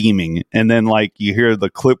steaming, and then like you hear the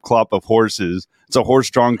clip clop of horses. It's a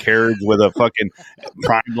horse-drawn carriage with a fucking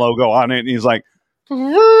Prime logo on it, and he's like,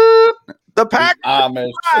 The pack.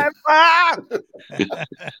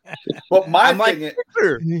 Well, my thing is,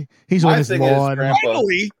 he's on his lawn.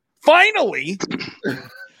 Finally.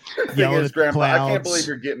 Thing is, Grandpa, I can't believe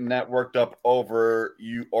you're getting that worked up over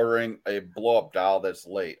you ordering a blow-up doll that's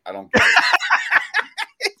late. I don't get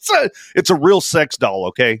it. It's a real sex doll,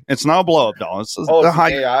 okay? It's not a blow-up doll. It's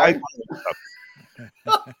AI.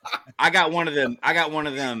 I got one of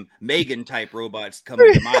them Megan type robots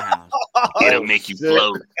coming to my house. It'll make you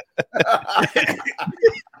float.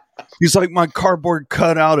 He's like, my cardboard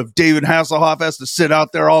cutout of David Hasselhoff has to sit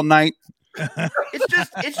out there all night.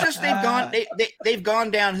 It's just they've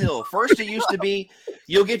gone downhill. First, it used to be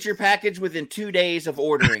you'll get your package within 2 days of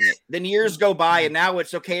ordering it. Then years go by, and now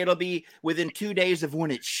it's okay. It'll be within 2 days of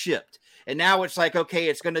when it's shipped. And now it's like, okay,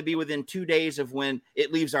 it's going to be within 2 days of when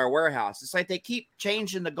it leaves our warehouse. It's like they keep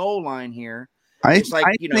changing the goal line here. I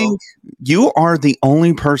think you are the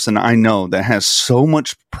only person I know that has so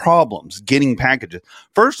much problems getting packages.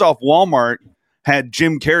 First off, Walmart had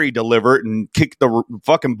Jim Carrey deliver it and kick the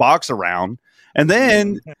fucking box around. And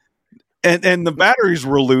then and the batteries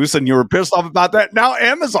were loose and you were pissed off about that. Now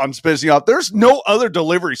Amazon's pissing you off. There's no other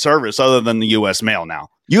delivery service other than the US mail now.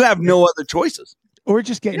 You have no other choices. Or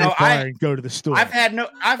just get in your car and go to the store. I've had no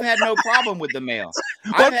problem with the mail.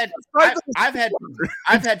 I've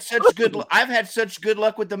had such good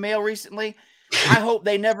luck with the mail recently. I hope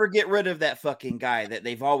they never get rid of that fucking guy that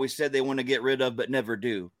they've always said they want to get rid of but never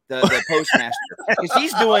do. The postmaster, because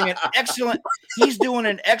he's doing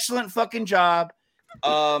an excellent fucking job.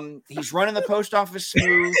 He's running the post office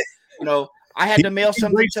smooth. You know, I had to mail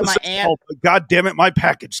something to my aunt. God damn it, my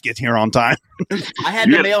package get here on time. I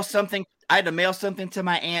had to mail something to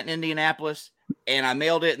my aunt in Indianapolis, and I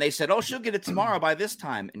mailed it, and they said, "Oh, she'll get it tomorrow by this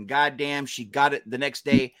time." And goddamn, she got it the next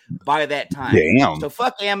day by that time. Damn. So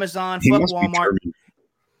fuck Amazon, fuck Walmart.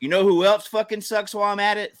 You know who else fucking sucks while I'm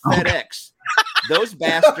at it? FedEx. Those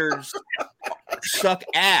bastards suck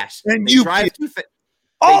ass. And they drive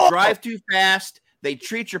too fast. They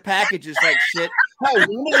treat your packages like shit. Hey,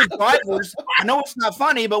 one of the drivers, I know it's not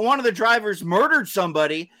funny, but one of the drivers murdered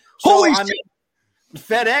somebody. So,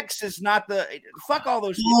 FedEx is not the fuck all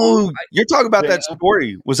those people. Oh, you're talking about that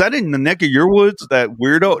story. Was that in the neck of your woods? That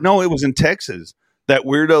weirdo? No, it was in Texas. That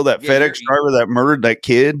weirdo, that FedEx driver that murdered that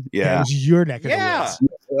kid. Yeah, it was your neck of the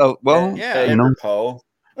woods. Well, yeah. You know.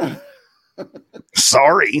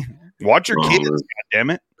 Sorry, watch your kids. God damn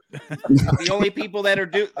it. The only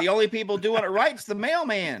people doing it right is the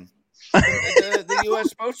mailman, the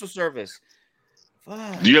U.S. Postal Service.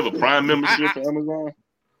 Fuck. Do you have a Prime membership for Amazon?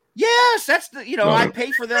 Yes, that's I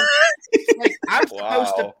pay for them. Like,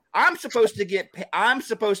 I'm supposed to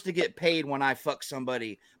get paid when I fuck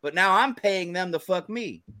somebody, but now I'm paying them to fuck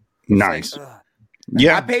me. Nice. Like,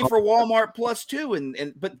 yeah, I pay for Walmart Plus too,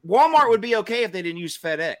 but Walmart would be okay if they didn't use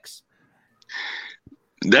FedEx.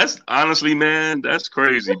 That's honestly, man, that's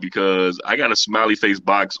crazy because I got a smiley face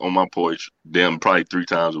box on my porch, probably 3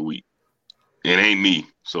 times a week. It ain't me,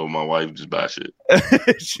 so my wife just buys shit.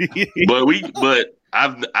 But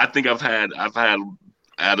I think I've had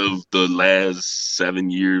out of the last 7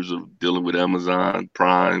 years of dealing with Amazon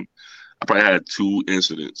Prime, I probably had 2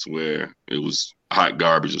 incidents where it was hot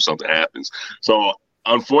garbage or something happens. So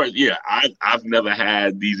unfortunately, yeah, I've never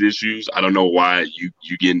had these issues. I don't know why you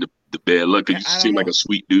get into the bad luck, because you seem like a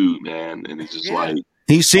sweet dude, man, and it's just like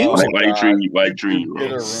he seems like why you treat you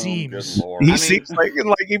wrong. Seems like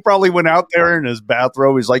he probably went out there in his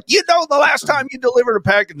bathrobe. He's like, the last time you delivered a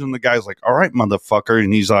package, and the guy's like, all right, motherfucker,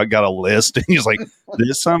 and he's like, got a list, and he's like,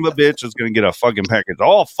 this son of a bitch is gonna get a fucking package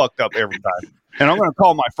all fucked up every time, and I'm gonna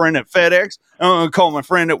call my friend at FedEx, I'm gonna call my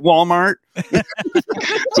friend at Walmart.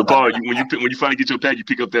 So Paul, when you finally get your package, you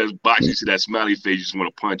pick up that box, you see that smiley face, you just want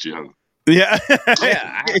to punch it, huh? Yeah.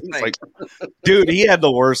 Yeah. Like, dude, he had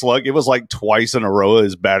the worst luck. It was like twice in a row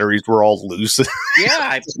his batteries were all loose.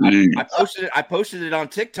 Yeah, I posted it on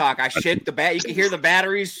TikTok. I shake the bag. You can hear the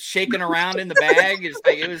batteries shaking around in the bag.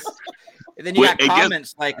 It was. And then you got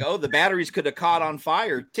comments like, "Oh, the batteries could have caught on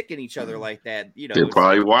fire, ticking each other like that." You know, they're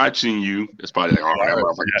probably watching you. It's probably like, "Oh, that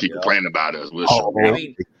motherfucker keep complaining about us."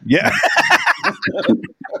 Yeah.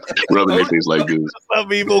 Brother, things like this.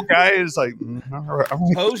 Some evil guy is like,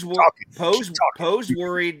 Pose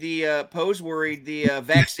worried the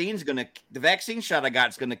vaccine shot I got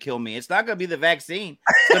is gonna kill me. It's not gonna be the vaccine.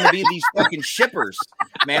 It's gonna be these fucking shippers.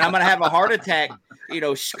 Man, I'm gonna have a heart attack.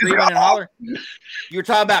 Screaming and hollering. You were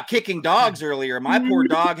talking about kicking dogs earlier. My poor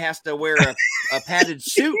dog has to wear a padded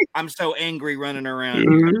suit. I'm so angry running around.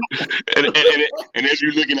 And as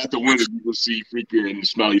you're looking out the window, you will see freaking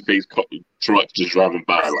smiley face truck just driving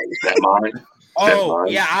by. Like, is that mine? Oh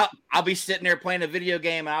yeah, I'll be sitting there playing a video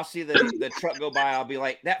game, and I'll see the truck go by. I'll be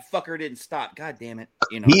like, that fucker didn't stop. God damn it!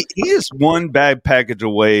 You know, he is one bad package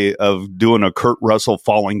away of doing a Kurt Russell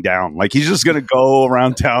falling down. Like he's just gonna go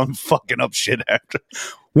around town fucking up shit after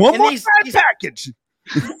one more bad package.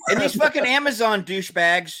 And these fucking Amazon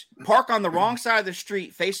douchebags park on the wrong side of the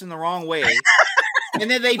street, facing the wrong way, and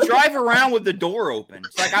then they drive around with the door open.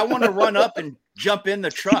 It's like I want to run up and jump in the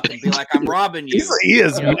truck and be like, "I'm robbing you." He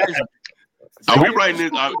is. You know, are we writing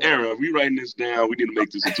this, Aaron? Are we writing this down? We need to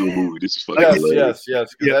make this into a movie. This is fucking yes.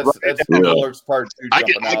 That's Lurks Part 2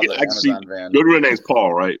 jumping out of the Amazon van. Your name's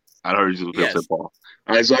Paul, right? I heard you said Paul.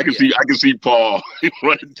 All right, so I can see Paul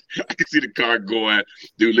running. I can see the car going.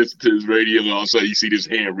 Dude, listen to his radio, and all of a sudden you see this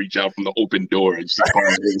hand reach out from the open door, and you see Paul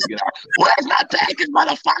get out. Where's my package,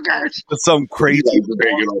 motherfuckers? That's some crazy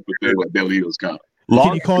hanging off the thing like Del Eagles cop.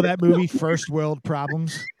 Can you call that movie First World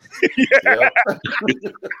Problems?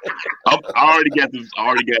 I already got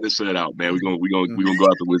this set out, man. We're gonna go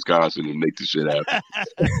out to Wisconsin and make this shit happen.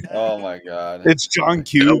 Oh my god! It's John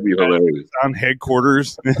Q on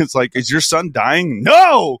headquarters. It's like, is your son dying?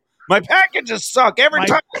 No, my packages suck every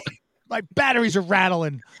time. My batteries are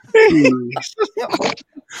rattling.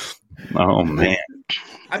 Oh man!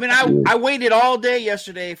 I mean, I waited all day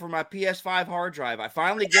yesterday for my PS5 hard drive. I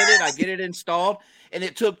finally get it. I get it installed. And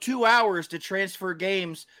it took 2 hours to transfer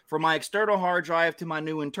games from my external hard drive to my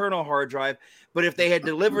new internal hard drive. But if they had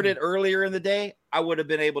delivered it earlier in the day, I would have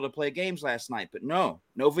been able to play games last night. But no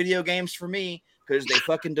video games for me because they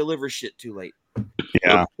fucking deliver shit too late.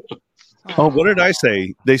 Yeah. Oh, what did I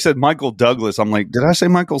say? They said Michael Douglas. I'm like, did I say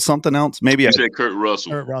Michael something else? Maybe I said Kurt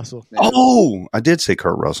Russell. Kurt Russell. Oh, I did say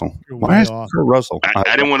Kurt Russell. Why is Kurt Russell?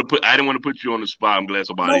 I didn't want to put you on the spot. I'm glad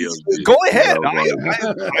somebody else did. Go ahead.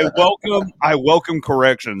 I welcome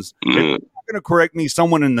corrections. If you're not going to correct me,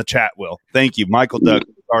 someone in the chat will. Thank you, Michael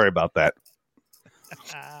Douglas. Sorry about that.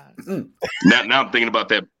 Now I'm thinking about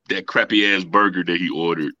that crappy ass burger that he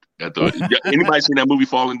ordered. Anybody seen that movie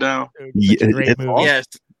Falling Down? Great movie. Yes.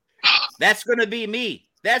 That's gonna be me.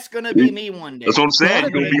 That's gonna be me one day. That's what I'm saying.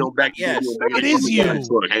 You're gonna be on back. Yes, it is you.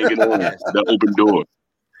 Hanging on the open door.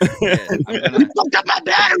 You fucked up my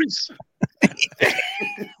batteries.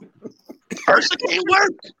 Person can't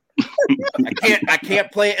work. I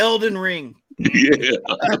can't play Elden Ring. Yeah.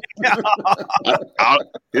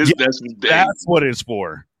 That's what it's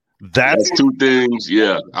for. That's two things.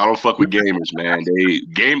 Yeah, I don't fuck with gamers, man.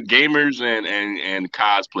 Gamers and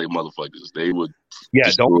cosplay motherfuckers. They would. Yeah,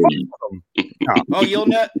 don't fuck with them. No. Oh,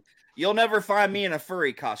 you'll never find me in a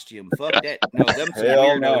furry costume. Fuck that. No, them two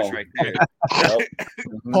weirdos right there.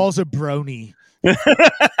 Paul's a brony. No.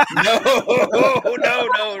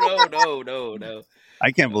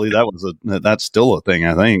 I can't believe that's still a thing.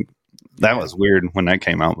 I think that was weird when that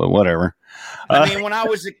came out, but whatever. I mean, when I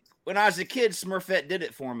was a kid, Smurfette did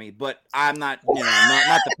it for me, but I'm not,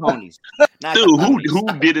 not the ponies.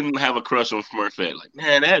 Who didn't have a crush on Smurfette? Like,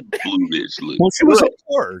 man, that blue bitch. Well, she was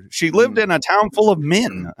poor. She lived in a town full of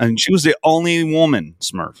men, and she was the only woman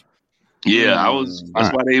Smurf. Yeah,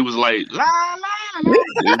 that's why they was like, la la la.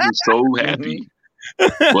 They was so happy.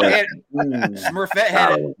 But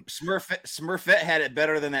Smurfette had it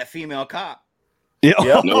better than that female cop.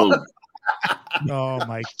 Yeah. No. Oh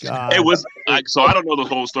my god! It was so I don't know the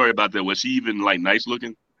whole story about that. Was she even like nice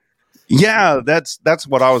looking? Yeah, that's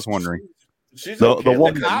what I was wondering. She's the okay.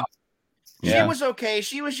 woman. She was okay.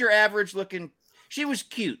 She was your average looking. She was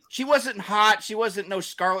cute. She wasn't hot. She wasn't no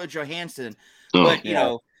Scarlett Johansson. But she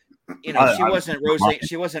wasn't Roseanne.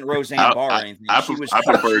 She wasn't Roseanne Barr or anything. I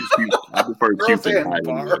prefer cute than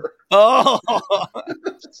Barr. Oh,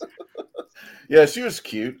 yeah, she was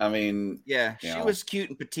cute. I mean, she was cute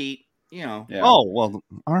and petite. Yeah. Oh well,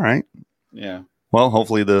 all right. Yeah. Well,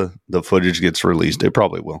 hopefully the footage gets released. It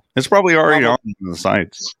probably will. It's probably already on the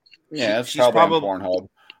sites. Yeah, it's probably on Pornhub.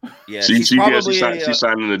 Yeah, she's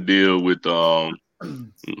signing a deal with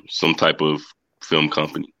some type of film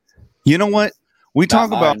company. You know what? We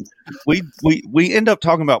talk about we end up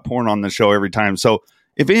talking about porn on the show every time. So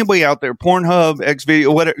if anybody out there, Pornhub,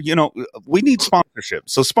 Xvideo, whatever, we need sponsorship.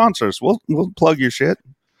 So sponsors, we'll plug your shit.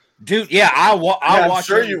 Dude, yeah, I'll watch. I'm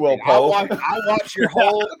sure you will, Paul. I'll watch your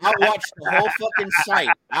whole. I'll watch the whole fucking site.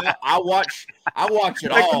 I'll watch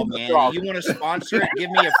it all, man. You want to sponsor it?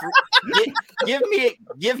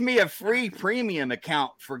 Give me a free premium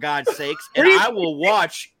account for God's sakes, and I will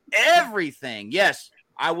watch everything. Yes,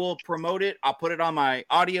 I will promote it. I'll put it on my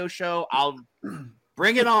audio show. I'll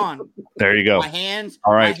bring it on. There you go. My hands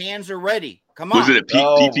are ready. Come on. Was it a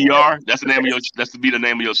PPR? That's the name of your. That's to be the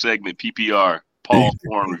name of your segment. PPR. Paul's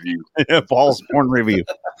porn review. Paul's porn review.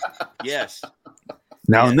 Yes.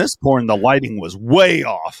 Now in this porn, the lighting was way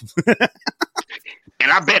off.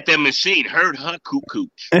 And I bet that machine heard her cuckoo.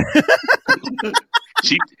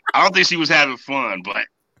 I don't think she was having fun, but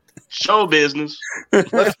show business.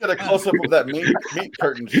 Let's get a close up of that meat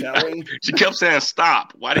curtain, shall we? She kept saying,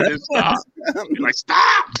 "Stop! Why did it stop?" You're like,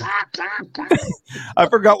 "Stop! I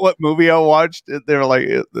forgot what movie I watched. They're like,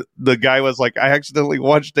 the guy was like, "I accidentally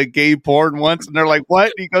watched a gay porn once," and they're like, "What?"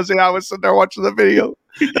 And he goes, "Yeah, I was sitting there watching the video.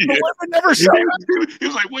 The women never showed up." He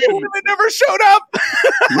was like, "Wait a minute, it never showed up."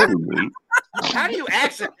 How do you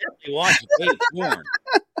accidentally watch gay porn?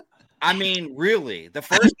 I mean, really, the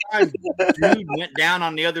first time dude went down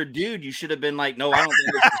on the other dude, you should have been like, "No, I don't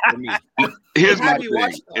think this is for me." Here's How my do you thing.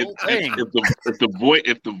 watch the whole thing?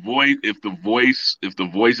 If the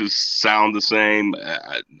voices sound the same,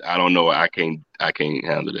 I don't know. I can't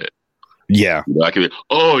handle that. Yeah, I can.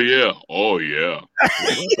 Oh yeah. Are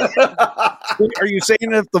you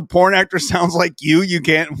saying if the porn actor sounds like you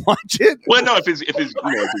can't watch it? Well, no. If it's gay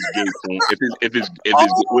porn, if it's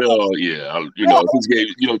well, yeah. If it's gay,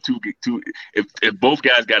 two. If both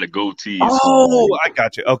guys got a goatee. I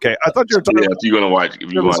got you. Okay, I thought you were talking. Yeah, if you're gonna watch,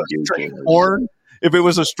 if you want straight porn. If it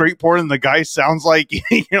was a straight porn and the guy sounds like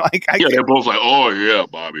you're like, they're both like, "Oh yeah,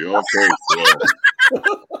 Bobby. Okay, yeah.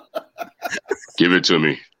 Give it to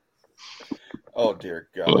me." Oh dear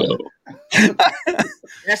God!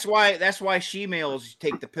 That's why she-males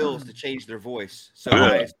take the pills to change their voice. So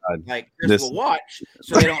Chris will watch,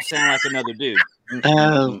 so they don't sound like another dude.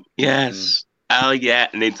 Oh yes, oh yeah,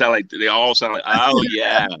 and they all sound like, "Oh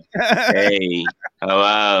yeah, hey,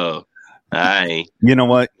 hello, hi." You know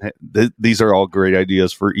what? These are all great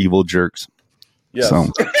ideas for evil jerks. Yes. So.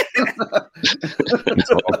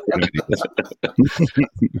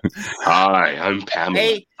 Hi, I'm Pamela.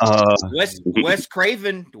 Hey, Wes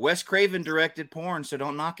Craven directed porn, so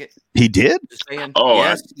don't knock it. He did? Just saying. Oh,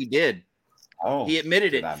 yes, he did. Oh, he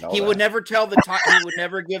admitted it. He that. would never tell the time. He would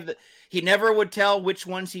never give the. He never would tell which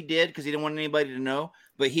ones he did because he didn't want anybody to know.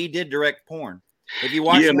 But he did direct porn. If you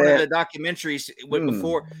watch one of the documentaries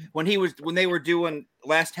when they were doing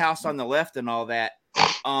Last House on the Left and all that,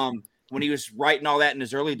 when he was writing all that in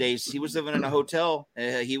his early days, he was living in a hotel.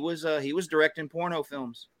 He was directing porno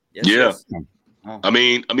films. Yes, yeah. Yes. Oh. I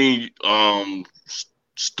mean,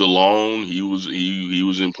 Stallone. He was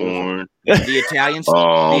in porn. The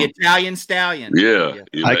Italian Stallion. Yeah.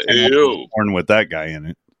 I can't do porn with that guy in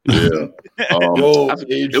it. Yeah.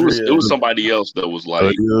 It was somebody else that was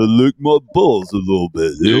like, lick my balls a little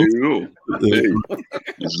bit.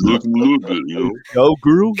 Just look a little bit, Yo,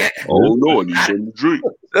 girl. Oh no, I need something to drink.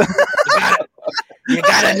 You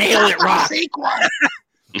gotta nail it, Rock. You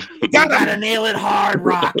gotta nail it hard,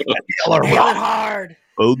 Rock. Nail it hard.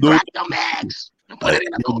 Oh no. Rock the max. Put it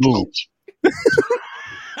in a coach.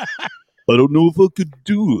 I don't know if I could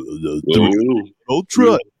do it. I'll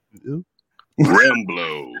try.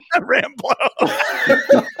 Ramblo.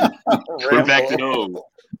 Put it back to those.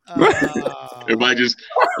 Everybody just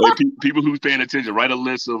people who's paying attention, write a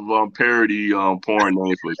list of parody porn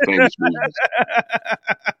names for famous movies.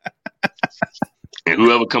 And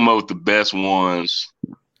whoever come up with the best ones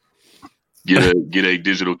get a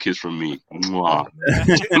digital kiss from me. Mwah.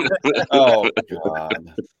 Oh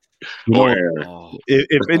God.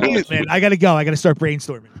 If any man, I gotta go. I gotta start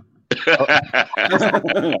brainstorming.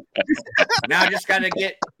 Now I just gotta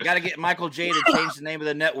get Michael J to change the name of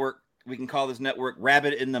the network. We can call this network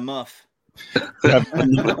Rabbit in the Muff.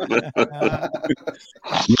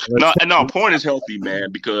 No, porn is healthy,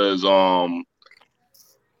 man, because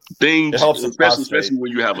things, especially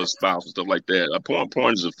when you have a spouse and stuff like that.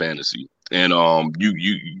 Porn is a fantasy, and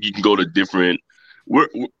you can go to different.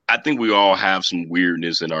 I think we all have some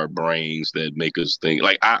weirdness in our brains that make us think.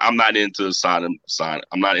 Like I'm not into I'm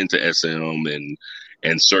not into SM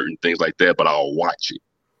and certain things like that, but I'll watch it.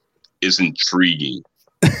 It's intriguing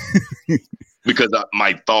because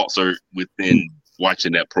my thoughts are within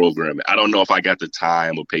watching that program. I don't know if I got the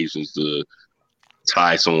time or patience to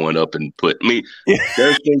tie someone up and put. I mean,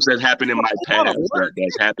 there's things that happened in my past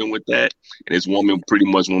that's happened with that, and this woman pretty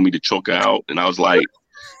much wanted me to choke her out, and I was like,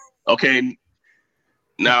 okay.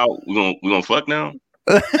 Now we're gonna fuck now.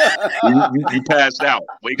 You passed out.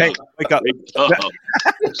 Wake up. Wake up.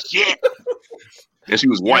 Shit. And she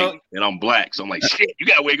was white and I'm black, so I'm like, shit. You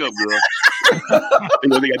gotta wake up, girl. I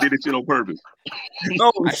think I did this shit on purpose.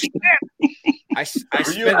 No shit. I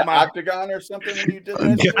Were you in an octagon or something when you did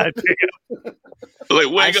that? Like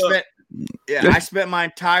wake up. I spent my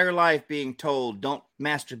entire life being told, "Don't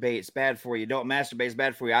masturbate. It's bad for you. Don't masturbate. It's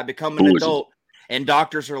bad for you." I become an adult, and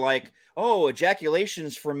doctors are like, "Oh,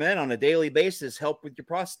 ejaculations for men on a daily basis help with your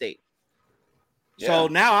prostate." So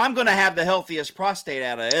now I'm going to have the healthiest prostate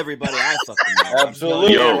out of everybody I fucking know.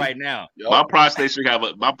 Absolutely. Yo, right now. My prostate should have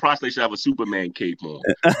a Superman cape on.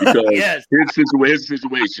 Because Yes. Here's the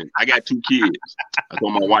situation. I got 2 kids. I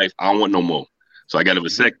told my wife I don't want no more, so I got a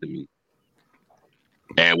vasectomy.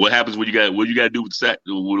 And what happens when you got to do with a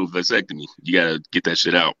vasectomy? You got to get that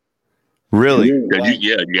shit out. Really? You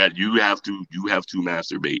have to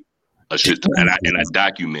masturbate a shit ton, and I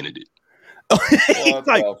documented it. What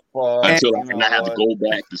the fuck? Until I have to go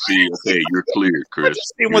back to see. Okay, you're cleared, Chris.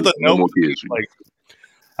 With a notebook, like,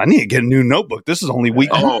 I need to get a new notebook. This is only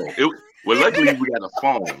week. Well, luckily we got a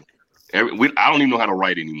phone. I don't even know how to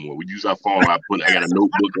write anymore. We use our phone. I got a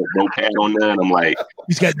notebook, a notepad on there, and I'm like,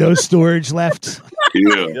 he's got no storage left.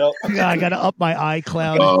 Yeah. I got to up my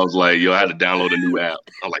iCloud. I was like, I had to download a new app.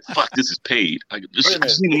 I'm like, fuck, this is paid. I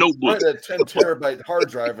just need a notebook. I had a 10 terabyte hard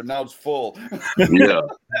drive, and now it's full. Yeah.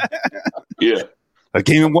 Yeah. I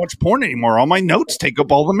can't even watch porn anymore. All my notes take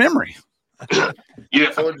up all the memory.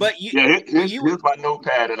 Yeah, but here's my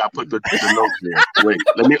notepad, and I put the notes there. Wait,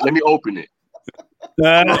 let me open it.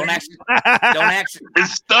 Don't ask.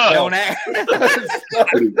 It's stuck. Don't ask.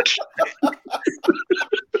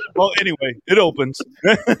 Well, anyway, it opens.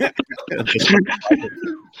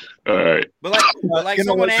 All right. But like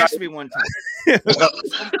someone asked me one time.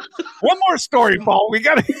 One more story, Paul. We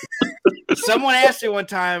got to. Someone asked me one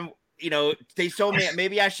time. They told me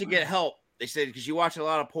maybe I should get help. They said because you watch a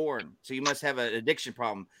lot of porn, so you must have an addiction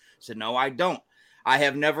problem. I said no, I don't. I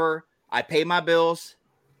have never. I pay my bills.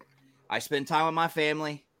 I spend time with my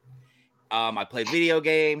family. I play video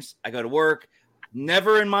games. I go to work.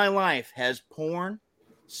 Never in my life has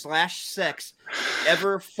porn/sex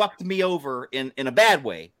ever fucked me over in a bad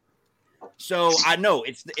way. So I know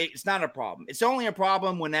it's not a problem. It's only a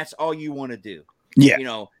problem when that's all you want to do.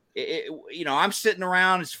 Yeah. I'm sitting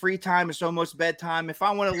around. It's free time. It's almost bedtime. If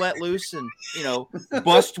I want to let loose and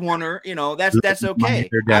bust one or that's okay.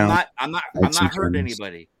 I'm not hurting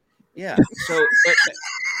anybody. Yeah. So but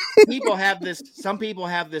some people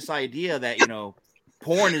have this idea that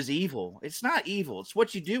porn is evil. It's not evil. It's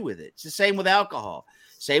what you do with it. It's the same with alcohol.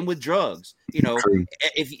 Same with drugs.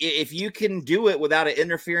 If you can do it without it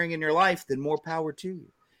interfering in your life, then more power to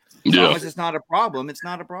you. As long as it's not a problem, it's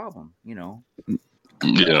not a problem. Yeah.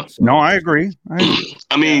 No, I agree.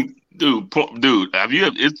 I mean, dude, have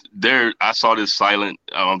you? It's there. I saw this silent.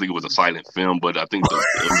 I don't think it was a silent film, but I think it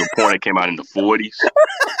was a porn that came out in the 40s.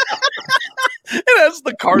 And that's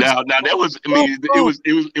the cards. Now that was. I mean,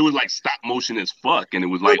 it was like stop motion as fuck, and it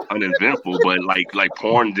was like uneventful. But like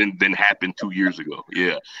porn didn't happen 2 years ago.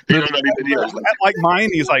 Yeah, like mine.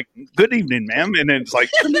 He's like, "Good evening, ma'am," and it's like,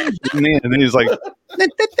 "Good evening," and then he's like,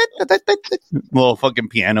 little fucking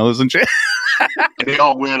pianos and shit. And they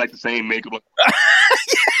all wear like the same makeup.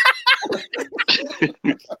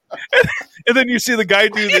 And then you see the guy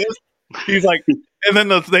do this. He's like, and then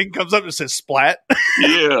the thing comes up and says splat.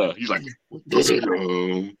 Yeah. He's like, this is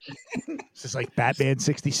like Batman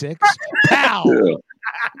 66. Pow! Yeah.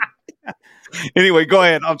 Anyway, go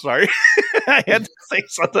ahead. I'm sorry. I had to say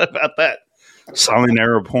something about that. Silent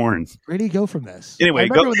era porn. Where do you go from this? Anyway, I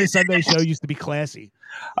remember when the Sunday show used to be classy.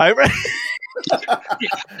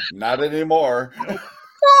 Not anymore.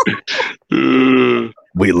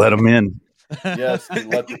 We let them in. Yes, we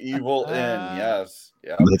let the evil in. Yes.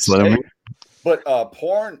 Yeah. Let's let them in. But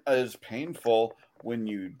porn is painful when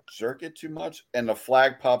you jerk it too much and the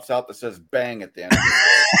flag pops out that says bang at the end of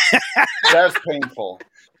it. That's painful.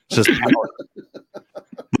 It's just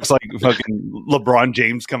looks like fucking LeBron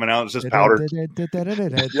James coming out. It's just powder.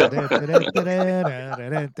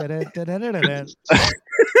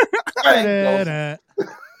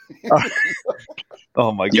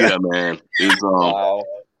 Oh my god! Yeah, man. It's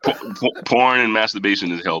porn and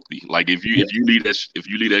masturbation is healthy. Like if you leave that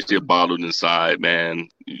shit bottled inside, man,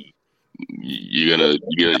 you're gonna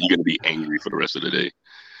be angry for the rest of the day.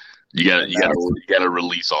 You gotta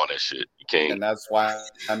release all that shit. You can't. And that's why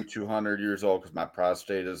I'm 200 years old, because my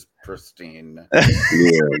prostate is pristine.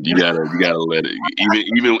 Yeah, you gotta let it.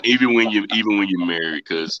 Even when you're married,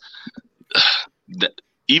 because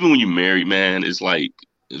even when you're married, man, it's like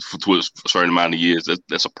for a certain amount of years.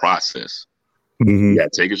 That's a process. Mm-hmm. You gotta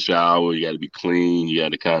take a shower. You gotta be clean. You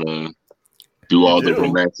gotta kind of do all the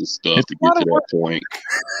romantic stuff to get to that point.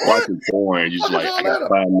 Watching porn, you're just like, I got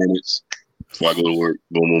 5 minutes before I go to work.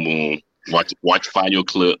 Boom, boom, boom. Watch 5-year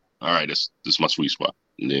clip. All right, this is my sweet spot.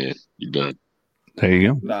 And then you're done. There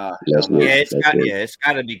you go. Nah. It's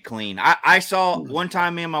got to be clean. I saw one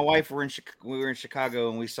time, me and my wife were in Chicago,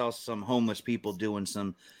 and we saw some homeless people doing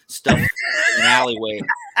some stuff in an alleyway,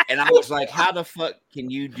 and I was like, "How the fuck can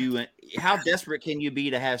you do it? How desperate can you be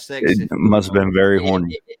to have sex?" It must have been very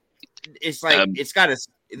horny. it's like it's got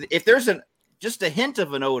if there's just a hint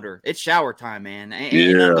of an odor, it's shower time, man. Ain't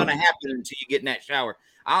nothing gonna happen until you get in that shower.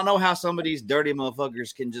 I don't know how some of these dirty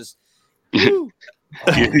motherfuckers can just.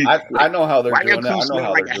 I know how they're doing it. I know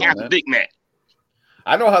how they're doing it. Big Mac.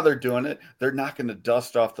 I know how they're doing it. They're knocking the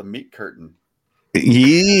dust off the meat curtain.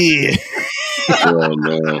 Yeah. Oh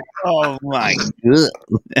no. Oh my god.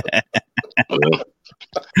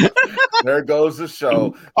 There goes the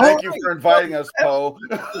show. Thank you for inviting us, Poe.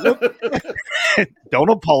 Don't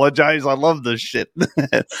apologize. I love this shit.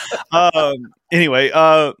 Anyway,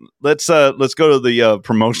 let's go to the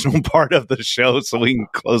promotional part of the show so we can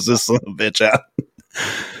close this little bitch out.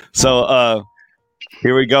 So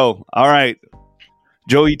here we go. All right,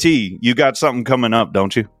 Joey T, you got something coming up,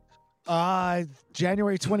 don't you?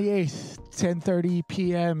 January 28th, 10:30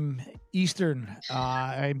 p.m. Eastern.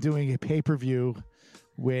 I'm doing a pay-per-view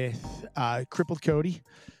with Crippled Cody.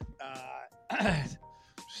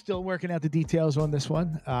 Still working out the details on this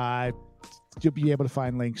one. You'll be able to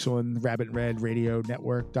find links on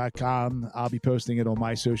rabbitredradionetwork.com. I'll be posting it on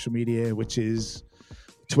my social media, which is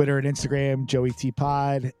Twitter and Instagram, Joey T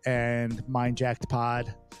Pod and Mindjacked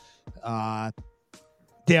Pod.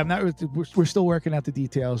 We're still working out the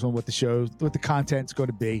details on what the content's going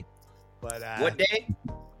to be. But what day?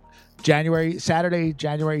 Saturday,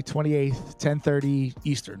 January 28th, 10:30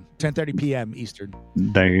 Eastern, 10:30 p.m. Eastern.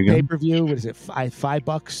 There you go. Pay-per-view. What is it?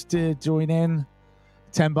 $5 to join in.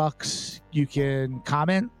 $10. You can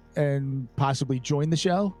comment and possibly join the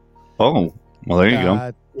show. Oh, well, there you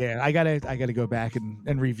go. Yeah, I gotta go back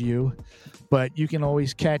and review, but you can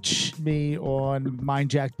always catch me on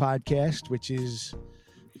Mindjack Podcast, which is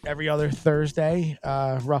every other Thursday,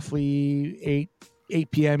 roughly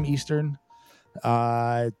 8 p.m. Eastern.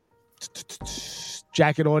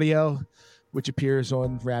 Jacket Audio, which appears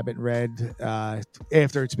on Rabbit Red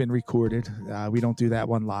after it's been recorded. We don't do that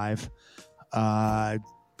one live.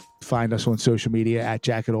 Find us on social media at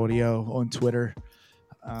Jacket Audio on Twitter.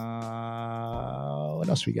 What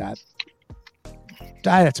else we got?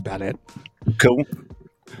 That's about it. Cool.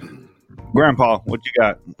 Grandpa, what you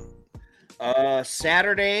got?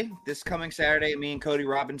 This coming Saturday, me and Cody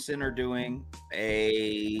Robinson are doing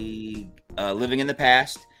a Living in the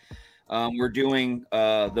Past. We're doing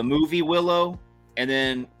the movie Willow and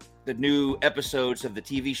then the new episodes of the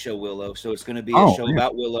TV show Willow. So it's going to be a show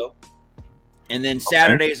about Willow. And then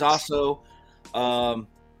Saturday is also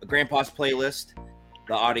Grandpa's Playlist,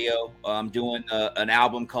 the audio. I'm doing an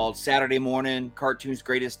album called Saturday Morning Cartoons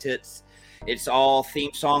Greatest Hits. It's all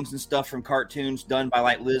theme songs and stuff from cartoons done by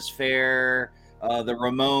like Liz Phair, the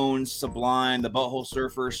Ramones, Sublime, the Butthole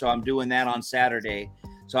Surfers. So I'm doing that on Saturday.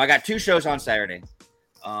 So I got 2 shows on Saturday.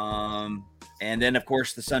 And then of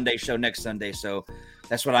course the Sunday show next Sunday. So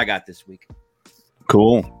that's what I got this week.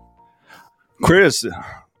 Cool. Chris,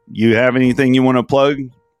 you have anything you want to plug?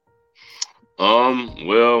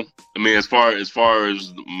 Well, I mean, as far as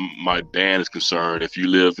my band is concerned, if you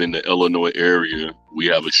live in the Illinois area, we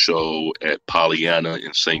have a show at Pollyanna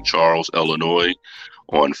in St. Charles, Illinois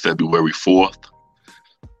on February 4th.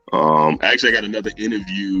 Actually, I got another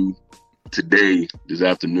interview today, this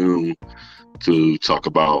afternoon, to talk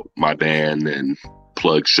about my band and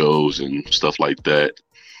plug shows and stuff like that.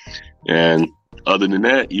 And other than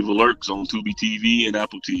that, Evil Lurks on Tubi TV and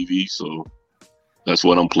Apple TV. So that's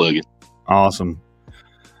what I'm plugging. Awesome.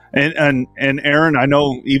 And Aaron, I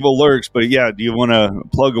know Evil Lurks, but yeah, do you want to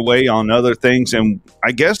plug away on other things? And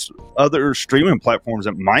I guess other streaming platforms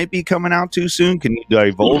that might be coming out too soon. Can you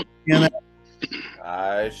divulge in that?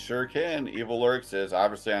 I sure can. Evil Lurks is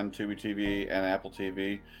obviously on Tubi TV and Apple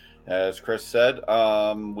TV. As Chris said,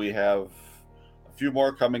 we have a few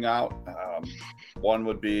more coming out. One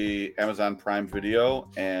would be Amazon Prime Video,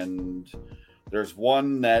 and there's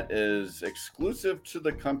one that is exclusive to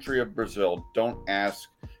the country of Brazil. Don't ask,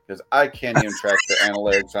 because I can't even track the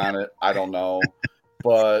analytics on it. I don't know.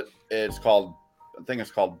 But I think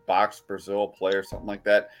it's called Box Brazil Play or something like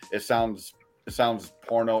that. It sounds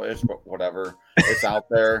porno-ish, but whatever. It's out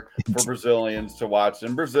there for Brazilians to watch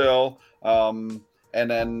in Brazil. And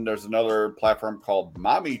then there's another platform called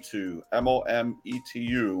Mometu,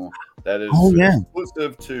 Mometu, that is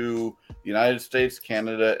exclusive to the United States,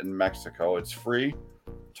 Canada, and Mexico. It's free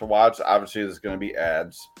to watch. Obviously, there's going to be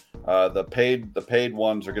ads. The paid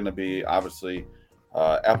ones are going to be obviously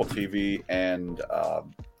Apple TV and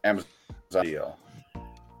Amazon Video.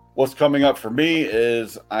 What's coming up for me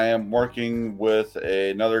is I am working with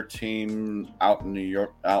another team out in New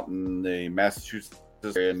York, out in the Massachusetts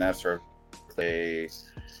area, and that's a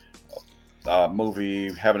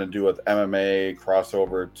movie having to do with MMA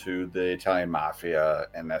crossover to the Italian mafia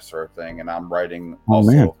and that sort of thing. And I'm writing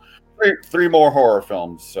three more horror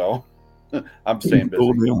films. So I'm staying busy.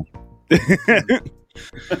 Cool deal.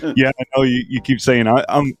 Yeah, I know you keep saying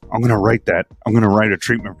I'm going to write that. I'm going to write a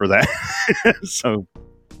treatment for that. So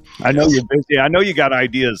I know you're busy. I know you got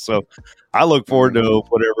ideas. So I look forward to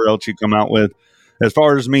whatever else you come out with. As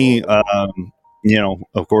far as me,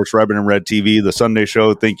 of course, Rabbit and Red TV, the Sunday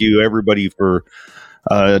show. Thank you everybody for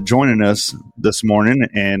joining us this morning,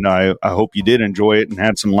 and I hope you did enjoy it and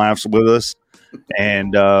had some laughs with us.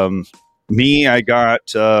 And I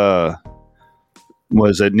got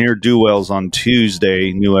was at Near Duels on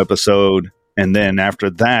Tuesday, new episode, and then after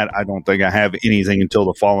that, I don't think I have anything until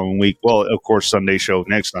the following week. Well, of course, Sunday show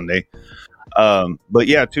next Sunday. But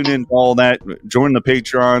yeah, tune in to all that. Join the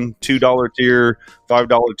Patreon, $2 tier,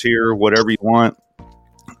 $5 tier, whatever you want.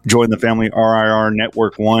 Join the family RIR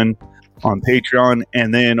Network 1 on Patreon,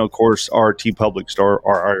 and then of course our TeePublic store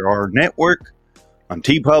RIR Network on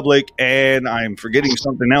TeePublic, and I'm forgetting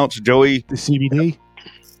something else, Joey. The CBD.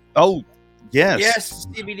 Oh, yes,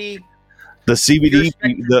 CBD. The CBD,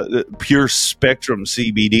 the Pure Spectrum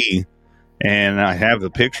CBD, and I have a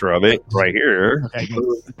picture of it right here. Okay.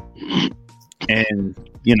 And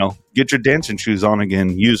get your dancing shoes on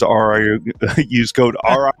again. Use use code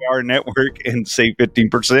RIR Network and save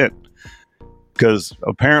 15%. Because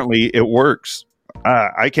apparently it works.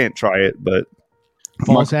 I can't try it, but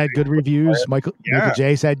Paul's had good reviews. Michael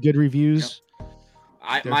J's had good reviews.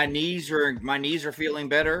 My knees are feeling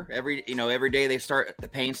better every day. The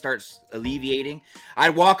pain starts alleviating.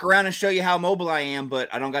 I'd walk around and show you how mobile I am,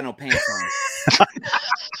 but I don't got no pants on.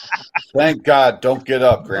 Thank God! Don't get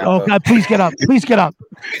up, Grandpa. Oh God! Please get up! Please get up!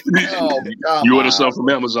 You order stuff from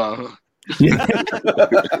Amazon, huh?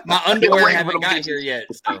 My underwear haven't got here yet.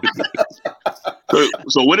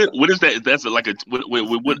 So what is that? That's like a what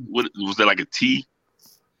was that, like a T?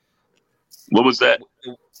 What was that?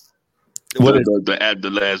 The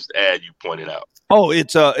last ad you pointed out. Oh,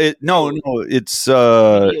 it's it's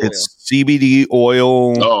CBD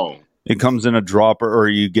oil. Oh, it comes in a dropper, or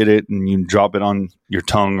you get it and you drop it on your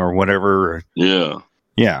tongue or whatever. Yeah.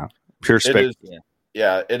 Pure Spectrum.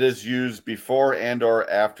 Yeah, it is used before and or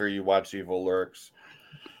after you watch Evil Lurks.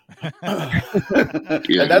 And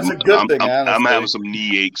that's a good thing. I'm having some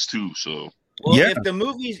knee aches too. So if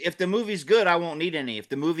the movie's good, I won't need any. If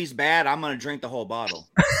the movie's bad, I'm gonna drink the whole bottle.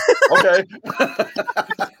 Okay.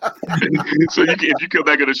 So if you come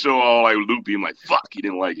back at the show all like loopy, I'm like, fuck, he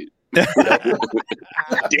didn't like it.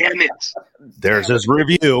 Damn it. There's his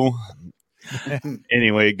review.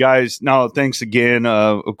 Anyway, guys, thanks again.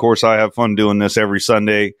 Of course, I have fun doing this every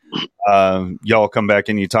Sunday. Y'all come back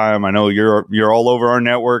anytime. I know you're all over our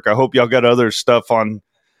network. I hope y'all got other stuff on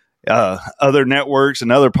other networks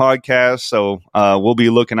and other podcasts. So we'll be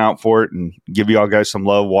looking out for it and give y'all guys some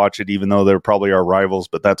love. Watch it, even though they're probably our rivals,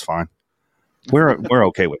 but that's fine. We're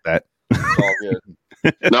okay with that. All good.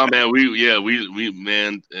 No, man, we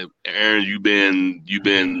man, Aaron, you've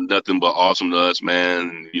been nothing but awesome to us,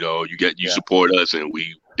 man. You support us, and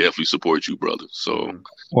we definitely support you, brother. So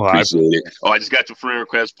appreciate it. I just got your friend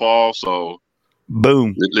request, Paul. So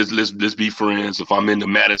boom, let's be friends. If I'm in the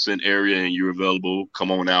Madison area and you're available, come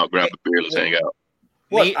on out, grab a beer, let's hang out.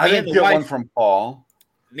 I didn't get one from Paul.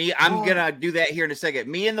 I'm gonna do that here in a second.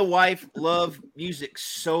 Me and the wife love music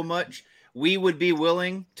so much, we would be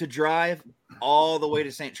willing to drive all the way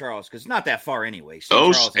to St. Charles, because it's not that far anyway.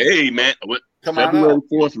 Hey, man. February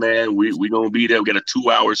 4th, man. We're going to be there. We got a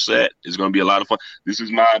 2-hour set. It's going to be a lot of fun. This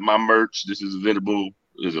is my merch. This is Visible.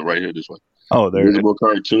 Is it right here? This one. Oh, there. Visible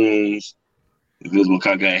cartoons. Visible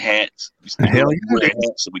got hats. Hell yeah.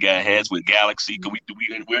 So we got hats with Galaxy.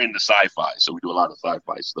 We're into sci-fi, so we do a lot of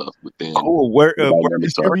sci-fi stuff within. Cool. Where can they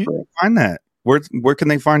find that? Where can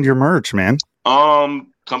they find your merch, man?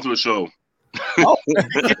 Come to the show.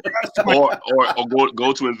 or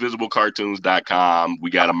go to invisiblecartoons.com.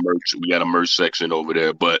 We got a merch section over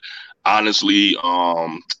there, but honestly,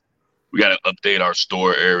 we got to update our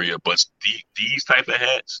store area. But these type of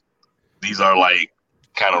hats, these are like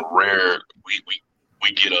kind of rare.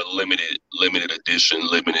 We get a limited edition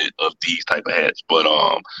of these type of hats. But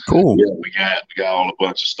cool. Yeah, we got all a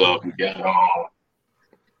bunch of stuff. We got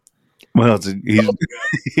well, so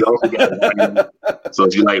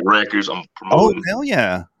if you like records, I'm promoting. Oh, hell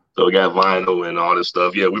yeah. So we got vinyl and all this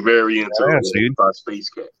stuff. Yeah, we're very into Space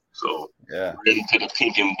Cat. So yeah, we're into the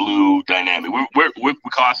pink and blue dynamic. We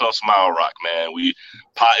call ourselves Smile Rock, man.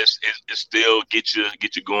 It's still get you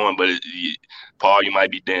going, but Paul, you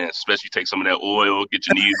might be dancing, especially take some of that oil, get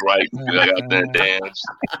your knees right, get out there and dance.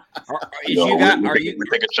 We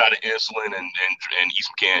take a shot of insulin and eat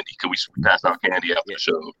some candy, because we pass out candy after the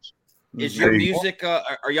shows. Is your music?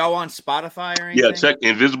 Are y'all on Spotify or anything? Yeah, check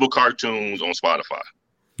Invisible Cartoons on Spotify.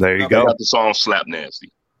 There you go. Got the song "Slap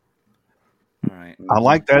Nasty." All right. I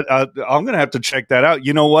like that. I'm going to have to check that out.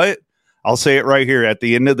 You know what? I'll say it right here. At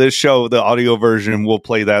the end of this show, the audio version will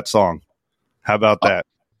play that song. How about that?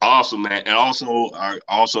 Awesome, man. And also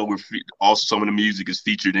some of the music is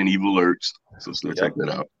featured in Evil Lurks. So still check that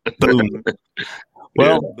out. Boom.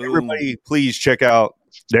 Well, everybody, please check out.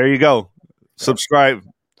 There you go. Subscribe.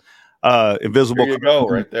 Invisible. There you go,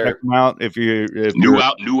 right there. Check them out if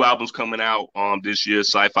new albums coming out this year.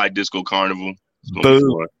 Sci-Fi Disco Carnival.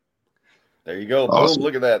 Boom. There you go. Awesome. Boom.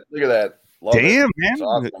 Look at that. Look at that. Love Damn, it. man.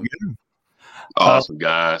 Awesome. Awesome,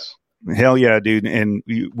 guys. Hell yeah, dude. And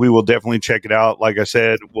we will definitely check it out. Like I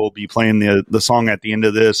said, we'll be playing the song at the end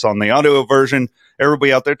of this on the audio version.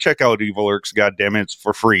 Everybody out there, check out Evil Lurks. God damn it, it's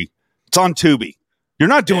for free. It's on Tubi. You're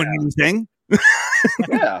not doing anything.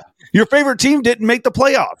 Yeah. Your favorite team didn't make the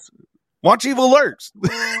playoffs. Watch Evil Lurks.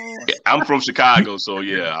 I'm from Chicago, so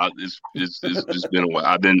yeah, it's been a while.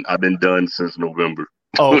 I've been done since November.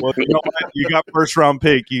 Oh, well, you know what? You got first round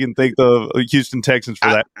pick. You can thank the Houston Texans for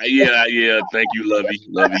that. Yeah. Thank you, Lovey.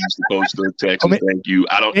 Lovey used to coach the Texans. Thank you.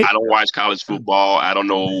 I don't watch college football. I don't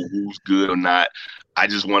know who's good or not. I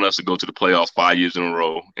just want us to go to the playoffs 5 years in a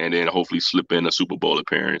row, and then hopefully slip in a Super Bowl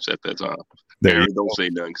appearance at that time. Aaron, don't say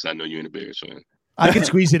nothing because I know you're in the Bears fan. I can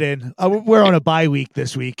squeeze it in. We're on a bye week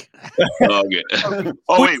this week. Okay.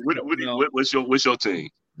 Oh wait, what's your team,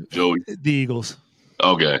 Joey? The Eagles.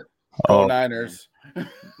 Okay. Niners.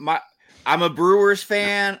 I'm a Brewers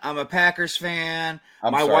fan. I'm a Packers fan.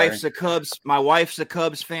 My wife's a Cubs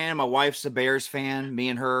fan. My wife's a Bears fan. Me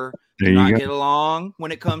and her do not get along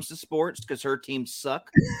when it comes to sports because her teams suck.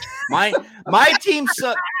 My team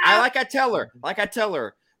suck. I tell her,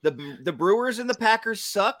 the Brewers and the Packers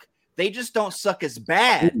suck. They just don't suck as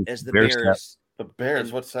bad as the Bears. The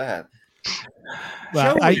Bears, what's that?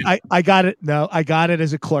 Well, I got it. No, I got it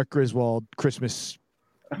as a Clark Griswold Christmas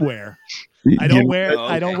wear. I don't wear it.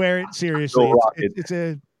 Okay. I don't wear it seriously. It's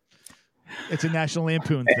a National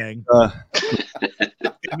Lampoon thing.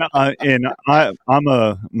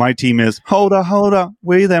 My team is hold up,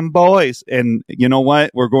 we them boys, and you know what?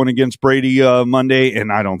 We're going against Brady Monday,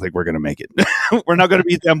 and I don't think we're going to make it. We're not going to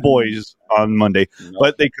beat them boys on Monday,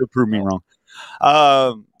 but they could prove me wrong.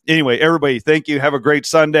 Anyway, everybody, thank you. Have a great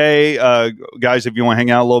Sunday, guys. If you want to hang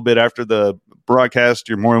out a little bit after the broadcast,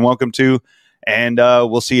 you're more than welcome to. And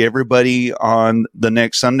we'll see everybody on the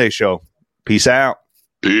next Sunday show. Peace out.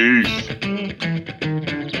 Peace.